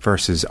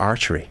versus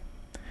archery.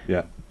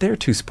 Yeah. They're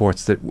two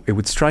sports that it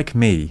would strike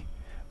me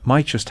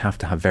might just have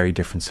to have very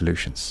different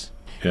solutions.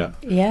 Yeah.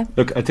 Yeah.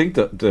 Look, I think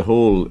that the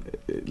whole,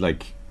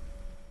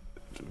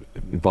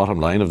 bottom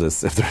line of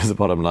this, if there is a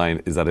bottom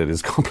line, is that it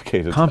is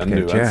complicated and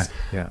nuanced.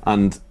 Yeah.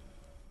 And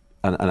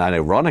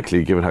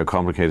ironically, given how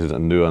complicated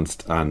and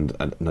nuanced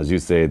and as you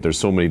say, there's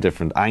so many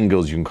different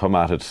angles you can come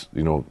at it,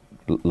 you know,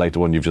 like the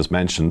one you've just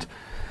mentioned,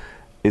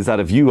 is that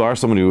if you are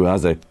someone who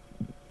has a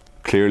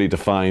clearly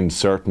defined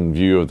certain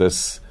view of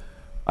this,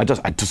 I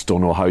just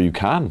don't know how you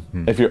can.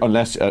 If you're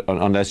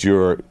unless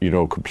you're, you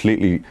know,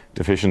 completely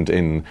deficient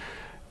in,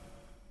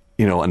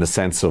 you know, in a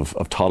sense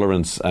of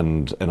tolerance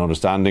and an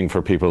understanding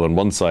for people on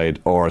one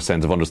side, or a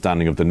sense of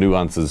understanding of the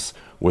nuances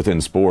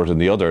within sport and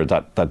the other,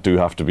 that do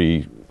have to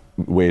be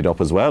weighed up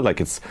as well.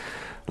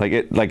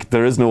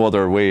 There is no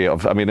other way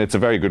of. I mean, it's a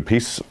very good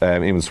piece.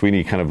 Eamon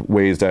Sweeney kind of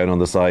weighs down on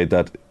the side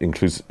that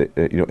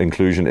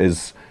inclusion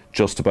is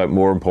just about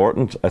more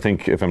important. I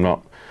think, if I'm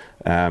not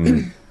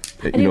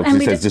because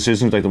it says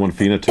decisions like the one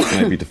Fianna took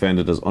might be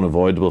defended as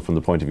unavoidable from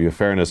the point of view of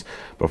fairness,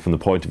 but from the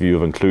point of view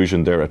of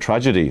inclusion, they're a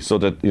tragedy. So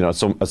that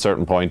at a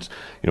certain point,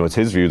 it's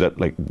his view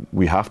that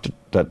we have to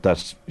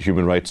that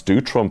human rights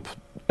do trump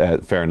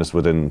fairness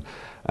within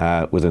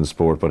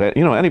sport. But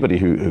anybody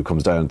who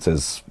comes down and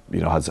says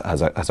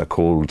has a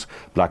cold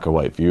black or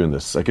white view in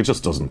this, it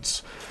just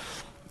doesn't.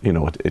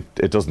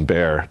 It doesn't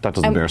bear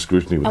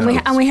scrutiny.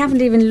 And we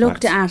haven't even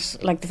looked at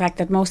the fact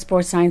that most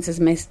sports science is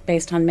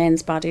based on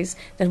men's bodies,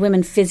 that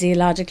women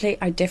physiologically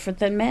are different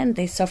than men.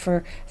 They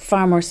suffer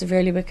far more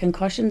severely with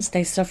concussions.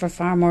 They suffer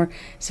far more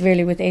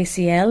severely with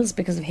ACLs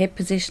because of hip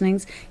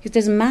positionings.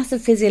 There's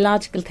massive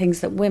physiological things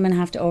that women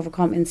have to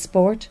overcome in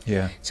sport.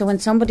 Yeah. So when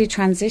somebody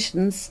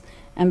transitions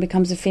and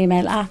becomes a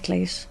female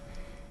athlete,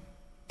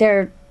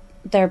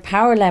 their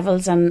power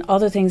levels and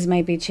other things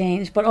may be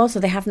changed, but also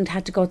they haven't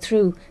had to go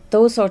through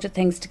those sort of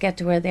things to get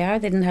to where they are.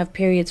 They didn't have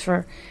periods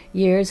for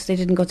years. They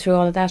didn't go through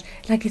all of that.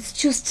 It's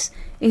just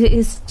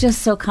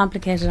so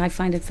complicated. I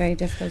find it very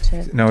difficult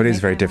to. No, it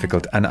is very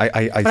difficult, and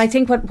But I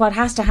think what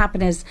has to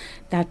happen is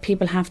that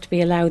people have to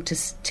be allowed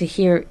to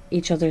hear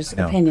each other's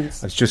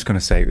opinions. I was just going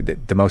to say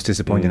the most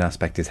disappointing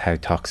aspect is how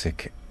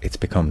toxic it's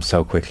become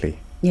so quickly.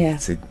 Yeah.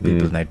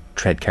 People now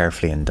tread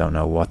carefully and don't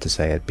know what to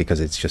say it because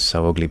it's just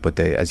so ugly. But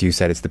as you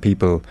said, it's the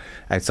people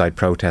outside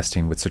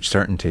protesting with such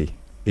certainty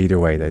either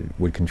way that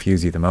would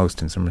confuse you the most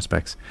in some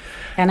respects.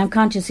 And I'm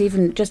conscious,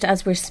 even just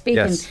as we're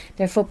speaking,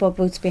 there are football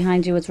boots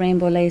behind you with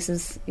rainbow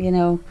laces,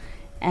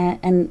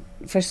 and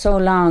for so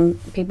long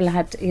people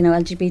had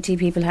LGBT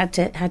people had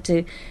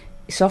to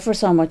suffer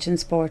so much in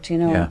sport,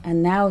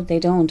 and now they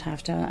don't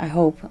have to, I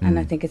hope, and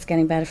I think it's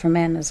getting better for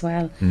men as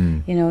well.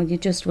 You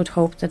just would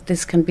hope that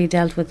this can be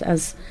dealt with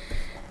as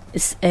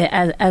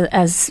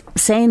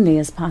sanely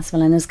as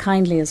possible and as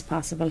kindly as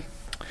possible,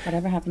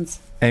 whatever happens.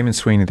 Eamon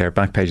Sweeney there,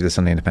 back page of the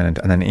Sunday Independent,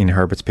 and then Ian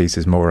Herbert's piece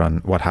is more on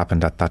what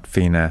happened at that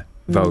Fianna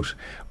vote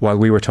while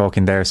we were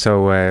talking there.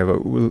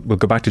 So we'll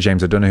go back to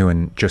James O'Donoghue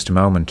in just a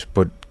moment,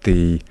 but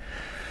the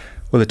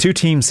two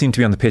teams seem to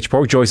be on the pitch.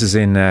 Paul Joyce is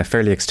in a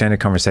fairly extended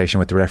conversation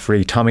with the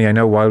referee. Tommy, I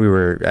know while we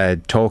were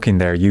talking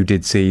there, you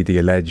did see the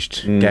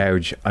alleged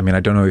gouge. I mean, I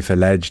don't know if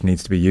alleged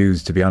needs to be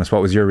used, to be honest.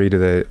 What was your read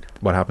of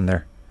what happened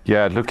there?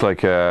 Yeah, it looked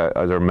like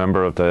either a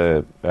member of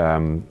the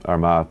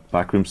Armagh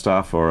backroom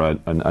staff or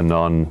a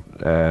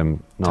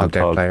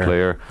non-called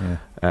player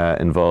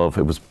involved.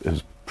 It was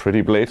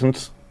pretty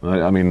blatant.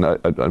 I mean,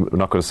 I'm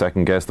not going to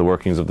second guess the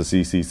workings of the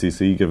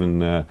CCCC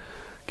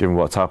given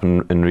what's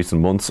happened in recent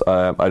months.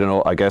 I don't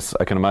know. I guess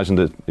I can imagine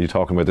that you're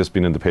talking about this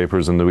being in the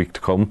papers in the week to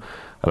come.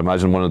 I'd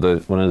imagine one of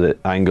the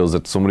angles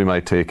that somebody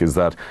might take is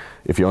that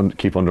if you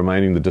keep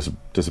undermining the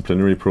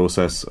disciplinary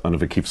process, and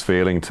if it keeps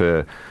failing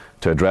to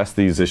address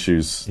these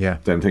issues,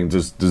 then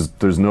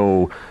there's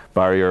no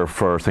barrier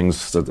for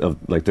things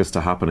like this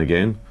to happen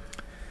again.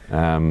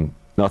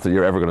 Not that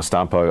you're ever going to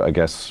stamp out, I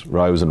guess,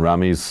 rows and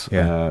rammies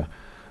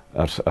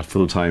at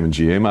full time in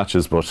GA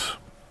matches, but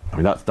I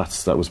mean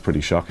that was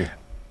pretty shocking.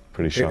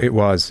 It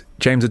was.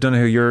 James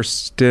O'Donoghue, you're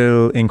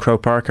still in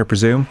Croke Park, I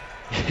presume?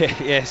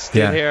 Yes,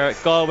 still here.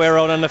 Galway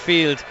Road on the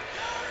field.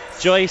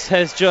 Joyce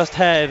has just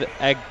had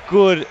a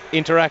good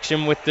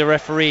interaction with the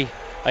referee.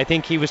 I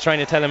think he was trying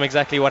to tell him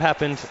exactly what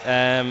happened.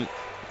 The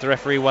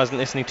referee wasn't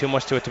listening too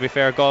much to it, to be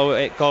fair.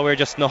 Galway are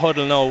just in a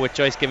huddle now with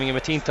Joyce giving him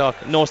a team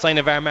talk. No sign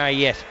of Armagh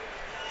yet.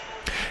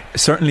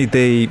 Certainly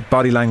the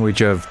body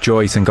language of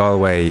Joyce and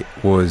Galway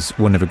was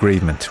one of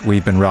aggrievement.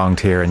 We've been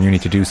wronged here and you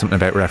need to do something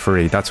about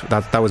referee.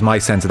 That was my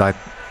sense of that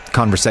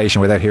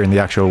conversation without hearing the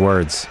actual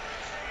words.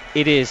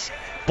 It is,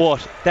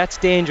 but that's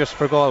dangerous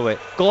for Galway.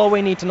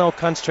 Galway need to now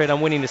concentrate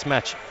on winning this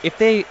match. If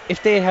they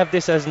have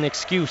this as an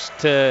excuse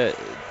to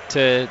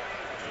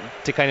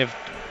kind of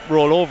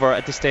roll over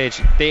at this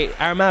stage,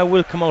 Armagh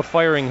will come out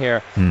firing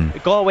here.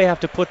 Galway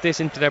have to put this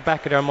into their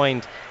back of their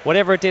mind.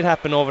 Whatever did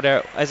happen over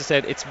there, as I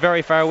said, it's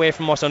very far away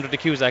from us under the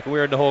Cusack.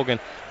 We're the Hogan.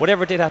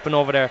 Whatever did happen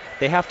over there,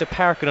 they have to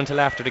park it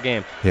until after the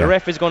game. The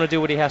ref is going to do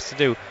what he has to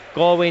do.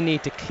 Galway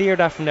need to clear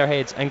that from their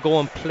heads and go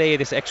and play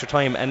this extra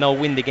time and now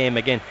win the game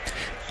again.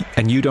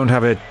 And you don't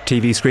have a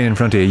TV screen in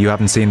front of you? You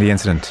haven't seen the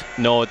incident?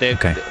 No,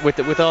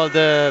 with all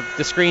the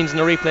screens and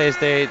the replays,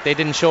 they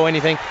didn't show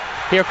anything.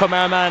 Here come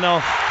Armagh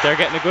now. They're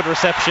getting a good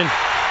reception.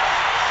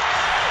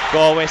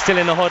 Galway still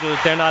in the huddle.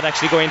 They're not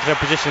actually going into their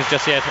positions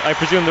just yet. I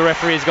presume the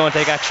referee is going to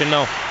take action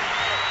now.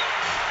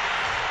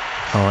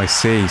 Oh, I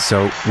see.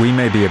 So we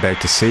may be about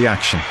to see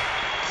action.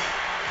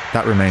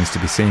 That remains to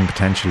be seen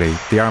potentially.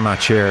 The Armagh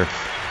cheer,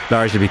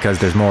 largely because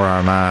there's more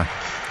Armagh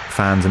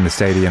fans in the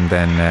stadium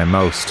than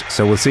most.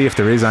 So we'll see if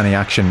there is any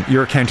action.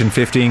 You're counting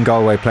 15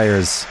 Galway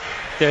players.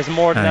 There's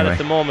more than that at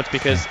the moment,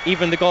 because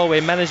even the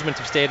Galway management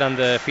have stayed on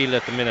the field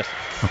at the minute.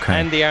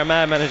 And the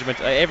Armagh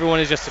management, everyone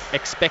is just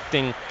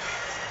expecting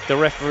the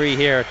referee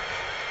here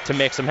to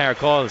make some hard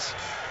calls.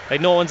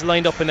 Like, no one's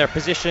lined up in their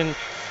position,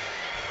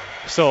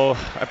 so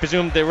I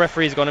presume the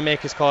referee is going to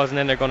make his calls and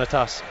then they're going to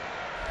toss.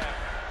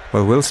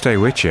 Well, we'll stay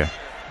with you,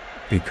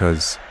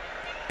 because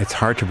it's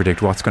hard to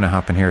predict what's going to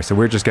happen here. So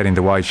we're just getting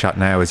the wide shot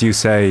now. As you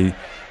say,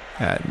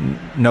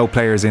 No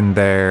players in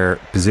their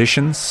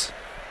positions,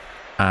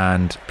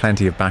 and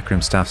plenty of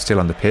backroom staff still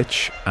on the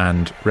pitch.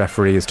 And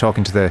referee is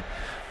talking to the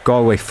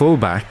Galway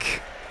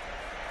fullback,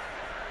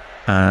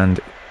 and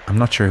I'm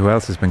not sure who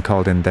else has been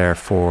called in there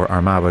for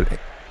Armagh, but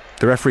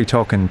the referee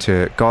talking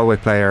to Galway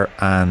player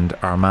and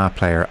Armagh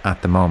player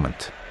at the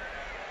moment.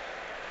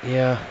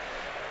 Yeah.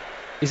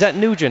 Is that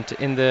Nugent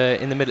in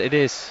the middle? It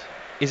is.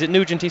 Is it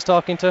Nugent he's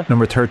talking to?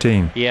 Number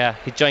 13. Yeah,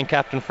 he's joint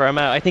captain for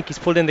Armagh. I think he's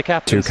pulled in the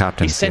captains. 2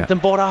 captains. He sent them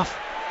both off.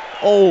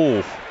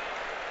 Oh.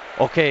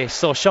 Okay,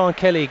 so Sean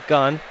Kelly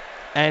gone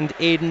and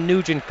Aidan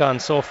Nugent gone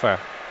so far.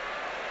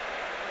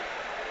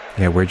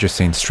 Yeah, we're just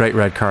seeing straight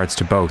red cards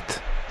to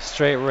both.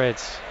 Straight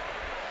reds.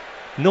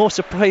 No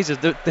surprises.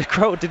 The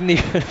crowd didn't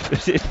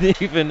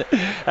even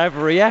have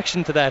a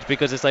reaction to that,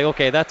 because it's like,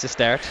 okay, that's a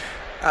start.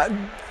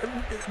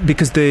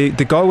 Because the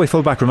Galway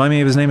fullback, remind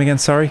me of his name again,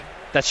 sorry?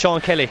 That's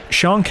Sean Kelly.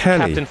 Sean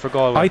Kelly. Captain for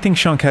Galway. I think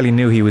Sean Kelly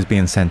knew he was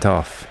being sent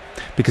off,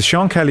 because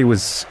Sean Kelly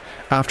was,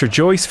 after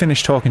Joyce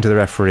finished talking to the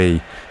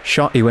referee,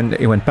 he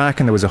went back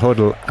and there was a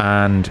huddle,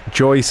 and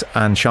Joyce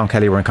and Sean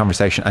Kelly were in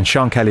conversation, and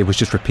Sean Kelly was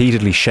just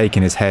repeatedly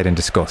shaking his head in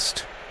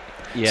disgust.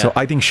 Yeah. So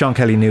I think Sean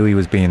Kelly knew he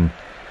was being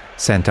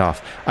sent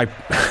off. I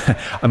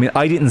mean,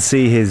 I didn't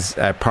see his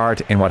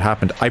part in what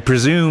happened. I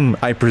presume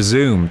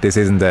this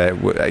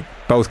isn't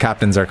both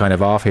captains are kind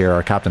of off here,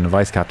 or captain and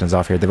vice captains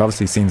off here. They've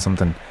obviously seen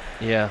something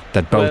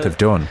that both have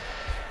done.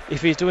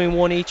 If he's doing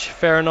one each,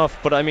 fair enough,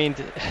 but I mean,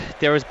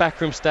 there was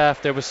backroom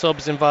staff, there was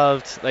subs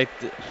involved. Like,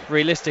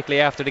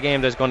 realistically, after the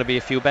game there's going to be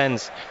a few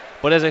bends,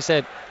 but as I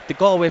said, the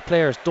Galway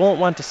players don't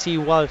want to see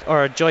Walt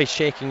or Joyce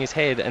shaking his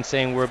head and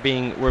saying we're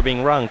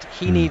being wronged.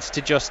 He needs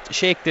to just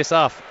shake this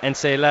off and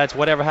say, lads,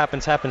 whatever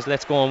happens,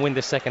 let's go and win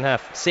this second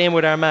half. Same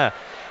with Armagh.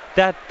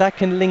 That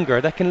can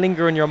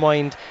linger in your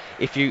mind.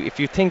 If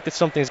you think that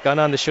something's gone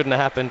on that shouldn't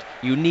have happened,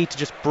 you need to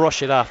just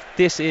brush it off.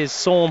 This is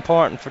so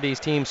important for these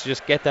teams to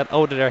just get that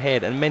out of their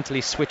head and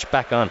mentally switch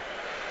back on.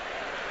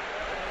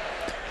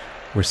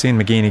 We're seeing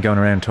McGeeney going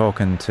around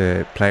talking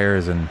to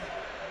players and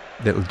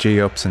little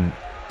G-ups, and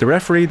the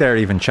referee there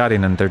even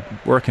chatting, and they're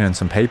working on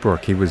some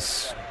paperwork. He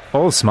was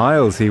all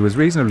smiles. He was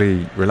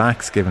reasonably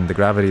relaxed given the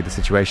gravity of the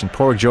situation.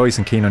 Poor Joyce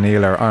and Cian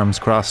O'Neill are arms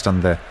crossed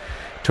on the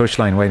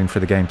touchline waiting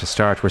for the game to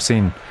start. We're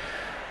seeing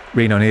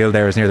Rian O'Neill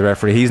there is near the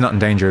referee. He's not in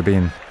danger of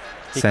being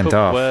sent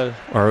off.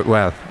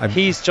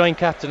 He's joint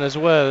captain as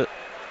well,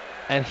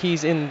 and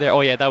he's in there.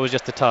 Oh yeah, that was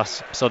just a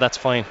toss, so that's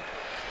fine.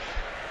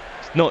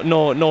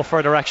 No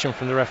further action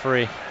from the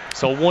referee.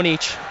 So one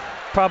each.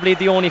 Probably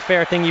the only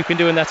fair thing you can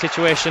do in that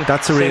situation.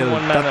 That's a real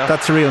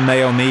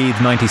Mayo Mead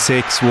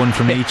 96, one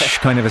from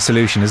each kind of a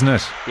solution, isn't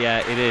it?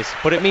 Yeah, it is.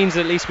 But it means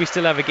at least we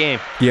still have a game.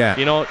 Yeah.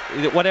 You know,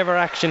 whatever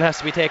action has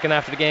to be taken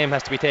after the game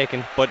has to be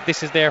taken. But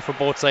this is there for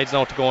both sides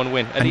now to go and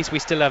win. At least we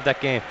still have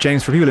that game.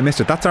 James, for people who missed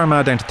it, that's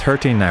Armagh down to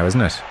 13 now,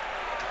 isn't it?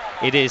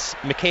 It is.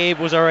 McCabe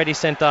was already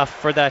sent off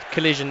for that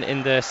collision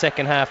in the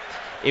second half.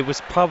 It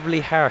was probably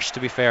harsh, to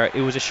be fair.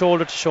 It was a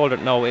shoulder to shoulder.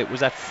 No, it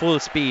was at full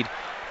speed.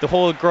 The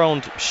whole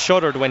ground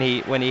shuddered when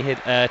he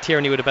hit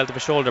Tierney with a belt of a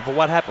shoulder. But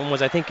what happened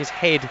was, I think his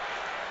head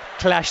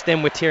clashed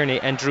then with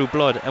Tierney and drew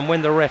blood. And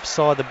when the ref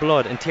saw the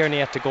blood and Tierney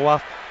had to go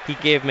off, he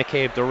gave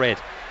McCabe the red.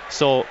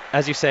 So,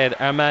 as you said,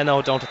 Armagh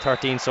now down to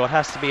 13, so it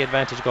has to be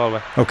advantage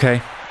Galway.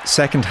 Okay.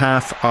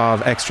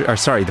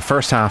 The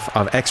first half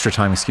of extra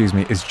time,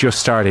 is just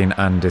starting,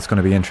 and it's going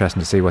to be interesting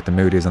to see what the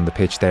mood is on the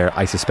pitch there.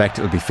 I suspect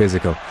it'll be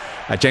physical.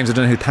 James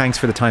O'Donoghue, thanks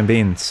for the time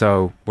being.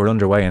 So we're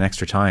underway in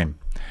extra time.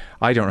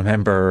 I don't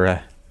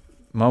remember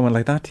moment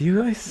like that, do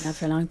you guys? Not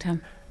for a long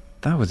time.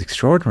 That was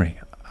extraordinary.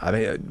 I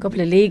mean, a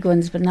couple of league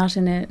ones, but not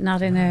in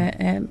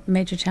a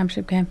major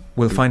championship game.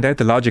 We'll find out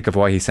the logic of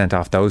why he sent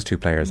off those two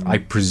players. I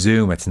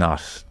presume it's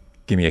not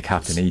give me a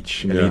captain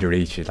each, a leader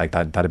each. Like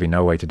that'd be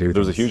no way to do things. There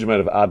was a huge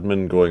amount of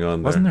admin going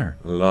on there. Wasn't there?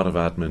 A lot of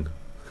admin.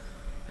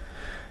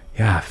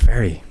 Yeah,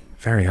 very,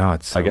 very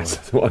odd. So I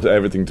guess I want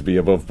everything to be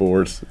above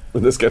board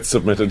when this gets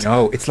submitted.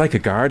 Oh, it's like a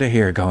Garda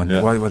here going,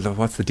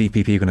 what's the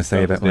DPP going to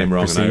say about my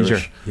procedure?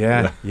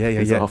 Yeah.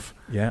 Off.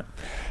 Yeah.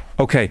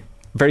 Okay.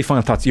 Very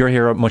final thoughts. You're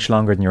here much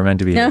longer than you were meant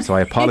to be here, so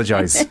I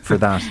apologise for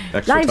that.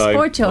 Live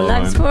sport, Joe.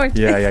 Live sport.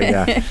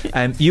 Yeah.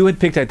 You had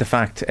picked out the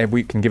fact,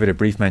 we can give it a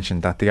brief mention,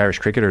 that the Irish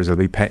cricketers will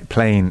be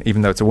playing,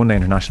 even though it's a one-day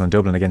international in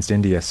Dublin, against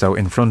India. So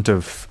in front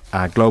of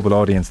a global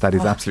audience, that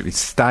is absolutely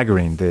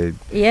staggering. The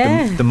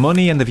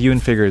money and the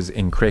viewing figures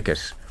in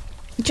cricket.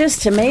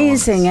 Just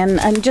amazing,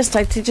 and just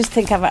like to just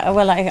think of it.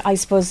 Well, I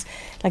suppose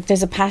like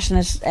there's a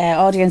passionate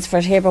audience for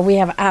it here, but we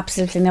have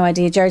absolutely no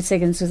idea. Jared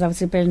Siggins was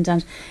obviously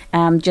brilliant,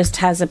 and just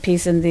has a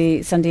piece in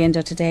the Sunday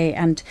Indo today,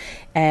 and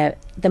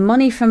the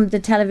money from the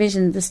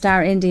television the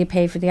Star India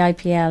pay for the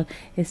IPL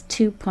is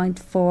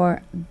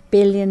 $2.4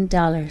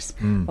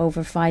 billion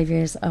over 5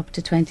 years up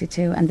to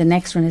 22, and the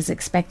next one is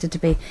expected to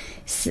be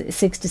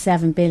 6 to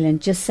 7 billion,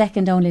 just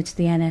second only to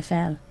the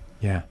NFL.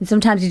 Yeah. And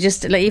sometimes you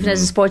just, like, even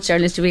as a sports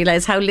journalist, you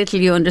realise how little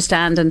you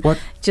understand, and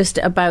just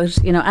about,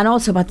 and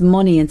also about the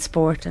money in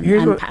sport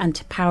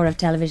and power of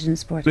television in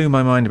sport. Blew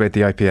my mind about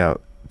the IPL.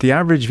 The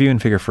average viewing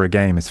figure for a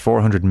game is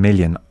 400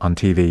 million on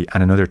TV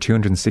and another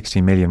 260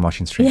 million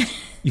watching streams. Yeah.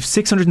 You've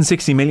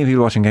 660 million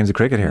people watching games of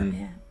cricket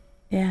here.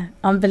 Yeah,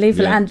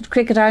 unbelievable. Yeah. And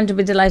Cricket Ireland will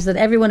be delighted that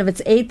every one of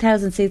its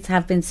 8,000 seats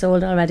have been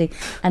sold already,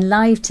 and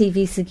live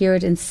TV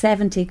secured in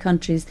 70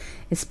 countries,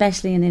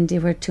 especially in India,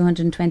 where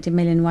 220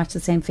 million watched the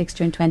same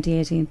fixture in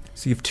 2018.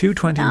 So you've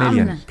 220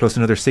 million plus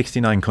another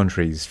 69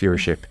 countries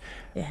viewership.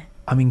 Yeah.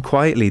 I mean,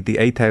 quietly, the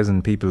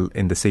 8,000 people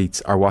in the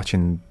seats are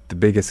watching the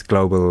biggest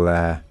global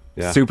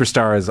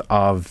superstars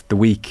of the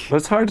week. But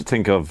it's hard to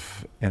think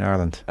of in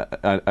Ireland.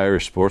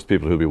 Irish sports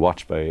people who'll be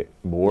watched by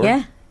more.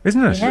 Yeah.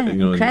 Isn't it? Yeah,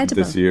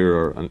 incredible. This year,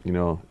 or you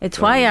know, it's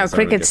why our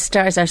cricket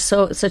stars are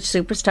such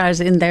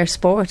superstars in their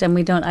sport, and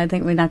I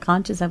think we're not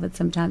conscious of it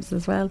sometimes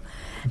as well.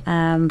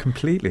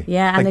 Completely.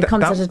 Yeah, and like it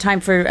comes at a time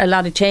for a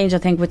lot of change, I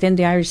think, within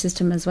the Irish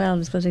system as well.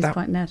 Is what he's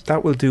pointing out.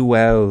 That will do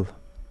well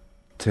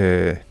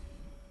to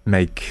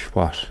make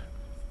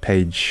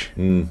page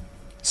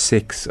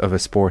 6 of a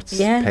sports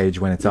page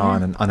when it's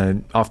on, and on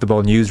an off the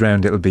ball news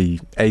round it'll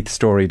be 8th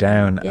story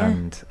down,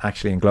 and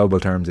actually in global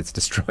terms it's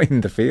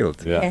destroying the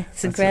field. Yeah,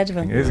 it's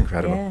incredible. It is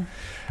incredible.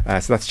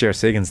 So that's Ger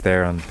Siggins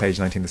there on page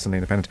 19 of the Sunday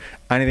Independent.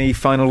 Any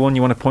final one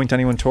you want to point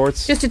anyone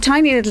towards? Just a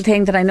tiny little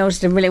thing that I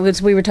noticed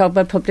we were talking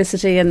about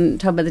publicity and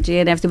talking about the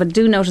GA and everything, but I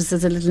do notice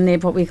there's a little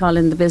nib, what we call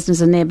in the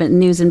business a nib,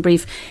 news in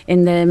brief,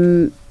 in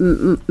the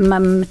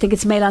I think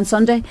it's Mail on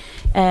Sunday.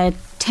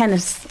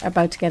 Tennis are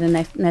about to get a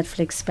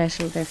Netflix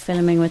special. They're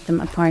filming with them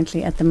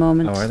apparently at the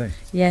moment. Oh, are they?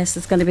 Yes,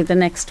 it's going to be the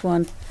next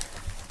one.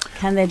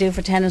 Can they do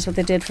for tennis what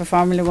they did for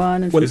Formula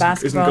 1 and for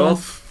basketball? Isn't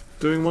golf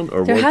doing one?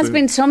 Or there has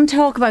been some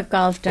talk about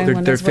golf doing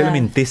one they're as well.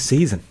 filming this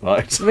season.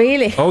 Right.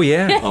 Really? Oh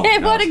yeah.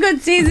 What a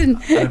good season.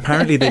 And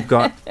apparently they've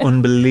got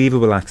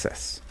unbelievable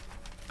access.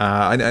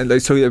 And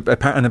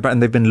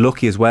they've been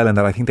lucky as well in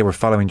that I think they were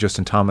following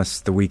Justin Thomas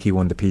the week he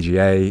won the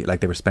PGA.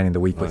 Like they were spending the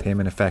week with him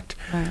in effect.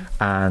 Right.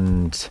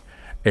 And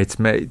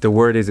the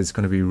word is it's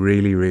going to be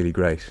really, really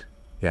great.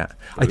 Yeah,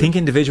 I think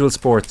individual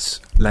sports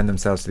lend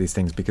themselves to these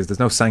things because there's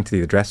no sanctity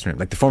of the dressing room.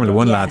 Like the Formula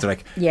 1 lads are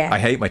like, I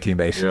hate my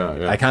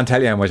teammate. I can't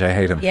tell you how much I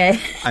hate him. Yeah.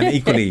 And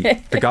equally,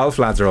 the golf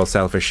lads are all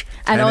selfish.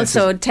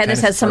 And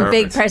tennis has some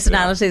big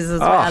personalities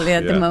as well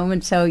at the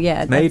moment. So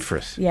made for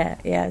it.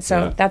 Yeah.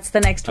 So that's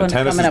the next one.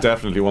 Tennis coming is up.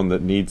 Definitely one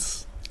that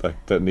needs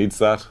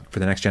that for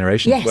the next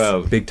generation. Yes,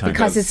 well, big time,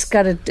 because it's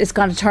going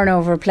to turn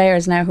over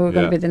players now who are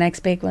going to be the next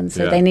big ones.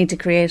 So they need to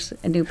create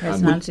a new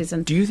personalities.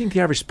 And do you think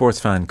the average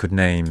sports fan could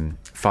name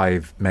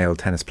 5 male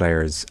tennis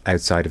players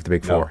outside of the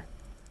big 4?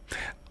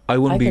 I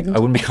wouldn't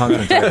be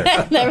confident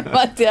either. Never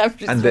mind the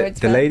average and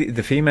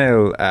the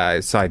female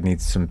side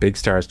needs some big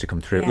stars to come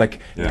through,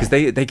 because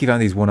they give out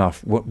these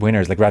one-off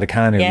winners like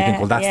Raducanu. You think,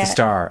 well, that's the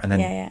star, and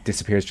then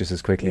disappears just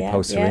as quickly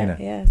post Serena.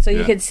 Yeah. So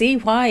you can see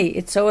why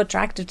it's so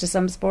attractive to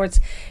some sports,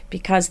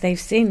 because they've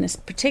seen this.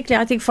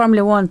 Particularly, I think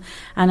Formula 1,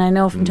 and I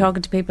know from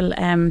talking to people,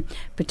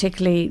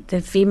 particularly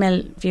the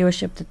female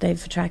viewership that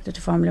they've attracted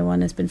to Formula 1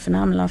 has been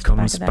phenomenal. Off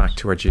Comes the back of back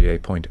to our GA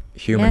point: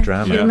 human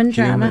drama, human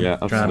drama,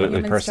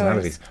 and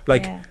personalities.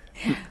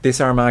 This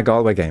Armagh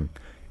Galway game.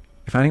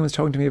 If anyone's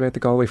talking to me about the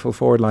Galway full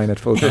forward line at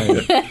full time,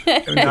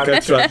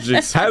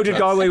 how did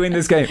Galway win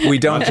this game? We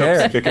don't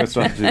care. There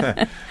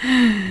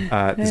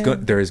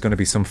is going to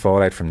be some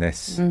fallout from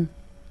this.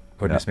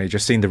 Goodness me,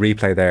 just seeing the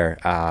replay there.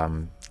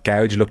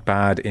 Gouge looked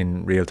bad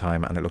in real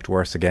time, and it looked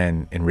worse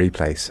again in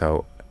replay.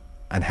 So,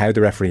 and how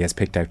the referee has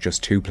picked out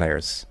just 2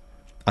 players,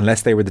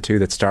 unless they were the 2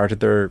 that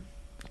started their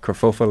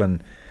kerfuffle,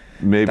 and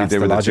maybe they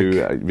were the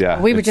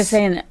 2. We were just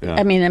saying.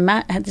 I mean,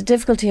 the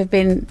difficulty have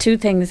been 2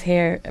 things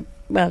here.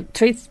 Well,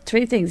 three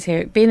things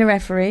here: being a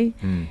referee,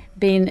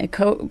 being a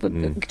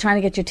trying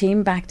to get your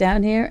team back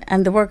down here,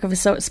 and the work of a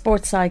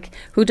sports psych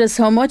who does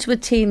so much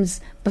with teams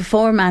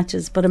before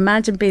matches. But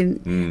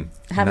imagine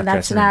having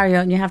that scenario,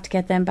 and you have to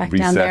get them back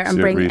down there and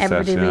bring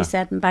everybody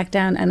reset and back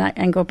down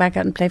and go back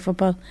out and play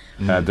football.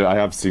 I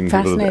have seen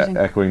people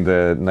echoing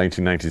the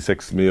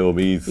 1996 Mayo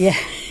Meath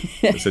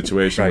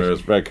situation, where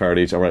it's red card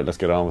each. All right, let's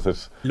get on with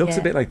it. Looks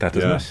a bit like that,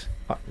 doesn't it?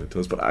 It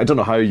does, but I don't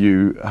know how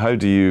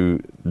do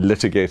you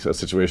litigate a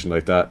situation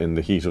like that in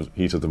the heat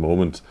of the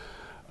moment.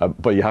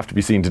 But you have to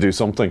be seen to do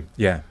something.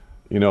 Yeah,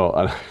 and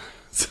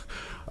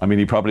I mean,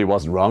 he probably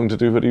wasn't wrong to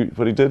do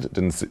what he did.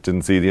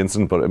 Didn't see the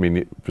incident, but I mean,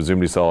 he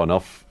presumably saw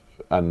enough,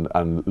 and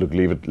look,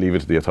 leave it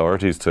to the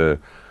authorities to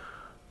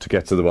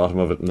get to the bottom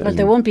of it.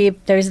 Well,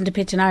 there isn't a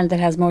pitch in Ireland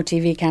that has more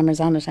TV cameras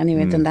on it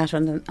anyway than that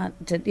one.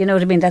 You know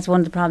what I mean? That's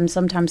one of the problems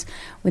sometimes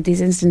with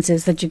these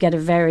instances, that you get a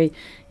very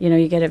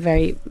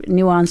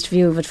nuanced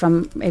view of it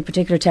from a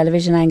particular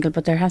television angle,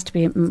 but there has to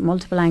be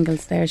multiple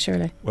angles there,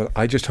 surely. Well,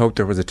 I just hope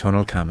there was a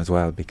tunnel cam as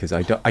well, because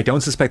I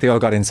don't suspect they all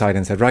got inside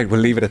and said, right, we'll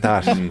leave it at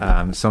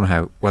that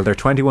somehow. Well, they're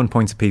 21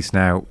 points apiece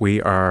now.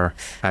 We are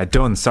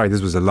done. Sorry,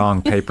 this was a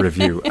long paper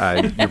review.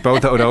 You're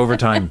both owed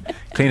overtime.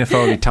 Cliona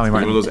Foley, Tommy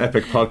Martin. One of those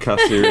epic podcast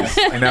series.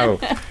 I know.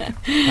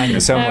 Thank you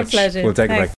so much. Pleasure. We'll take a break.